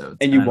 2 episodes.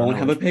 And you won't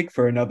have a pick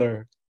for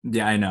another.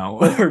 Yeah, I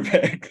know. 4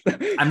 picks.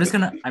 I'm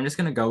just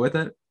gonna go with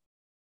it.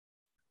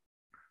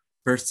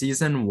 For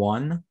season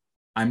 1,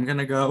 I'm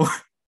gonna go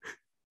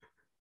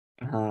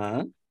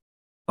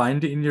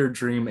Finding Your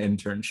Dream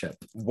Internship.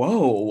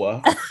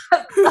 Whoa.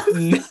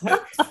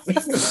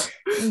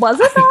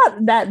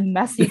 Wasn't that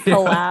messy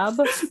collab?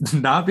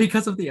 Not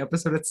because of the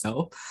episode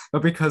itself,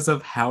 but because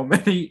of how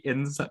many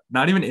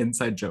not even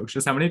inside jokes,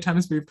 just how many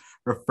times we've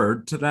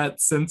referred to that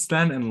since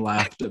then and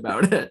laughed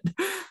about it.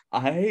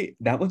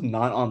 That was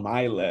not on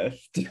my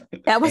list.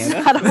 That was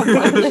not on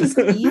my list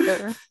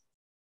either.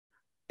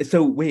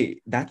 So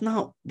wait, that's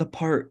not the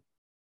part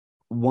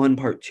 1,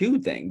 part 2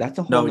 thing. That's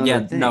a whole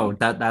thing. No,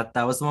 that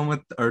was the one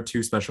with our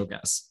 2 special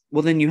guests.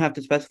 Well, then you have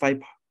to specify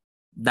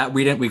that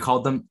we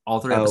called them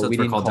all 3 episodes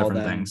were called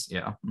different things.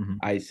 Yeah. Mm-hmm.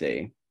 I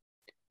see.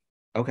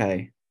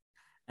 Okay.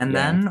 And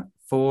then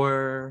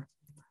for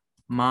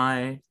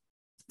my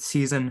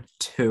season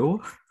 2.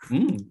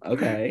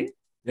 Okay.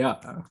 Yeah.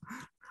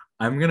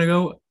 I'm gonna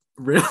go.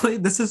 Really,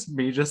 this is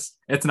me just,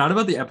 it's not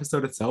about the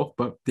episode itself,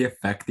 but the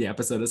effect the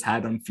episode has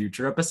had on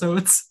future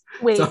episodes.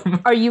 Wait,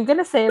 are you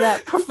gonna say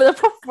that for the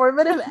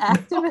performative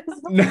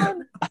activism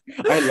one?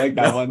 I like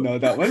that one though.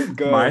 That one's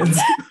good.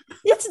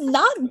 It's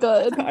not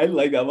good. I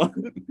like that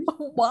one.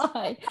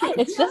 Why?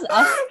 It's just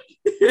us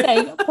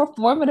saying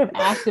performative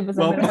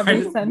activism in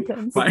every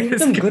sentence.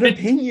 Some good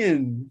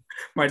opinions.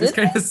 Mine is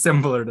kind of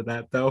similar to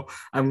that though.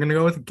 I'm gonna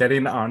go with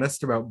getting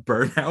honest about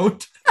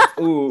burnout.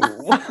 Ooh.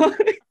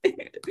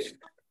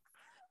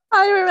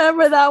 I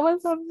remember that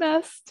was a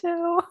mess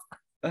too.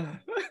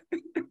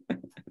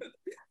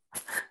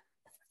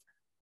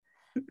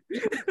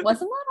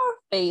 Wasn't that our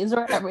phase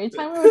where every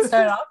time we would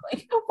start off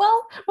like,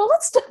 well,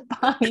 let's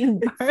define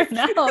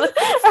burnout.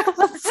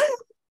 Let's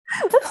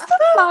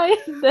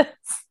define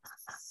this.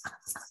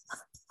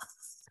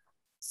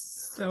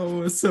 That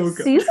was so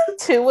good. Season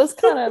 2 was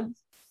kind of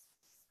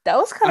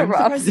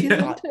rough.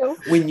 Season 2.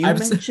 When you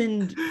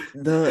mentioned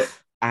the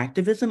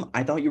activism,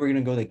 I thought you were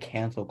gonna go the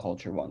cancel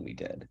culture one we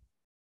did.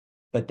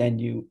 But then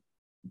you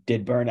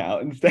did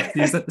burnout instead.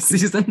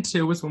 Season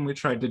 2 was when we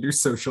tried to do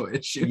social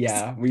issues.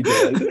 Yeah, we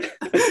did.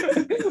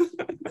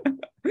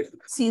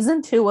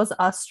 Season 2 was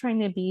us trying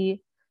to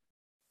be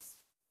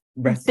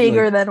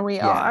bigger than we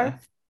are.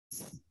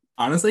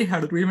 Honestly, how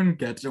did we even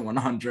get to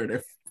 100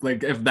 if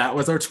that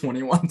was our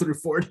 21 through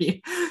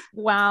 40?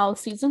 Wow,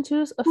 season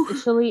 2 is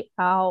officially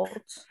out.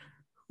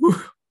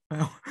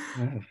 Wow.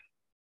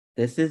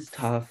 This is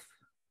tough.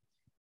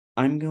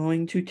 I'm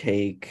going to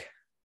take,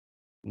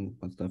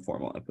 what's the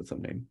formal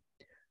episode name?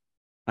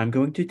 I'm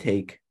going to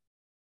take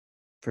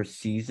for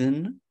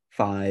season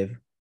 5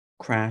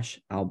 Crash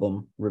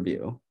album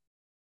review.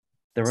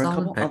 There were a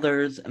couple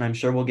others, and I'm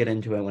sure we'll get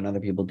into it when other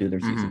people do their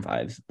season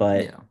 5s,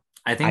 but yeah.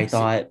 I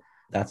thought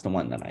that's the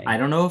one that I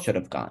don't know should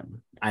have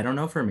gone. I don't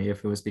know for me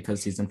if it was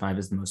because season 5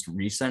 is the most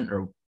recent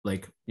or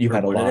like you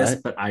had a lot,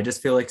 but I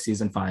just feel like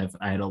season 5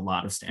 I had a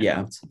lot of standouts.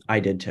 Yeah, I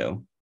did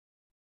too.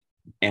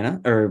 Anna,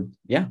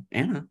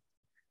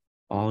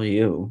 all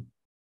you.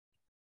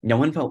 No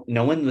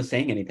one was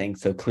saying anything,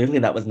 so clearly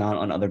that was not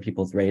on other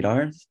people's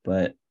radars,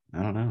 but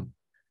I don't know.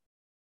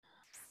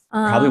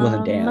 Probably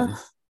wasn't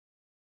Dan's.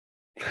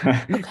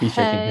 Okay. He's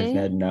shaking his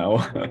head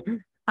no.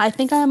 I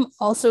think I'm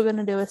also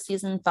gonna do a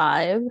season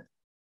 5.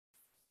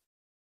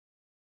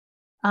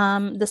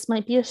 This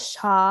might be a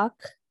shock,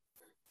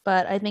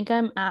 but I think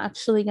I'm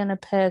actually gonna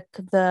pick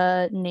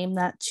the Name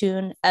That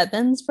Tune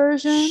Evans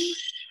version.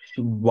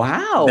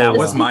 Wow. That Just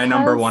was my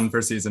number because- one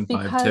for season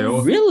 5 because-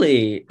 too.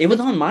 Really? It was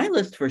Like- on my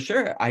list for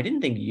sure. I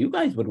didn't think you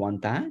guys would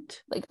want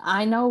that. Like,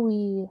 I know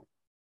we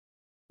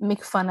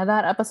make fun of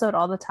that episode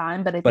all the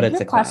time, but I But think it's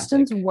your a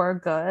questions classic. were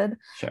good.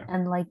 Sure.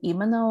 And like,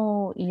 even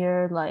though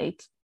you're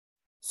like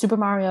Super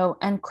Mario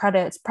and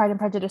credits, Pride and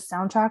Prejudice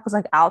soundtrack was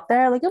like out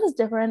there, like it was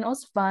different, it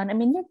was fun. I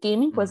mean, your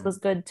gaming quiz Mhm. was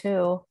good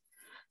too.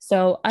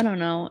 So I don't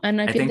know.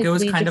 And I I feel think like it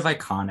was we kind of just-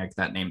 iconic,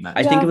 that name that.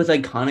 I think Yeah. it was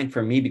iconic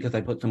for me because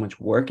I put so much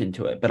work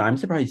into it, but I'm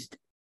surprised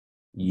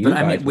you But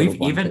I guys mean, would we've have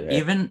wanted it.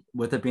 even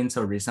with it being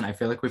so recent, I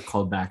feel like we've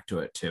called back to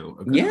it too.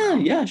 a good Yeah,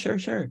 amount. yeah, sure.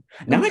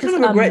 Now I It's kind just of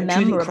a regret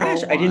choosing memorable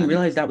Crash. I didn't one.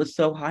 realize that was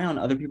so high on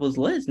other people's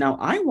lists. Now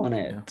I want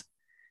it. Yeah.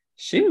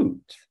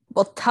 Shoot.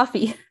 Well,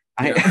 Tuffy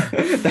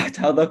That's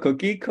how the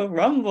cookie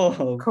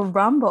crumbles.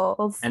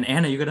 crumbles. And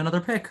Anna, you get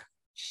another pick.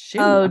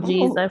 Shoot. Oh I'm a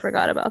geez, little- I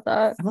forgot about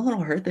that. I'm a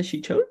little hurt that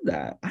she chose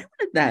that. I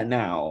wanted that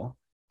now.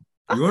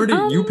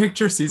 You picked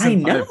your season I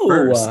 5 know.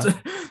 first.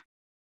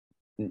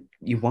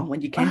 You want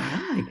what you can't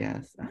have, I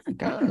guess. Oh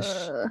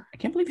gosh. I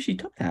can't believe she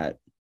took that.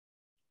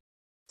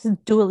 This is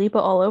Dua Lipa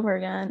all over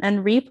again. And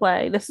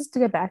Replay. This is to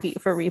get back at you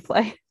for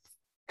Replay.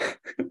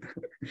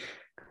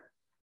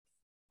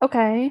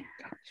 Okay.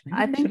 Gosh, maybe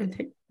I we think- should've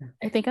taken-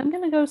 I think I'm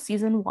gonna go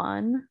season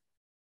 1.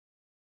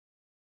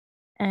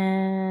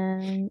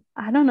 And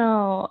I don't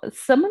know.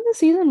 Some of the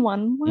season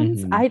 1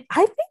 ones, Mhm.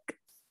 I think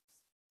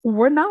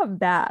were not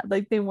bad.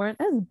 Like they weren't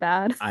as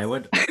bad. I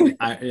would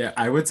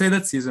say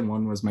that season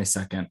 1 was my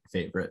second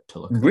favorite to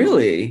look through.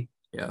 Really?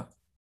 Yeah.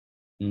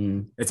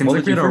 Mm. It seems What like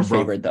was we your had a first rough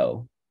favorite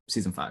though?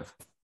 season 5.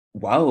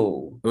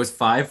 Whoa. It was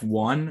 5,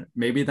 1,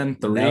 maybe then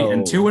 3, No.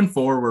 and 2 and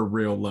 4 were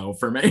real low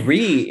for me.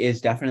 3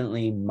 is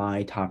definitely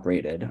my top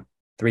rated.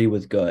 3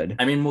 was good.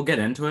 I mean, we'll get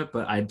into it,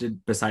 but I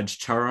did, besides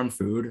Char on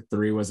Food,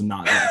 3 was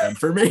not that good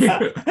for me.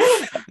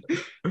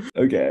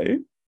 Okay.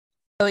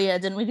 Oh yeah,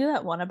 didn't we do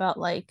that one about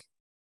like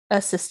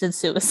assisted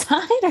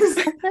suicide or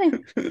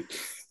something?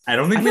 I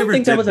don't think I we don't ever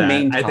think did that was a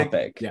main I think-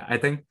 topic. I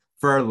think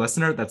for our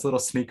listener, that's a little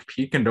sneak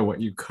peek into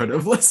what you could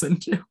have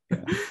listened to.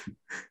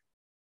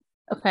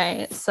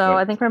 Okay, so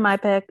I think for my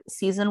pick,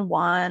 season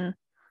 1,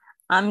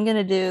 I'm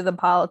gonna do the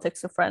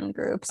politics of friend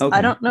groups. Okay,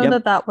 I don't know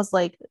yep. that was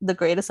like the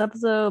greatest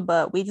episode,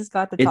 but we just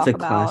got to It's talk a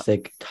about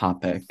classic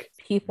topic.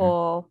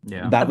 people.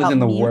 Yeah. That was About in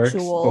the works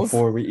mutuals.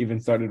 before we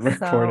even started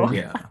recording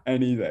Yeah.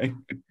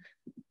 anything.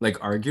 Like,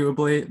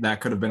 arguably,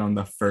 that could have been on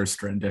the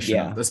first rendition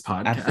Yeah, of this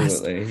podcast.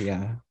 Absolutely,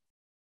 yeah.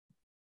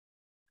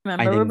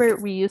 Remember,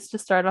 think- we used to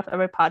start off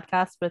every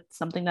podcast with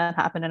something that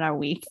happened in our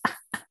week.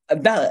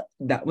 That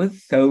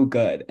was so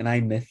good, and I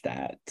miss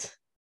that.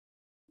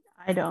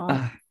 I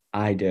don't.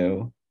 I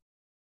do.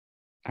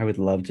 I would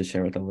love to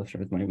share with the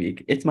listeners my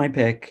week. It's my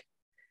pick.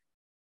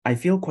 I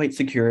feel quite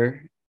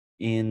secure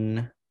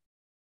in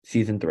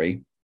season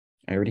 3.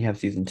 I already have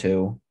season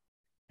 2.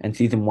 And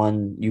season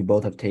 1, you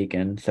both have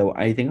taken. So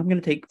I think I'm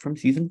going to take from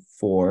season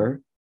 4.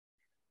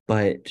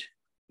 But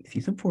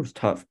season 4 is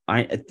tough.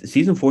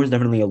 Season 4 is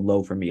definitely a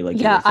low for me. Like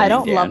you Yeah, were saying, I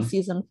don't Dan. love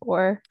season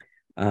 4.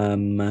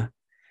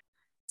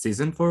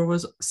 Season 4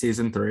 was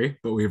season 3,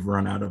 but we've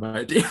run out of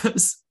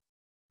ideas.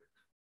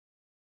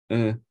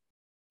 I'm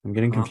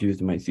getting Uh-huh.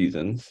 confused in my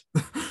seasons.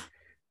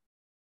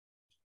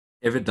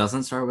 If it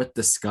doesn't start with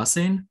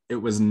discussing, it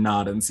was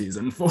not in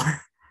season 4.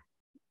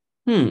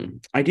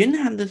 I didn't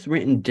have this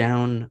written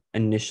down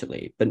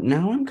initially, but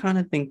now I'm kind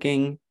of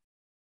thinking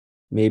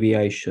maybe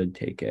I should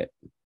take it.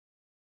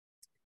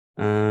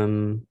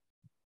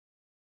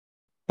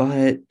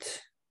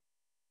 But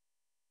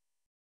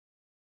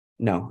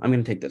no, I'm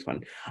gonna take this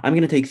one. I'm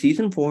gonna take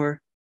season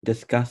 4,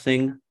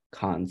 discussing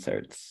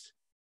concerts.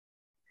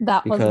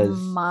 That was Because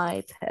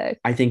my pick.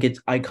 I think it's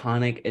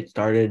iconic. It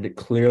started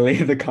clearly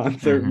the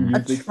concert Mhm. A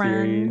music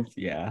trend. series.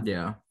 Yeah.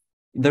 Yeah.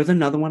 There's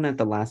another one at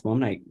the last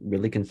moment I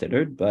really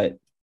considered, but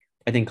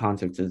I think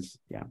concerts is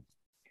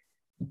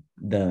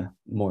the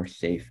more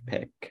safe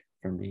pick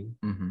for me.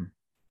 hmm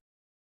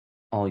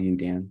All you,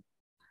 Dan.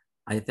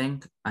 I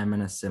think I'm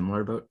in a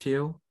similar boat to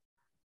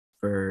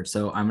you.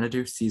 So I'm gonna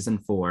do season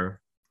 4,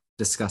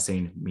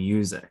 discussing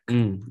music.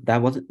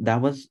 That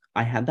was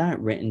I had that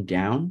written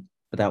down,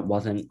 but that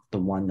wasn't the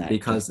one that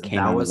Because just came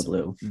that out was of the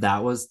blue.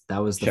 that was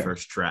the Sure.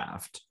 first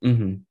draft.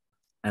 hmm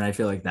And I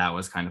feel like that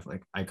was kind of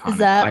like iconic. Is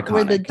that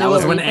where the iconic. That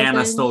was Dua when Lipa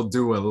Anna thing? stole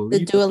Dua Lipa.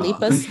 The Dua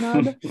Lipa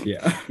snub?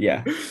 Yeah.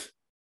 Yeah.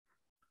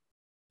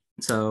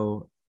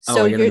 So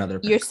So I get another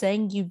you're pick.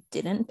 saying you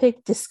didn't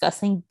pick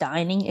discussing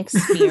dining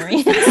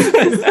experience?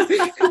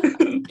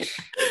 I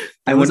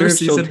That was wonder our if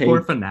she'll season 4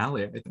 take.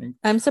 finale, I think.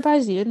 I'm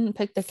surprised you didn't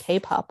pick the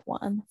K-pop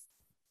one.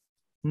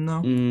 No.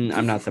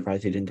 I'm not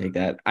surprised he didn't take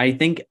that. I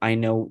think I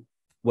know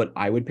what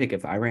I would pick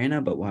if I were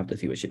Anna, but we'll have to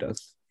see what she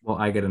does. Well,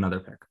 I get another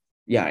pick.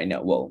 Yeah, I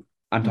know. Well,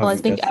 I'm talking Well, I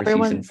think just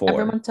for season 4.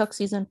 everyone took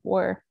season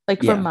 4.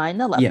 Like Yeah. for mine,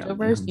 the Yeah,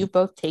 leftovers, mhm. you've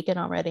both taken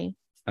already.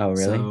 Oh,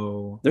 really?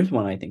 So There's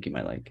one I think you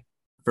might like.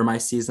 for my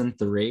season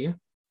 3,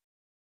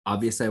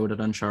 obviously I would have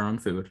done Char on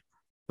Food,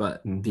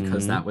 but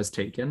because Mhm. that was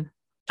taken,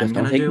 Just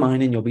don't take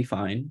mine and you'll be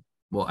fine.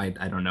 Well, I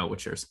don't know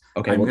what yours.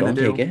 Okay, I'm well, gonna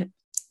don't take it.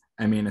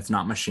 I mean, it's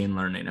not machine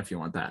learning if you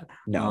want that.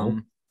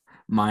 No.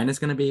 Mine is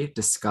gonna be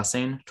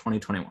discussing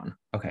 2021.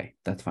 Okay,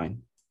 that's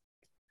fine.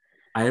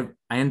 I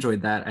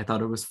enjoyed that. I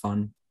thought it was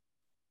fun.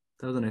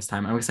 That was a nice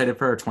time. I'm excited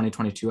for our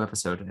 2022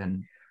 episode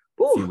in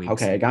a few weeks.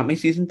 Okay, I got my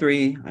season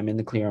 3. I'm in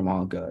the clear. I'm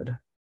all good.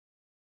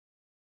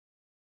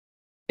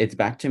 It's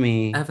back to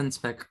me. Evan's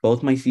pick.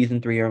 Both my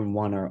season 3 and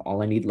 1 are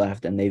all I need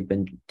left, and they've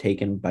been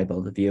taken by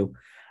both of you.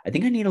 I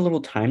think I need a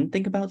little time to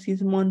think about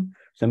season 1,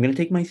 so I'm going to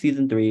take my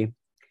season 3.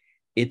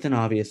 It's an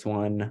obvious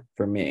one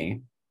for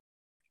me.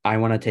 I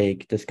want to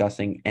take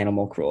discussing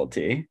animal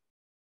cruelty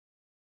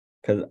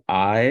because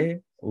I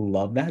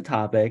love that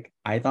topic.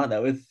 I thought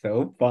that was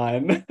so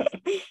fun.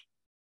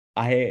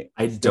 I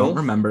don't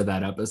remember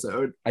that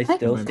episode. I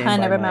still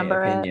stand by my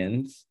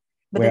opinions.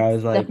 But where it's I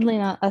was like, definitely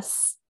not a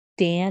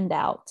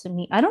standout to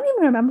me. I don't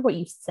even remember what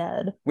you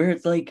said. Where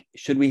it's like,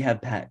 should we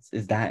have pets?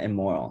 Is that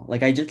immoral?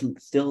 Like, I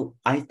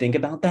think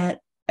about that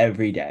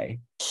every day.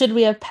 Should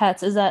we have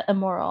pets? Is that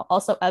immoral?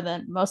 Also,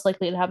 Evan, most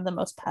likely to have the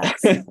most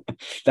pets.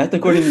 That's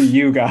according to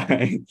you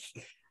guys.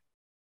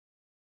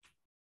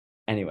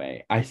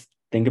 Anyway, I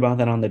think about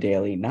that on the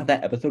daily. Not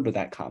that episode, but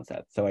that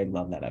concept. So I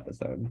love that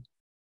episode.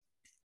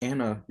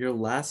 Anna, your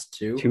last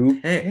two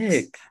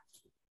picks.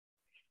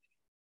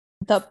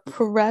 The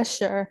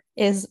pressure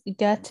is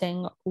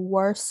getting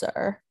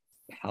worser.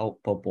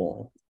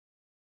 Palpable.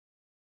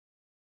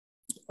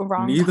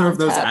 Wrong Neither context. of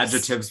those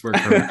adjectives were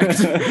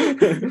correct.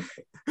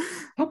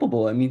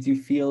 Palpable. It means you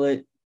feel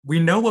it. We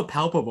know what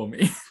palpable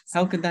means.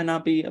 How could that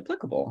not be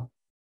applicable?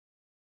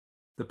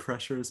 The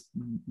pressure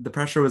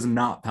was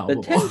not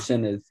palpable. The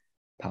tension is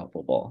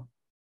palpable.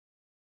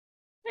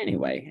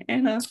 Anyway,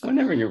 Anna,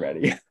 whenever you're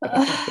ready.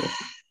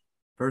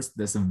 First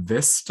this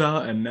vista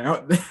and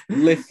now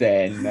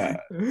listen.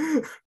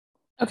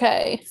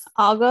 Okay,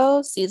 I'll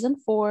go season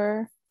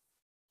 4.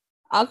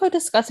 I'll go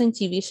discussing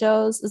TV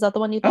shows. Is that the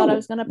one you thought I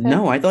was gonna pick?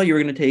 No, I thought you were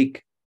gonna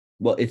take.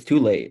 Well, it's too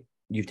late.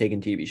 You've taken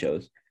TV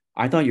shows.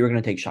 I thought you were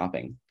gonna take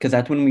shopping because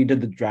that's when we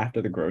did the draft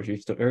of the grocery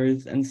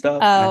stores and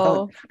stuff.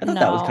 Oh, and I thought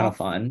that was kind of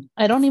fun.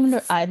 I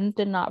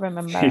did not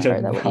remember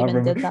that we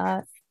even did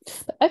that.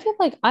 But I feel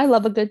like I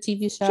love a good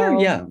TV show. Sure,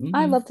 yeah. Mm-hmm.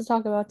 I love to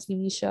talk about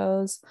TV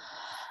shows.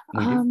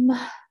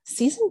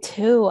 Season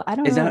 2. I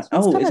don't know. Is that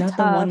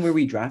the one where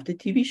we drafted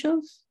TV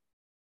shows?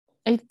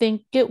 I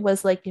think it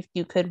was like if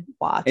you could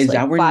watch is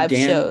that where 5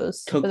 Dan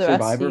shows took for the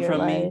rest Survivor of your from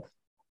life. me?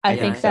 I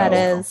think that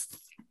is.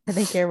 I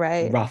think you're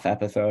right. Rough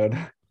episode.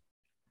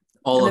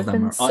 All of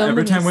them.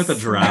 Every time with a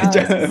draft.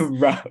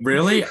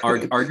 Really?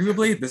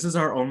 Arguably, this is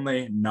our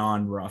only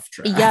non-rough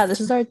draft. Yeah,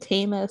 this is our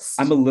tamest.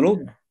 I'm a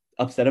little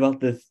upset about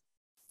this.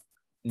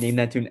 Name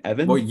that tune,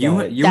 Evan. Well, you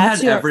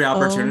had every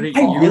opportunity.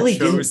 I really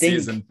didn't think.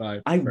 Season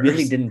 5 I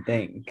really didn't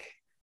think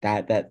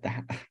that.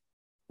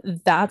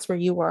 That's where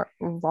you were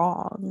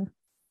wrong.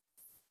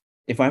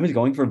 If I was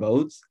going for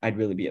votes, I'd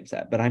really be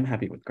upset. But I'm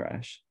happy with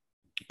Crash.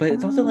 But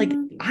it's also like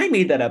I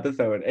made that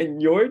episode,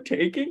 and you're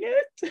taking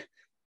it.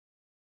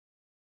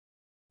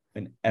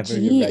 Whenever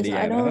you're ready,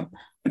 Anna.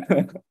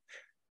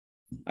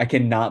 I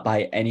cannot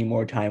buy any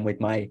more time with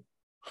my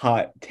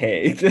hot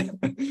take.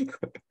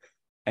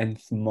 And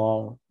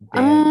small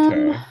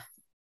banter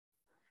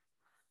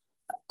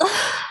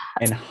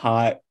and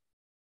hot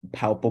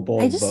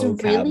palpable I just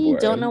vocab really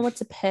words. don't know what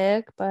to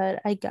pick, but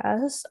I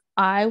guess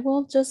I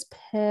will just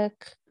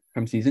pick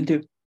from season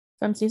 2.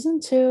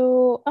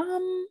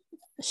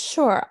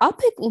 Sure, I'll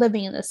pick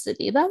Living in the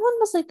City. That one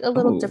was like a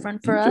little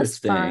different for us.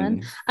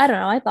 Fun. I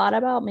don't know, I thought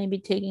about maybe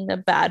taking the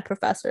bad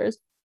professors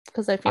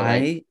because I feel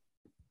like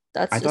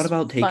that's I thought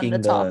about taking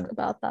talk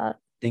about that.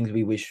 Things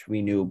we wish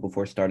we knew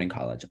before starting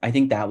college. I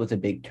think that was a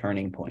big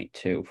turning point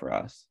too for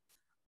us.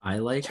 I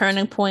like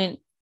turning point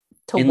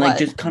to and what? Like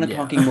just kind of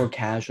talking more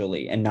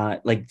casually and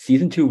not like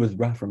season 2 was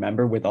rough.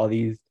 Remember with all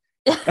these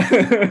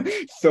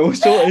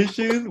social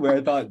issues where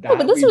I thought that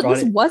but this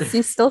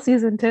was still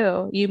season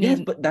 2. You mean?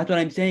 Yes, but that's what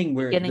I'm saying.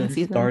 Where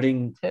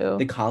starting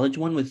the college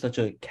one was such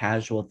a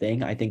casual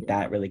thing. I think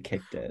that really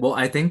kicked it. Well,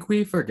 I think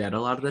we forget a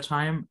lot of the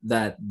time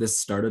that this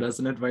started as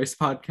an advice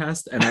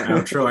podcast, and our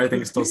outro I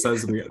think still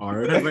says we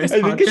are an advice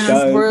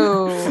podcast.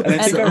 True.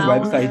 And I think our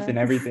websites and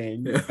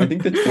everything. Yeah. I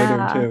think the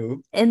Twitter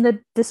too. In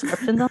the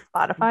descriptions on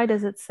Spotify,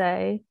 does it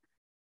say?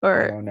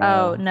 Or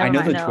no, I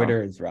know the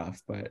Twitter is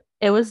rough, but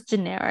it was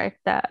generic,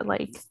 that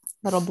like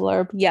little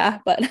blurb. Yeah,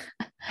 but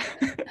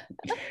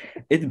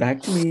it's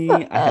back to me.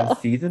 I have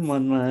season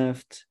 1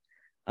 left.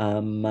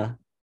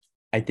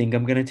 I think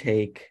I'm gonna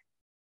take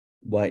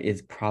what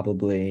is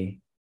probably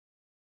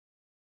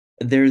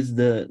there's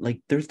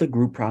the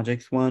group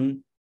projects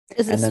one.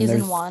 Is it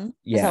season 1?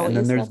 Yeah, and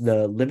then there's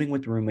the living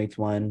with roommates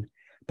one.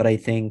 But I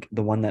think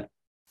the one that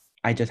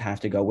I just have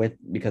to go with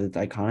because it's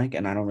iconic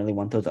and I don't really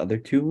want those other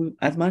 2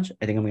 as much.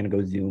 I think I'm going to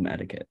go Zoom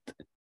etiquette.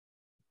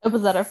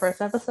 Was that our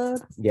first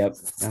episode? Yep.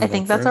 I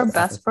think that's our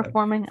best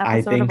performing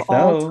episode of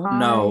all time.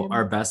 No,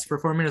 our best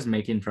performing is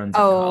Making Friends in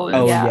College.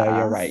 Oh, yeah,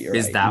 you're right.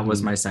 That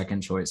was my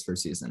second choice for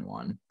season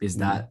 1. Is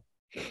that,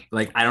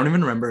 like, I don't even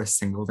remember a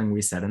single thing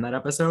we said in that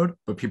episode,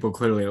 but people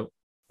clearly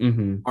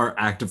are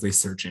actively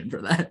searching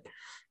for that.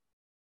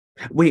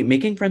 Wait,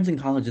 Making Friends in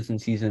College is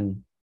it's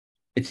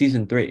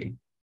season 3.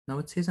 No,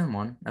 it's season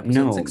 1,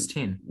 episode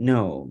 16.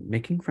 No,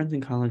 Making Friends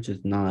in College is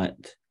not.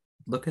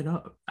 Look it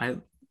up.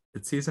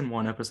 It's season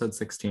 1, episode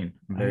 16.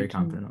 I'm very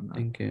confident on that.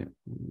 Think it.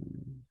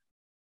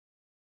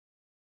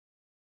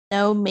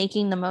 No,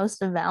 Making the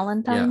Most of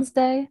Valentine's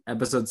Day.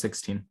 Episode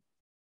 16.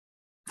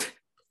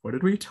 What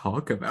did we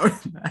talk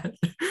about in that?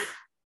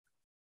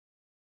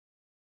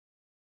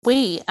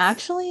 Wait,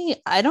 actually,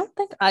 I don't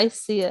think I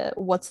see it.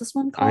 What's this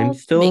one called? I'm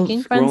still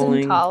Making Friends in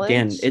scrolling. College.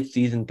 Dan, it's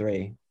season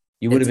 3.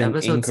 You would have been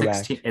episode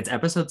incorrect. 16. It's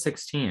episode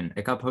 16.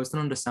 It got posted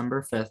on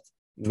December 5th.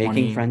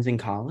 Making Friends in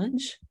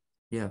College?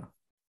 Yeah.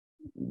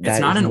 It's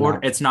not in order.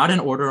 It's not in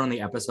order on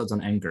the episodes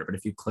on Anchor, but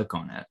if you click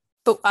on it.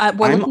 But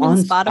we're looking on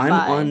Spotify.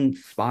 I'm on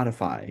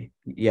Spotify.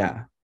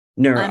 Yeah.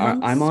 No,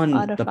 I'm on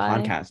the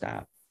podcast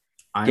app.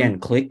 Dan,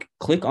 click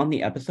on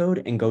the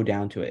episode and go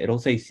down to it. It'll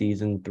say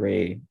season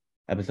 3,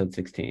 episode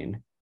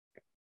 16.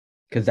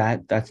 Because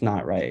that's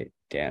not right,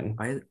 Dan.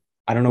 I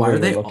don't know where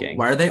they're looking.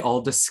 Why are they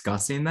all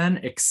discussing then,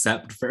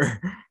 except for...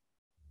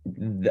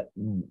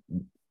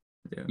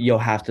 You'll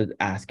have to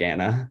ask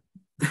Anna.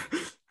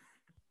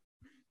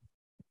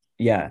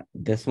 Yeah,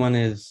 this one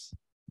is...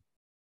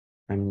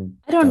 I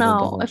don't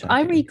know. If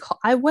I recall,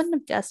 I wouldn't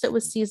have guessed it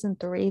was season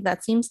 3.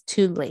 That seems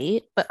too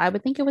late, but I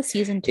would think it was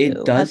season 2.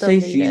 It does say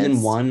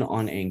season 1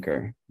 on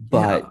Anchor,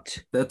 but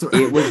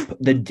it was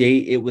the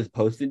date it was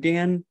posted,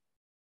 Dan.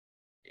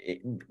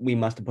 We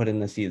must have put in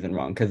the season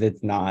wrong because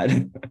it's not.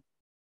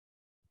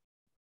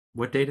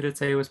 What day did it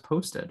say it was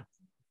posted?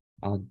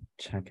 I'll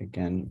check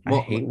again.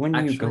 Well, I hate when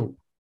you go.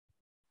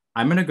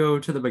 I'm gonna go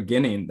to the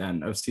beginning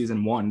then of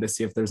season 1 to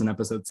see if there's an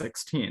episode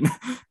 16.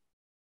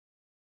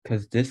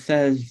 Because this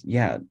says,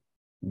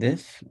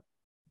 this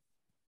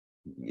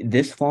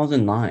falls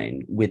in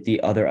line with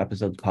the other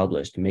episodes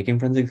published. Making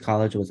Friends in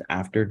College was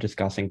after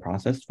discussing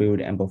processed food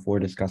and before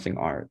discussing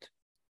art.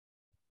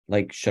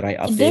 Like, should I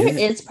update There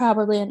is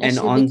probably an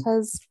issue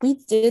because we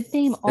did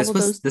name all of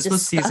those. This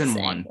was season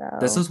 1. Though.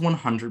 This was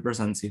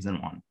 100%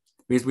 season 1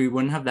 because we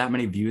wouldn't have that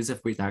many views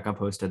if that got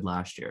posted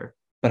last year.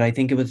 But I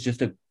think it was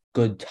just a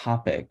good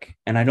topic,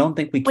 and I don't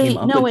think we came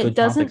up with good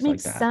topics like that. No, it doesn't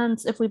make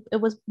sense if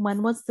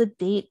when was the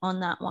date on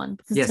that one?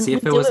 Because see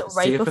if it was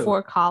right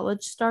before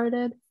college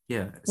started.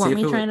 Yeah, weren't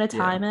we trying to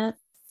time it?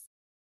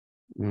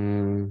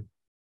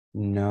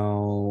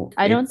 No,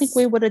 I don't think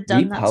we would have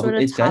done that sort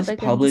of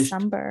topic in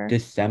December.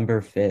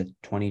 December 5th,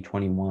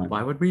 2021.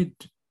 Why would we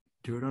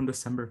do it on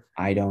December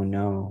 5th? I don't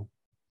know.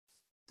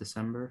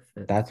 December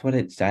 5th. That's what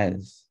it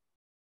says.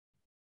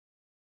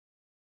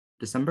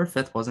 December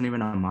 5th wasn't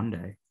even on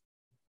Monday.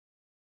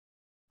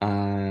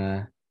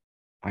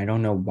 I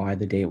don't know why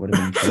the date would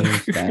have been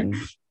changed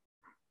then.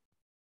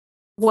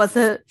 Was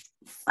it?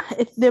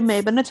 There may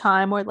have been a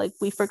time where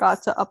we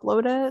forgot to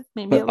upload it.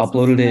 Maybe but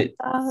uploaded it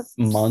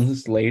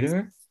months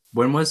later.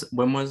 When was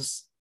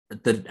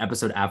the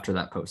episode after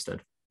that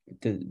posted?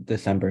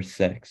 December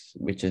 6th,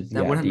 which is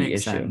that wouldn't make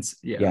issue. Sense.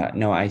 Yeah,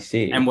 no, I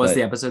see. And was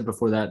the episode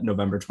before that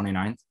November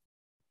 29th?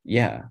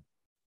 Yeah.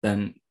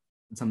 Then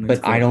something.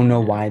 But I don't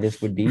know why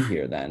this would be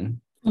here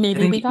then.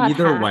 Maybe we got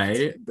either hacked.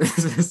 Way. This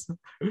is.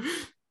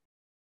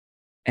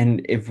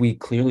 And if we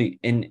clearly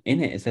in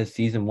it says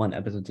season 1,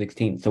 episode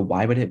 16. So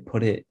why would it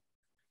put it?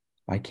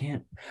 I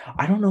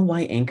don't know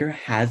why Anchor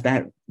has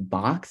that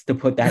box to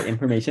put that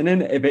information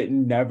in if it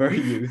never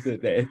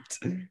uses it.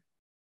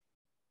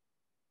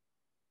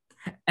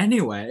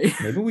 Anyway.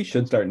 Maybe we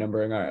should start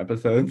numbering our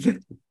episodes.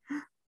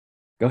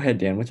 Go ahead,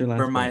 Dan. What's your last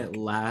pick? For my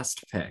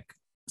last pick,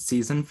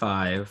 season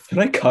 5. Should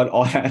I cut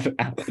all that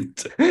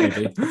out?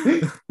 Maybe.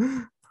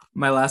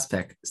 My last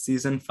pick,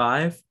 season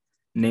 5,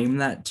 Name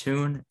That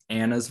Tune,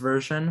 Anna's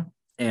version,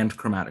 and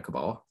Chromatica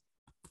Ball.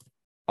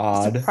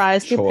 Odd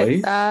Surprised choice. You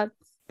picked that.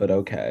 But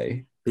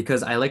okay.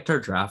 Because I liked our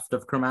draft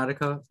of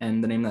Chromatica,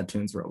 and the Name That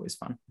Tunes were always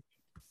fun.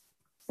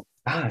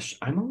 Gosh,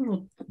 I'm a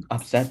little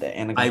upset that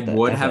Anna got I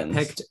would have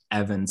picked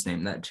Evan's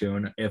Name That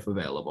Tune if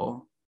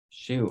available.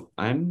 Shoot,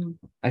 I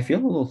feel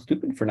a little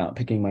stupid for not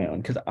picking my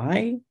own, because what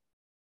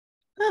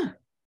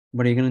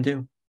are you going to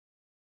do?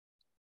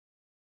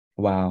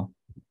 Wow.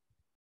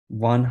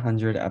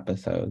 100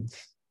 episodes.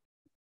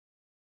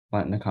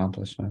 What an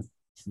accomplishment.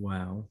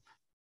 Wow.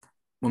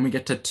 When we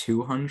get to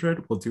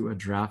 200, we'll do a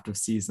draft of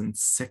season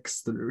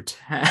 6 through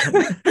 10.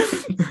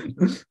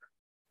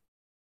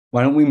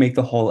 Why don't we make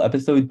the whole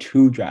episode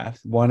 2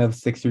 drafts? One of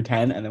 6 through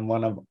 10 and then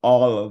one of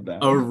all of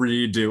them. A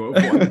redo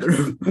of 1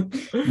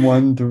 through.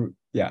 1 through,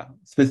 yeah.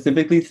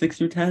 Specifically 6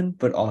 through 10,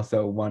 but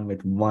also one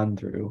with 1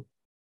 through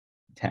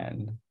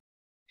 10.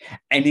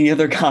 Any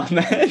other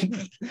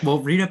comments?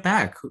 We'll read it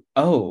back.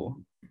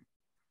 Oh,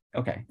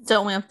 okay.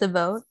 Don't we have to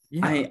vote?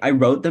 Yeah. I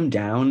wrote them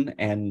down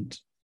and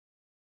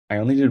I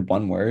only did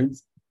 1 word,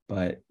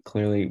 but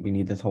clearly we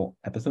need this whole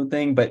episode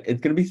thing, but it's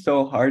going to be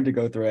so hard to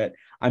go through it.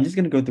 I'm just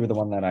going to go through the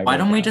one that I Why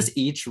don't we just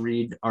each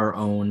read our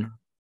own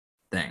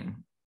thing?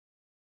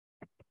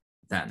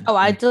 Then. Oh,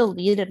 I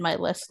deleted my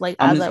list.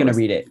 I'm just going to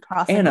read it.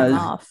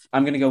 Anna,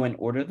 I'm going to go in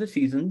order of the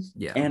seasons.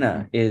 Yeah.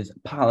 Anna is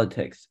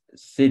politics,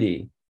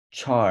 city,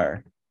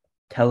 Char,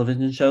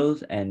 television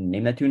shows, and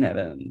Name That Tune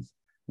Evans.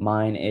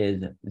 Mine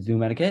is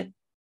Zoom Etiquette,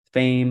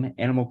 Fame,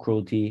 Animal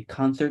Cruelty,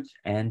 Concerts,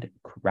 and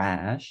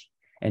Crash.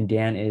 And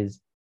Dan is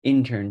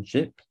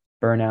Internship,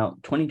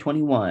 Burnout,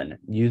 2021,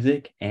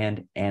 Music,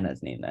 and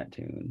Anna's Name That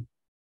Tune.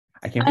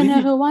 I can't I believe know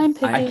you, who I'm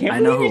picking. I can't I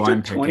know believe who you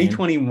I'm took picking.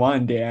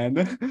 2021,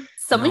 Dan.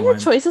 Some of No, your I'm-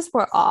 choices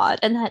were odd,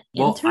 and that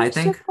Well,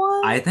 internship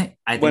one. I think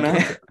When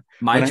I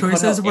my when I called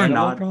choices out were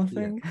Animal not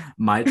Crossing,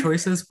 my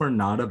choices were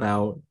not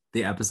about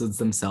the episodes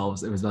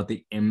themselves. It was about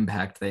the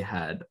impact they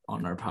had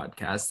on our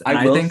podcast. And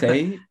I will think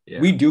say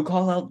yeah. we do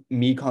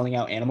calling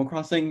out Animal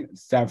Crossing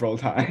several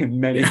times,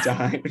 many Yeah.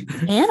 times.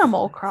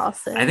 Animal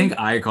Crossing. I think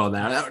I called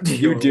that out to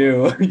You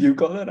do. You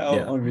call that out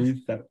Yeah. on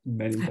me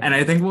many times. And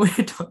I think when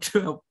we talked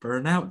about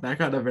Burnout, that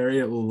got a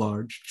very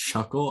large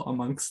chuckle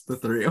amongst the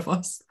three of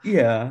us.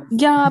 Yeah.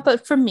 Yeah,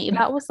 but for me,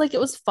 that was like, it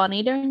was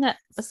funny during that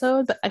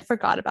episode, but I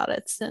forgot about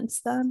it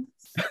since then.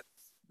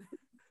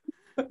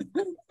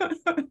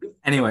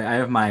 Anyway, I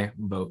have my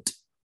vote.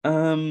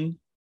 Yeah,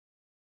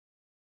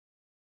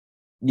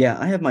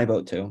 I have my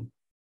vote too.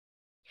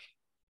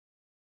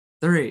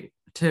 3,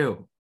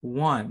 2,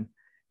 1.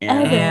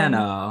 Evan.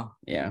 Anna.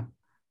 Yeah.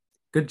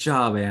 Good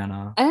job,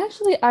 Anna.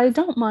 I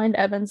don't mind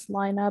Evan's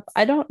lineup.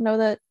 I don't know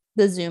that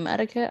the Zoom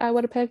Etiquette I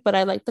would have picked, but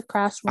I like the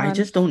Crash one. I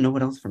just don't know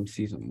what else from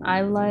season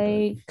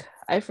 1.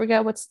 I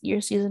forget what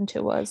your season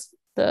 2 was.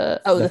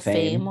 The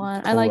Fame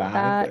one. I like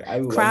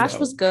that. Crash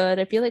was good.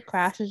 I feel like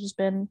Crash has just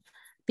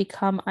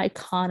become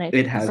iconic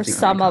It has for become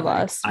some of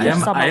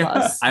iconic.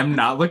 us. I'm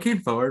not looking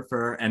forward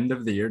for our end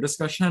of the year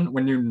discussion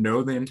when you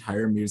know the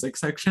entire music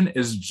section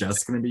is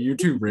just going to be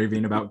YouTube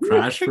raving about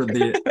Crash for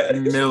the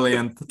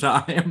millionth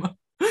time.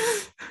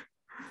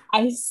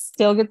 I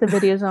still get the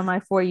videos on my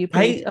For You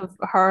page of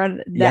her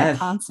at that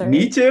concert.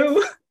 Me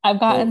too. I've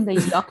gotten the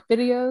Yuck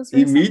videos.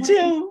 Me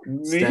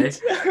recently.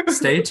 too.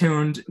 Stay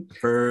tuned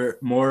for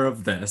more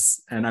of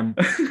this, and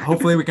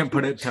hopefully we can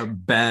put it to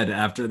bed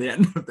after the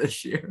end of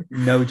this year.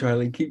 No,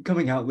 Charlie, keep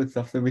coming out with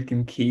stuff so we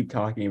can keep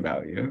talking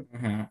about you.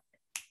 Mm-hmm.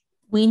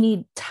 We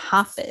need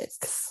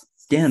topics.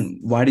 Dan,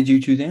 why did you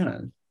choose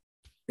Anna?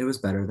 It was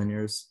better than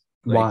yours.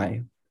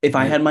 Why? If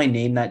I had my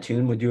Name That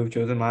Tune, would you have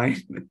chosen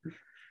mine?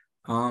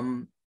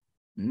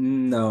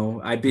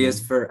 No, I'd be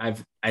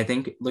I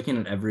think looking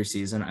at every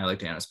season, I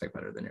liked Anna's pick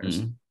better than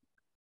yours.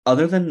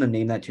 Other than the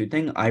Name That Tune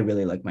thing, I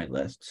really like my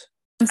list.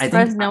 I'm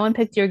surprised no one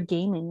picked your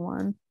gaming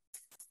one.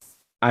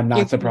 I'm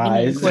not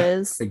surprised.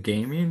 Quiz. The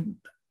gaming?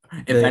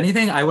 If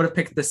anything, I would have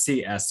picked the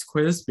CS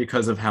quiz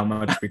because of how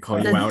much we call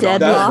you out on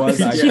deadlock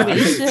that.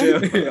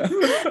 situation. Yeah.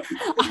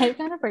 I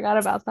kind of forgot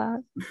about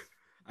that.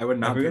 I would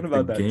not pick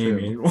about the that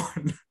gaming too.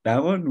 one.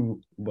 That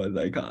one was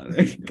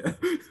iconic.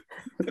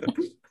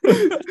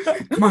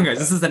 Come on, guys.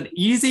 This is an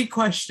easy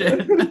question.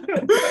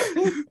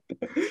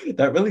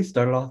 That really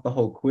started off the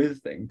whole quiz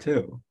thing,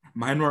 too.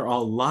 Mine were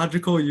all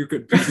logical. You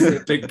could piece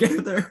it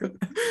together.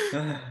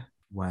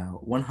 Wow.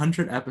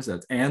 100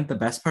 episodes. And the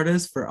best part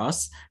is for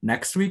us,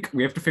 next week,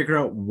 we have to figure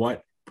out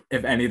what,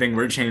 if anything,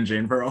 we're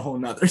changing for a whole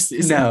nother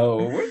season.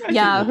 No.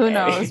 Yeah, who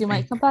knows? You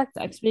might come back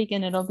next week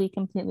and it'll be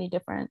completely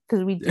different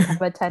because we do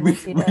have a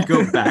tendency we to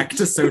go back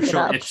to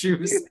social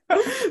issues.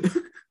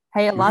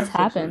 Hey, a lot's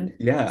happened.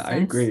 Yeah, I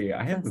agree.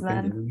 I have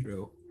opinions.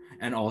 True.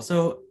 And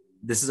also,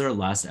 this is our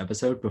last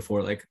episode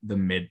before like the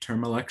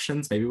midterm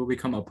elections. Maybe we'll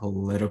become a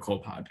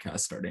political podcast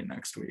starting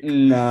next week.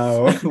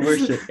 No,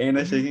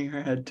 Anna's shaking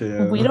her head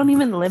too. We don't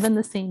even live in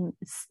the same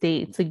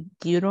state. So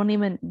you don't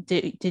even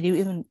did you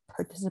even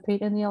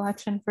participate in the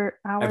election for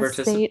our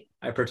state?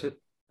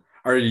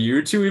 Are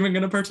you two even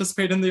going to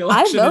participate in the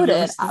election? I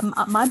voted.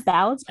 My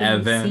ballot's been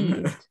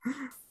Evan. received.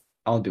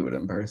 I'll do it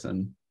in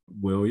person.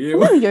 Will you?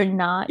 No, you're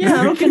not. Yeah,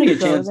 I'm I'll give you a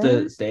go chance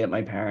there. to stay at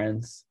my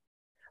parents'.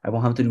 I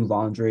won't have to do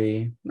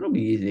laundry. It'll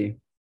be easy.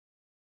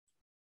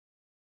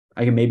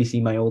 I can maybe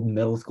see my old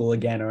middle school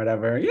again or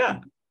whatever. Yeah,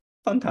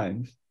 fun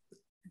times.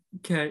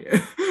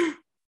 Okay.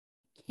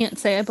 Can't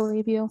say I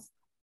believe you.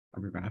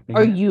 Are we wrapping?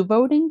 Are you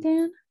voting,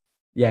 Dan?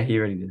 Yeah, he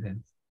already did his.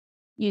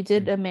 You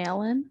did a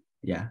mail-in?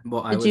 Yeah.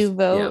 Well, Did you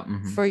vote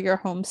for your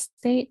home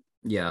state?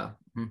 Yeah.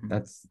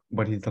 That's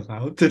what he's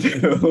allowed to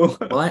do.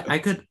 Well,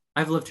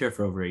 I've lived here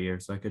for over a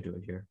year, so I could do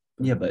it here.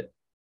 Yeah, but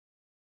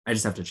I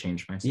just have to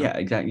change my stuff. Yeah,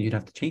 exactly. You'd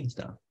have to change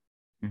stuff.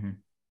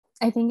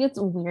 I think it's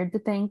weird to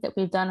think that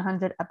we've done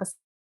 100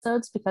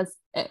 episodes because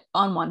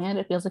on one hand,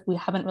 it feels like we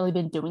haven't really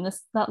been doing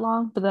this that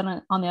long. But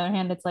then on the other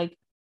hand, it's like,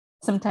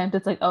 sometimes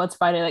it's like, oh, it's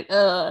Friday. Like,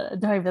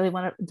 do I really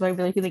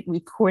feel like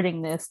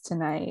recording this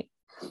tonight?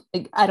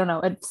 Like, I don't know.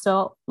 It's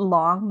still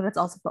long, but it's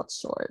also felt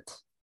short.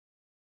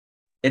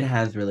 It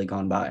has really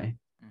gone by,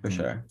 for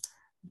sure.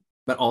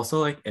 But also,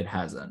 like, it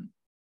hasn't.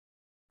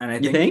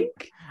 And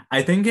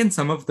I think in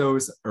some of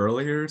those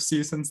earlier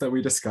seasons that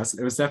we discussed,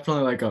 it was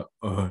definitely like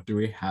do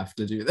we have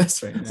to do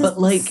this right now? But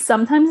like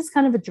sometimes it's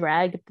kind of a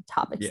drag if the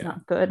topic's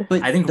not good.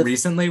 But I think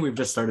recently we've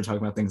just started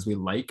talking about things we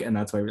like, and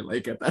that's why we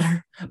like it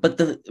better. But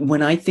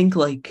when I think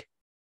like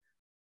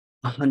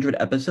 100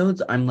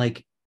 episodes, I'm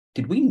like,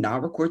 Did we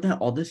not record that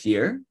all this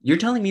year? You're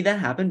telling me that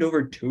happened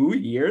over 2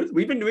 years?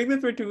 We've been doing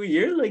this for 2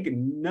 years? Like,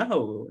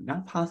 no,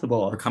 not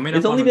possible. We're coming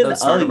up on the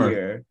start of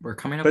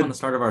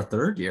our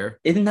third year.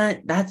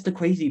 That's the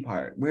crazy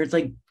part, where it's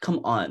like,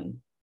 come on.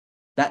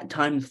 That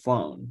time's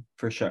flown,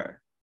 for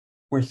sure.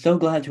 We're so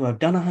glad to have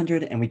done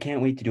 100, and we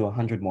can't wait to do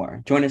 100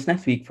 more. Join us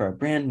next week for a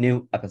brand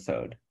new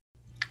episode.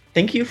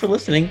 Thank you for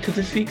listening to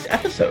this week's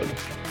episode.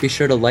 Be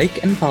sure to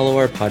like and follow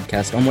our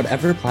podcast on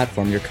whatever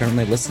platform you're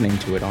currently listening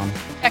to it on.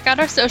 Check out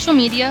our social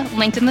media,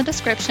 linked in the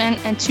description,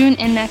 and tune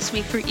in next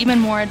week for even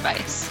more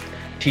advice.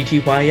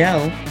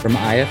 TTYL from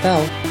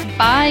IFL.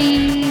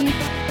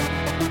 Bye!